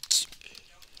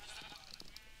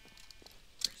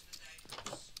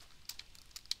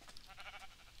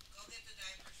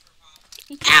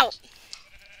 Ow!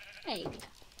 Hey,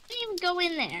 don't even go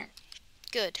in there.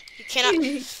 Good. You cannot.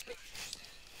 You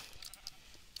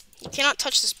cannot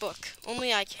touch this book.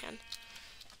 Only I can.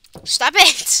 Stop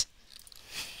it!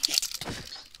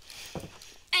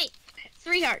 Hey,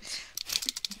 3 hearts.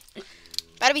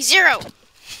 Gotta be 0.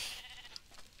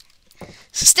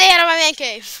 Stay out of my man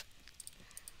cave.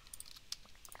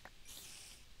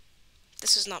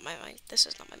 This is not my man. This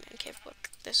is not my man cave book.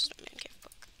 This is my man cave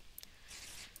book.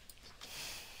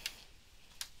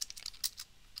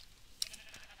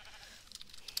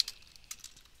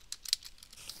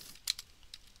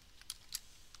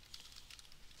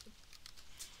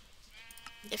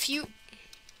 If you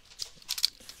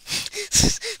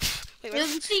wait,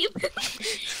 There's a sheep.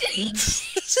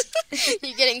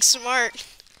 you're getting smart.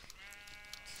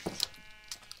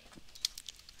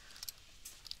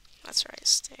 That's right.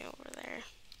 Stay over there.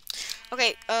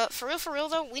 Okay. For real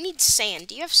though, we need sand.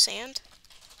 Do you have sand?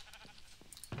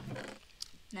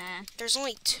 Nah. There's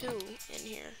only 2 in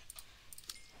here.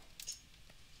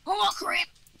 Oh crap!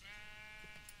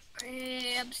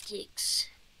 Crab sticks.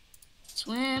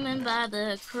 Swimming by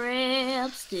the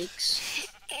crab sticks.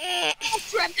 Oh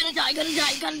crap!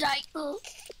 Gonna die! Oh.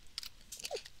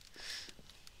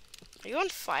 Are you on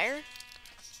fire?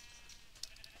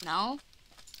 No.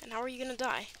 And how are you gonna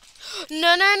die?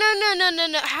 No, no, no, no, no, no,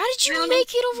 no. How did you No,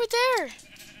 make it over there?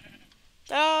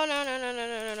 Oh, no, no, no, no,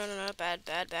 no, no, no, no, no. Bad,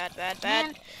 bad, bad, bad, bad.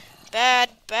 Man. Bad,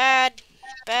 bad,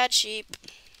 bad sheep.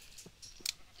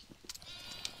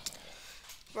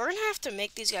 We're gonna have to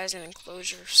make these guys an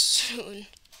enclosure soon.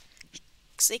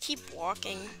 Because they keep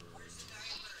walking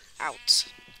out.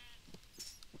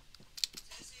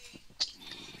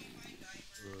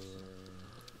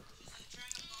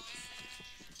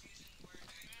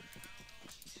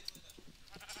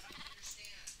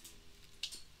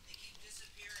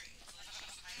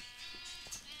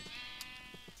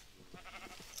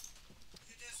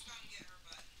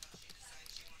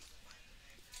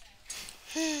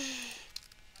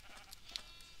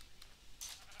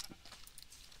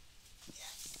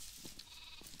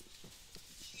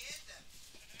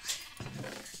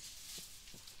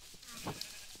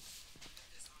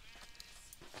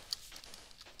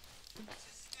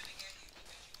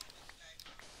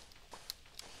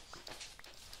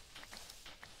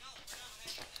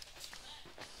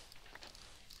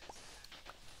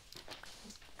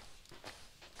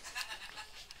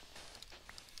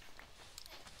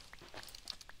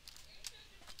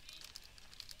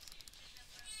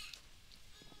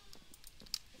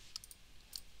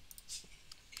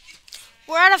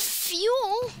 We're out of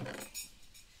fuel.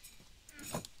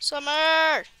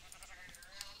 Summer.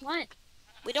 What?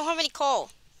 We don't have any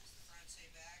coal.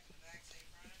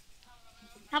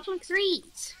 Have some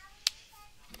trees.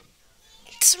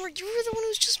 Summer, you were the one who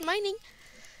was just mining.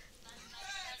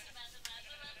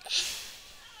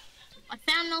 I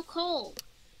found no coal.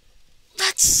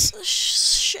 That's a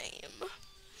shame.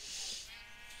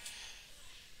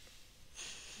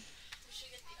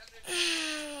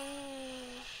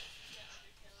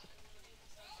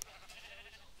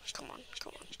 Come on,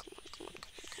 come on, come on, come on, come on,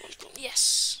 come on, come on.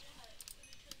 Yes.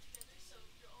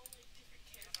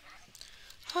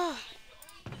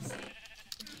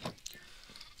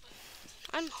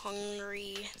 I'm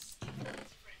hungry.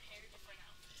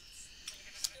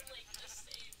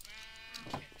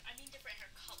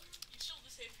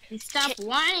 You stop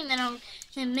whining, then I'll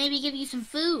maybe give you some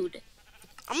food.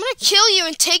 I'm gonna kill you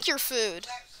and take your food.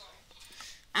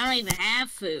 I don't even have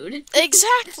food.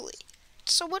 Exactly.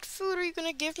 So what food are you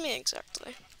gonna give me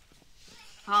exactly?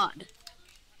 Cod.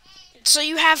 So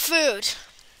you have food.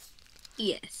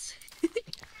 Yes.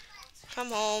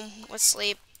 Come home. Let's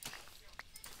sleep.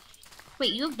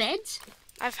 Wait, you have beds?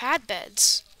 I've had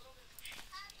beds.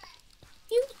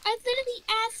 I literally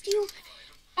asked you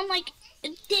on like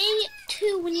day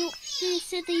 2 when you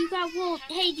said that you got wool.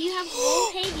 Hey, do you have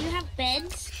wool? Hey, do you have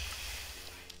beds?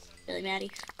 Really,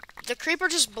 Maddie? The creeper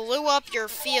just blew up your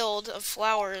field of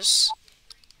flowers.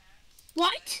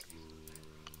 What?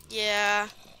 Yeah.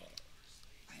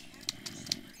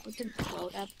 What did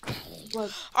blow up? Blow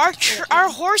Our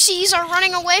horsies are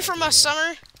running away from us,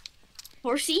 Summer.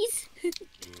 horsies?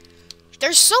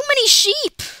 There's so many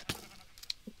sheep.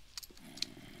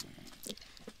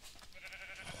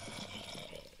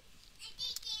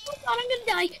 Oh God, I'm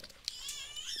gonna die.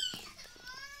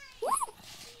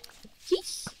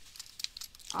 Jeez.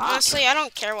 Honestly, I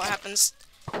don't care what happens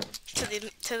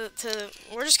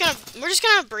we're just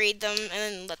gonna breed them and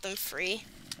then let them free.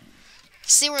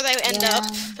 See where they end up,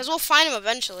 because we'll find them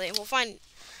eventually. We'll find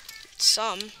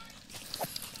some.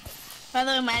 By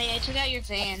the way, Maddie, I took out your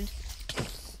sand.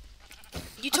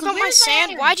 You took out my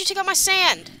sand? Why'd you take out my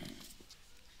sand?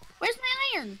 Where's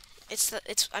my iron?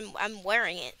 I'm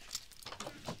wearing it.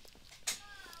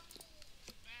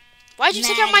 Why'd you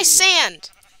take out my sand?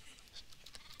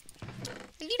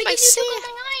 I need my Because you sand. took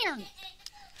out my iron.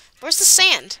 Where's the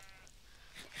sand?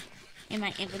 In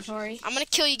my inventory. I'm gonna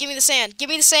kill you. Give me the sand. Give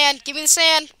me the sand. Give me the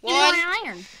sand. Give me my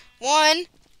iron. 1,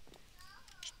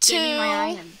 2. Give me my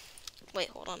iron. Wait,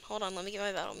 hold on. Let me get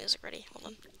my battle music ready. Hold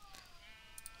on.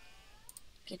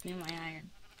 Give me my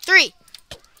iron. 3.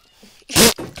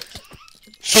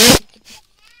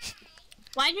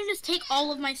 Why'd you just take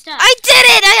all of my stuff? I did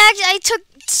it! I took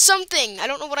something. I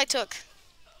don't know what I took.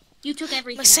 You took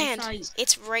everything. My sand. I saw you.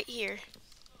 It's right here.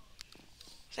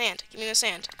 Sand. Give me the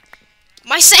sand.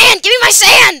 My sand! Give me my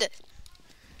sand!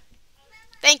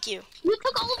 Thank you. You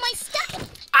took all of my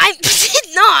stuff. I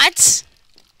did not.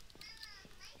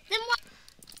 Then what?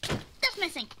 That's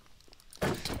missing.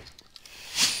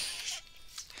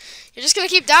 You're just gonna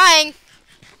keep dying.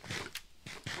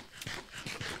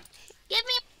 Give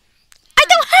me. I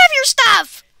don't have your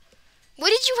stuff. What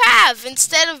did you have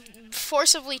instead of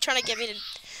forcibly trying to get me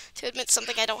to admit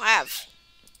something I don't have?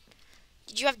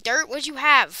 Did you have dirt? What did you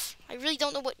have? I really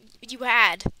don't know what you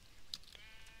had. So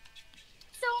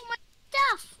much.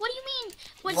 stuff. What do you mean?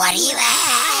 What do you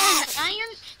have?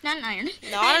 Iron, not an iron.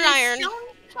 Not an iron. A stone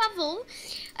shovel,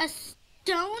 a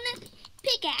stone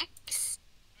pickaxe.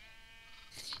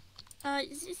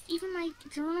 Is this even my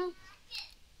journal?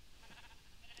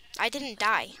 I didn't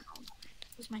die.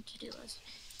 Where's my to-do list?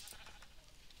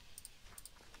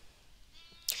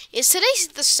 Is today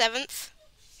the 7th?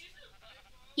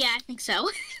 Yeah, I think so.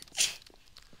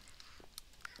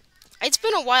 It's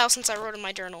been a while since I wrote in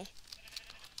my journal.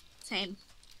 Same.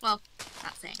 Well,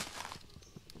 not same.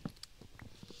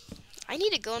 I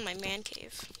need to go in my man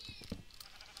cave.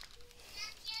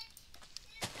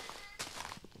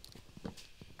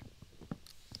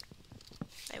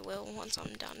 I will once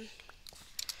I'm done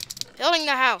building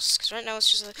the house, because right now it's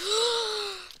just like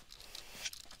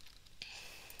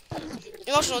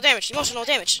emotional damage, emotional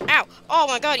damage. Ow! Oh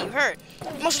my god, you hurt.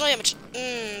 Emotional damage.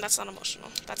 That's not emotional.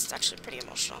 That's actually pretty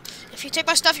emotional. If you take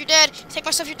my stuff, you're dead. Take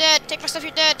my stuff, you're dead. Take my stuff,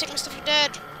 you're dead. Take my stuff, you're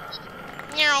dead.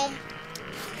 Meow.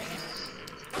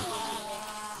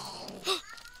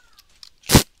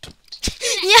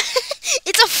 Yeah,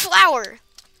 it's a flower.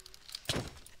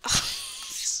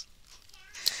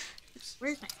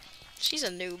 Where's my... She's a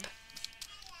noob.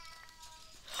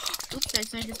 Oops,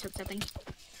 I just took something.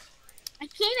 I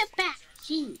gave it back.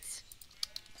 Jeez.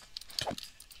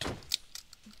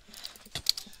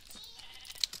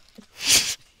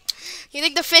 You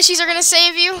think the fishies are gonna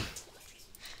save you?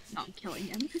 No, I'm killing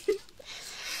him.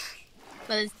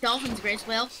 But his dolphins grace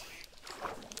will.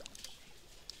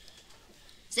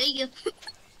 See you.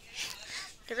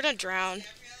 You're gonna drown.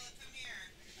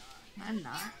 I'm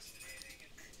not.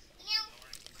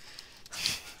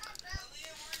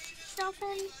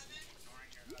 Dolphin.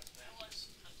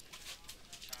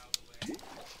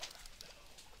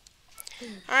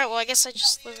 Alright, well I guess I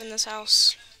just live in this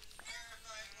house.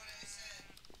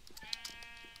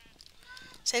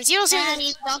 Since you don't see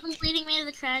Daddy, dolphin's leading me to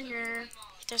the treasure.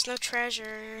 there's no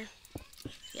treasure.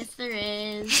 Yes, there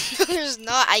is. No, there's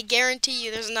not. I guarantee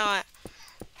you there's not.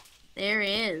 There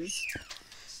is.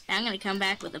 I'm gonna come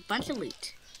back with a bunch of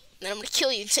loot. Then I'm gonna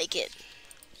kill you and take it.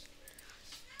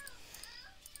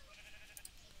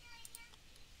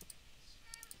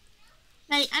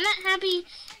 Daddy, I'm not happy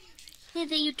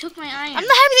that you took my iron. I'm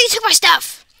not happy that you took my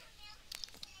stuff!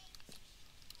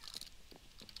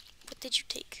 What did you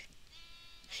take?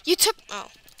 You took... Oh.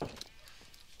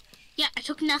 Yeah, I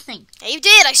took nothing. Yeah, you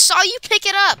did! I saw you pick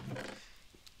it up!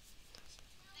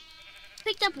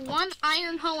 Picked up one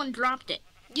iron hoe and dropped it.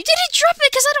 You didn't drop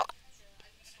it because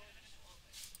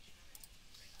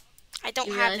I don't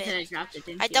You have realized that I it. dropped it,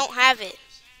 didn't I you? don't have it.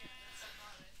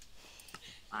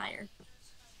 Liar.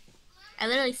 I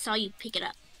literally saw you pick it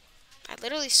up. I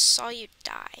literally saw you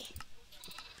die.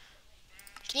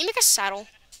 Can you make a saddle?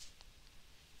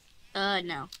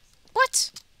 No.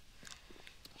 What?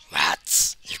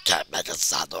 Rats, you can't make a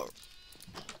saddle.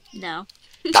 No.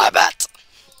 Damn it!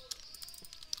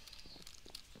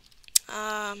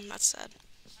 That's sad.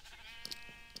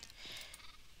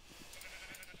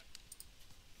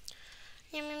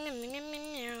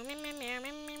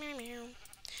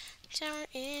 There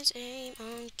is a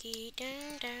monkey. Dun,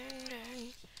 dun, dun.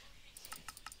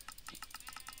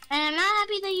 And I'm not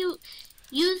happy that you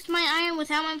used my iron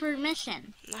without my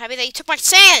permission. I'm happy that you took my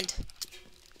sand.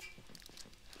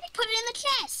 I put it in the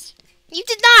chest. You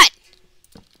did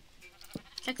not.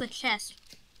 Check the chest.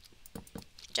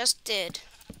 Just did.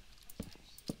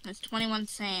 That's 21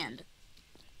 sand.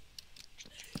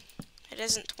 It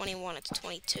isn't 21, it's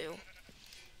 22.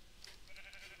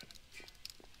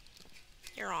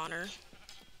 Your Honor.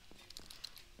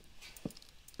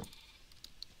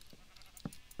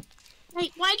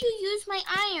 Wait, why'd you use my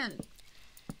iron?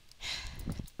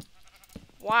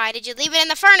 Why did you leave it in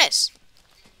the furnace?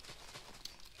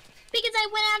 Because I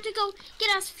went out to go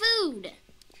get us food.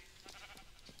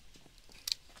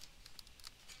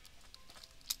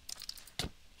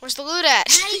 Where's the loot at?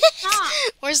 Daddy, stop.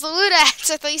 Where's the loot at?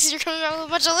 I thought you said you were coming out with a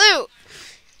bunch of loot.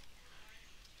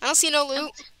 I don't see no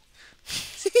loot.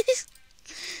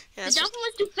 Yeah, The that's dolphin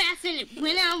was too fast and it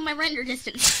went out of my render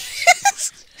distance.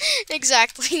 just-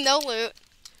 exactly, no loot.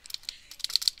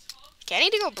 Okay, I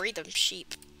need to go breed them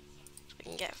sheep. So we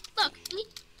can get Look,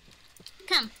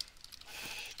 come.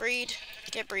 breed,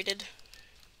 get breeded.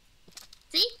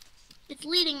 See? It's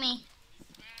leading me.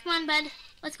 Come on, bud.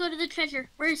 Let's go to the treasure.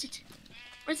 Where is it?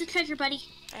 Where's the treasure, buddy?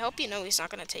 I hope you know he's not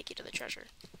gonna take you to the treasure.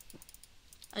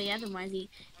 Oh yeah, then why is he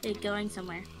going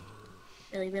somewhere?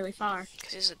 Really, really far.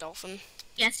 Because he's a dolphin.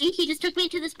 Yeah, see? He just took me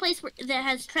to this place that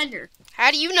has treasure.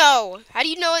 How do you know? How do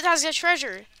you know it has a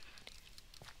treasure?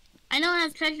 I know it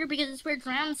has treasure because it's where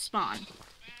drowns spawn.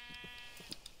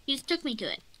 He just took me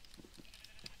to it.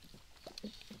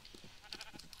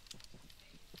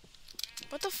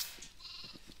 What the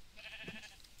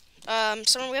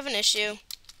Summer, we have an issue.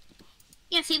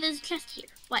 Yeah, see, there's a chest here.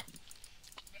 What?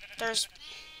 There's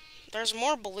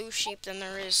more blue sheep than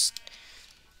there is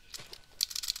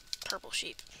purple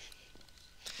sheep.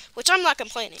 Which I'm not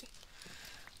complaining.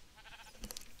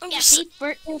 I'm Yeah, just... see,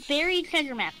 buried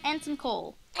treasure map and some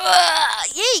coal.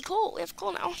 Yay, coal. We have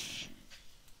coal now.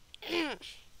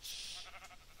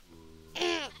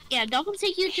 Yeah, don't will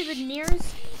take you to the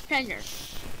nearest treasure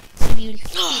if you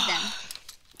feed them.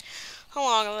 How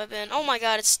long have I been? Oh my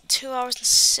god, it's 2 hours and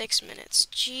 6 minutes.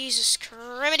 Jesus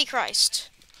Christ.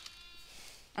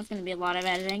 That's gonna be a lot of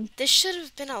editing. This should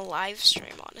have been a live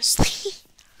stream, honestly.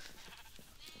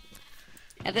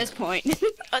 At this point.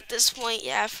 At this point,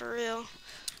 yeah, for real.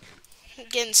 I'm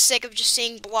getting sick of just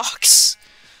seeing blocks.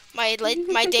 My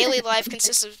daily life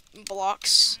consists of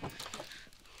blocks.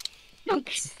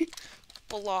 Blocks.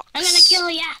 I'm gonna kill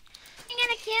ya! I'm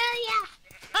gonna kill ya!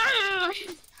 Ah!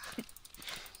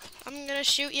 I'm gonna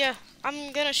shoot ya.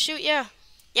 I'm gonna shoot ya.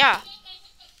 Yeah.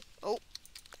 Oh.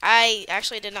 I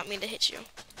actually did not mean to hit you.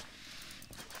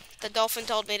 The dolphin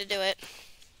told me to do it.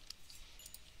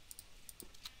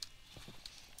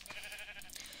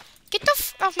 Get the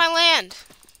f off my land.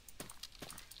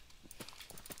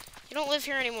 You don't live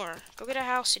here anymore. Go get a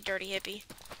house, you dirty hippie.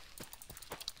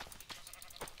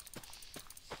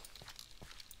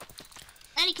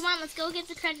 Eddie, come on, let's go get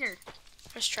the treasure.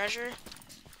 There's treasure.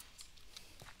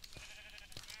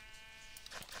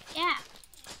 Yeah.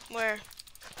 Where?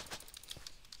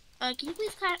 Can you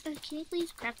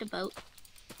please craft a boat?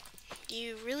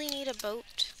 You really need a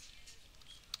boat?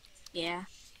 Yeah.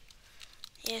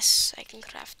 Yes, I can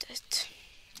craft it.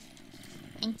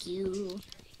 Thank you.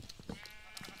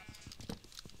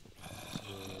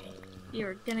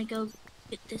 You're gonna go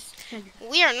get this treasure.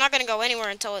 We are not gonna go anywhere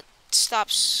until it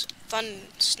stops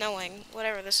snowing,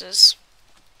 whatever this is.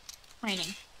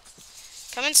 Raining.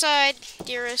 Come inside,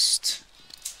 dearest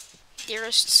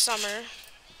Summer.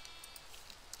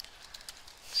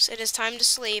 It is time to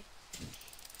sleep.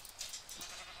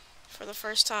 For the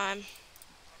first time.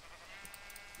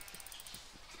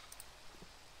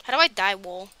 How do I die,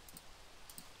 wool?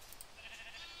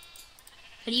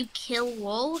 How do you kill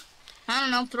wool? I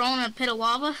don't know, throw in a pit of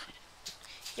lava?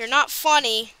 You're not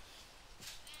funny.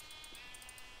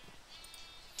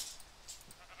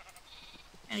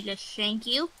 I just shank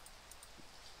you.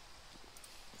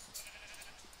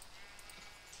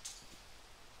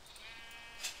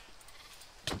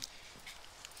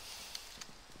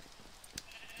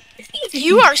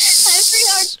 You are I have 3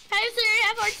 hearts. I have 3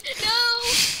 hearts.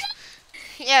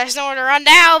 No. Yeah, there's nowhere to run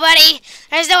now, buddy.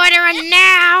 There's nowhere to run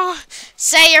now.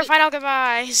 Say your final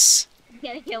goodbyes. He's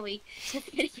gonna kill me. He's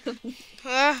gonna kill me.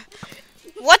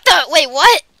 What the? Wait,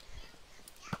 what?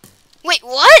 Wait,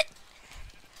 what?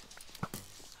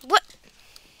 What?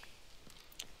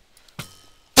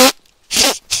 I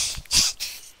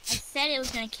said it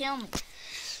was gonna kill me.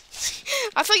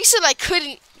 I thought you said I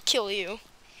couldn't kill you.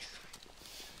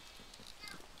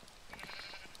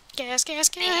 Gas, gas,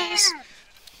 gas.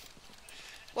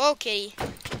 Whoa, kitty.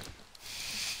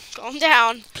 Calm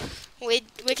down. We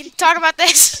can talk about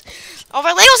this over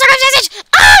legal circumstances.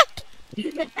 Ah!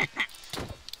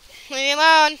 Leave me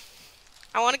alone.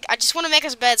 I just want to make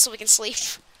us bed so we can sleep.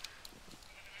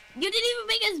 You didn't even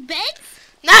make us beds?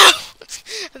 No!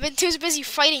 I've been too busy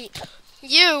fighting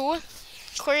you.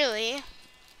 Clearly.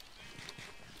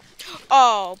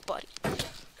 Oh, buddy.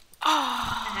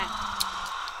 Oh.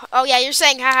 Oh yeah, you're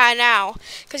saying haha now.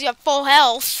 Because you have full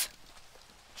health.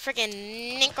 Freaking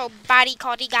Nico body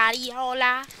coddy gotti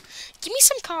hola. Give me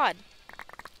some cod.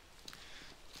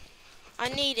 I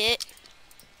need it.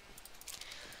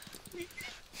 You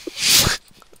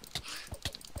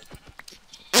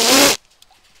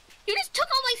just took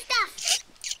all my stuff.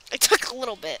 I took a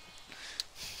little bit.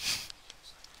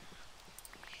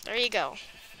 There you go.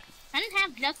 I didn't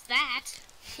have just that.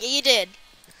 Yeah, you did.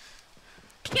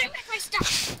 Give me my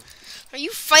stuff. Are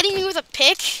you fighting me with a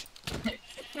pick?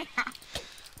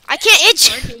 I can't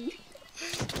itch.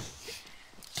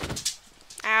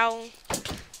 Ow.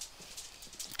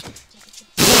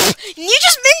 You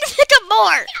just made me pick up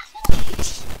more.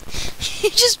 You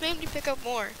just made me pick up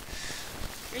more.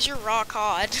 Here's your raw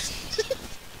cod.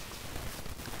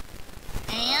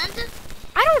 And?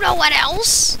 I don't know what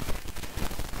else.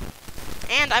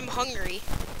 And I'm hungry.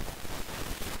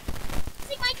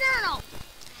 See my journal.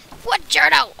 What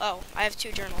journal? Oh, I have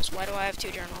 2 journals. Why do I have 2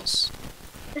 journals?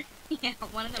 Yeah,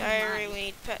 one of them Diary, is mine. we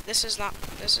need pet. This is not.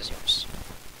 This is yours.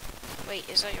 Wait,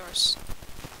 is that yours?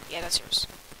 Yeah, that's yours.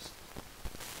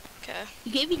 Okay.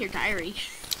 You gave me your diary.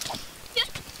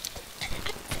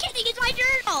 I'm kidding, it's my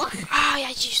journal. Ah, yeah,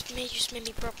 you just made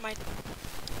me broke my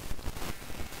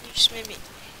just made me.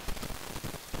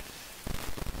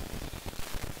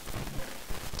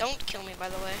 Don't kill me, by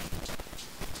the way.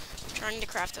 I'm trying to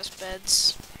craft those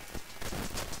beds.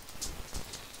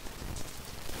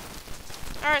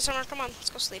 Alright, Summer, come on.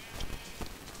 Let's go sleep.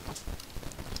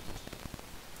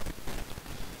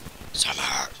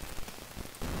 Summer,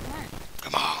 What?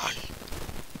 come on.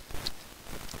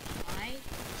 Why?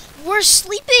 We're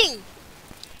sleeping!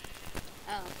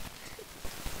 Oh.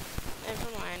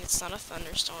 Never mind, it's not a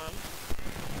thunderstorm.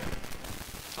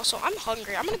 Also, I'm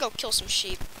hungry. I'm gonna go kill some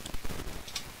sheep.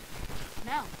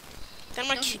 No. Then I'm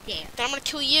gonna, Don't you dare. then I'm gonna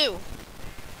kill you.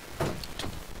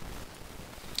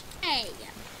 Hey.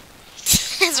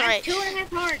 That's I right. have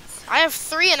 2.5 hearts. I have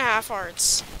 3.5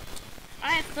 hearts.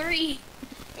 I have 3.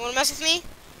 You wanna mess with me?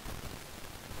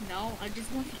 No, I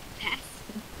just want to pass.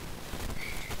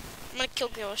 I'm gonna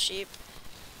kill a sheep.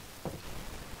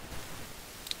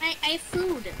 I have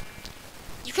food.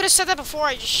 You could have said that before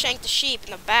I just shanked the sheep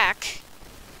in the back.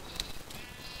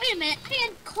 Wait a minute, I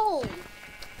had coal.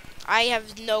 I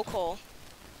have no coal.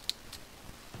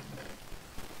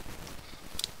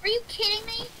 Are you kidding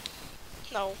me?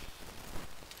 No.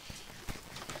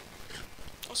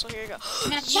 Also, here you go.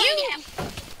 Now, You-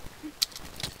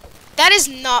 That is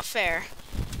not fair.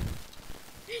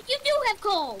 You do have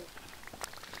coal.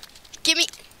 Give me.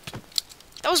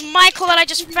 That was my coal that I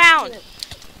just found.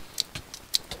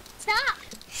 Stop.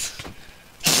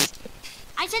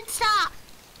 I said stop.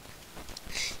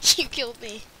 You killed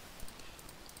me.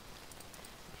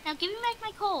 Now give me back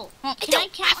my coal. Can I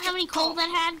don't count have how many your coal coal. that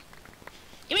had?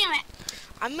 Give me that.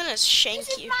 I'm gonna shank This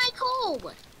is you. my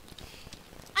coal.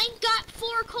 I got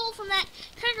 4 coal from that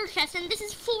treasure chest, and this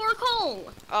is 4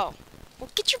 coal. Oh. Well,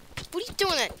 get your. What are you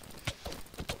doing it?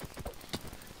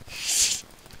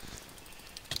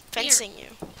 Fencing you.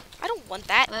 I don't want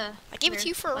that. I gave it to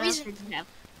you for a What else reason. did you have?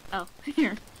 Oh,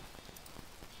 here.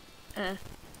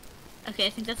 Okay, I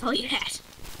think that's all you had.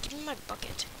 Give me my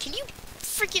bucket. Can you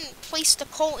freaking place the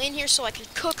coal in here so I can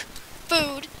cook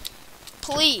food?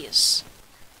 Please.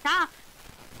 Stop.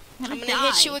 I'm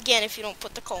gonna hit you again if you don't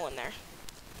put the coal in there.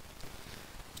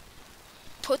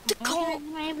 Put the coal.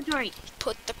 In my inventory.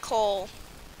 Put the coal.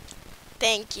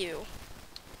 Thank you.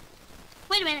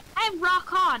 Wait a minute, I have raw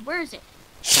cod. Where is it?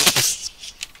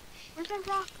 Where's my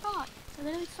raw cod? I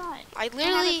literally saw it.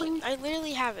 I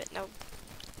literally have it. No.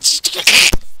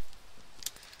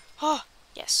 Oh,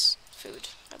 yes. Food.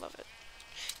 I love it.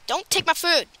 Don't take my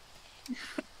food.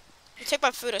 You take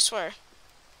my food, I swear.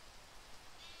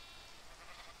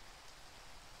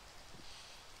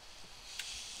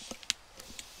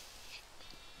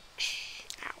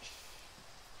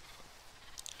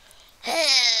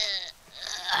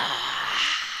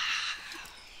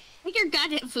 Take your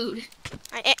goddamn food.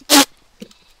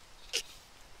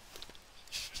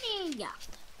 Yeah.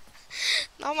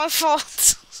 Not my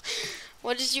fault.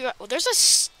 What did you? Well, there's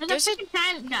a There's a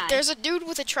trident guy. there's a dude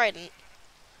with a trident.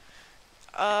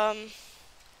 Yeah,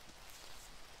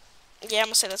 I'm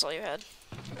gonna say that's all you had.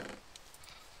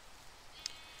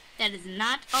 That is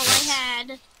not all I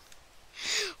had.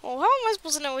 Well, how am I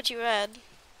supposed to know what you had?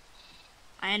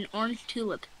 I had an orange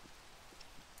tulip.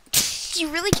 You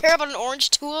really care about an orange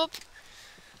tulip?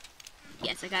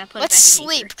 Yes, I gotta put Let's it back in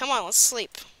nature. sleep. Come on, let's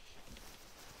sleep.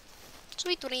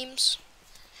 Sweet dreams.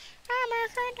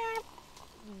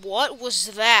 What was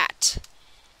that?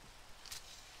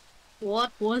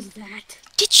 What was that?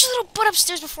 Get your little butt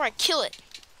upstairs before I kill it.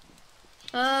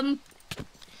 Come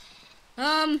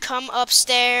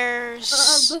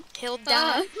upstairs. He'll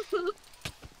die. Look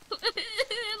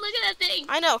at that thing.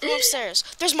 I know, come upstairs.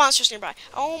 There's monsters nearby.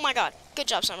 Oh my god. Good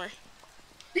job, Summer.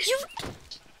 You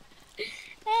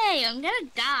Hey, I'm gonna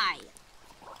die.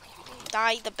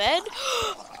 die the bed?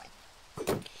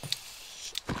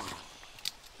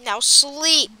 Now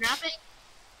sleep. Drop it.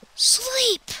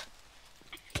 Sleep.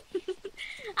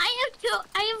 I have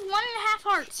 1.5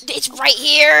 hearts. It's right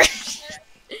here.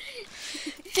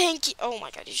 Thank you. Oh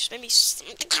my god, you just made me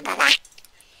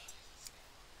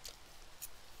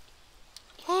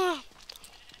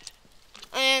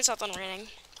And it's not done raining.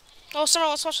 Oh, Summer,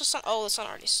 let's watch the sun. Oh, the sun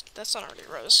already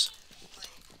rose.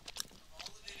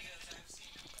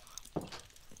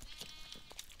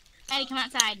 Eddie, come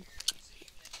outside.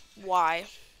 Why?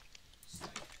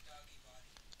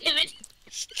 Damn it.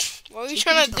 What are you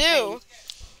trying to do?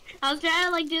 I was trying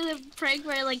to like do the prank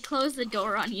where I like close the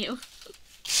door on you.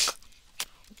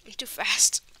 I'm too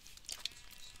fast.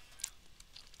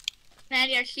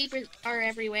 Maddie, our sheep are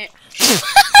everywhere.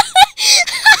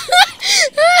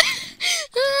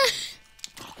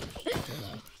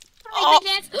 Oh,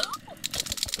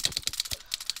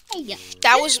 Hey, that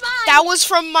this was is mine.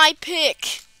 from my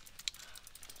pick.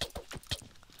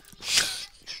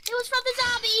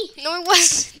 No, it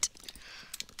wasn't.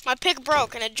 My pick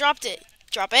broke and it dropped it.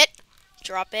 Drop it.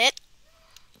 Drop it.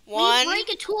 When One. you break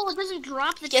a tool, it doesn't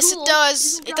drop the Yes, tool. it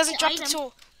does. It doesn't drop the item.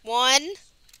 tool. One.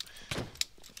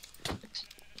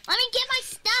 Let me get my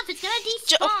stuff. It's gonna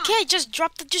despawn. Okay, just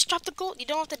drop the gold. You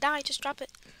don't have to die. Just drop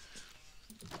it.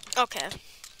 Okay.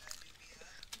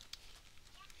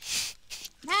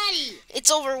 Maddie. It's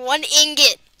over 1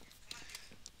 ingot.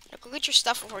 Now go get your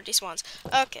stuff before it despawns.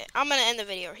 Okay, I'm gonna end the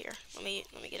video here. Let me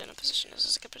get in a position. This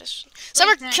is a good position.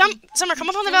 Summer, come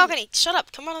up on the balcony. Shut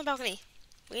up. Come on the balcony.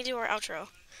 We can do our outro.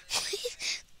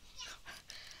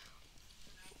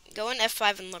 Go in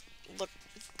F5 and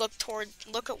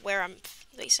look at where I'm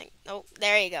facing. Oh,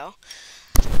 there you go.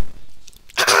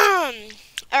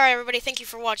 Alright, everybody, thank you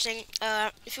for watching.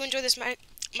 If you enjoyed this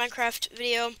Minecraft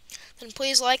video, then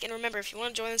please like, and remember, if you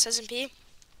want to join this SMP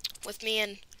with me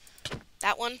and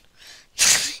that one,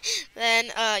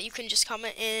 then you can just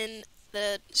comment in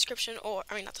the description, or,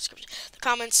 I mean, not the description, the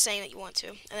comments saying that you want to,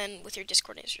 and then with your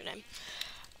Discord username.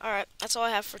 Alright, that's all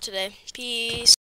I have for today. Peace.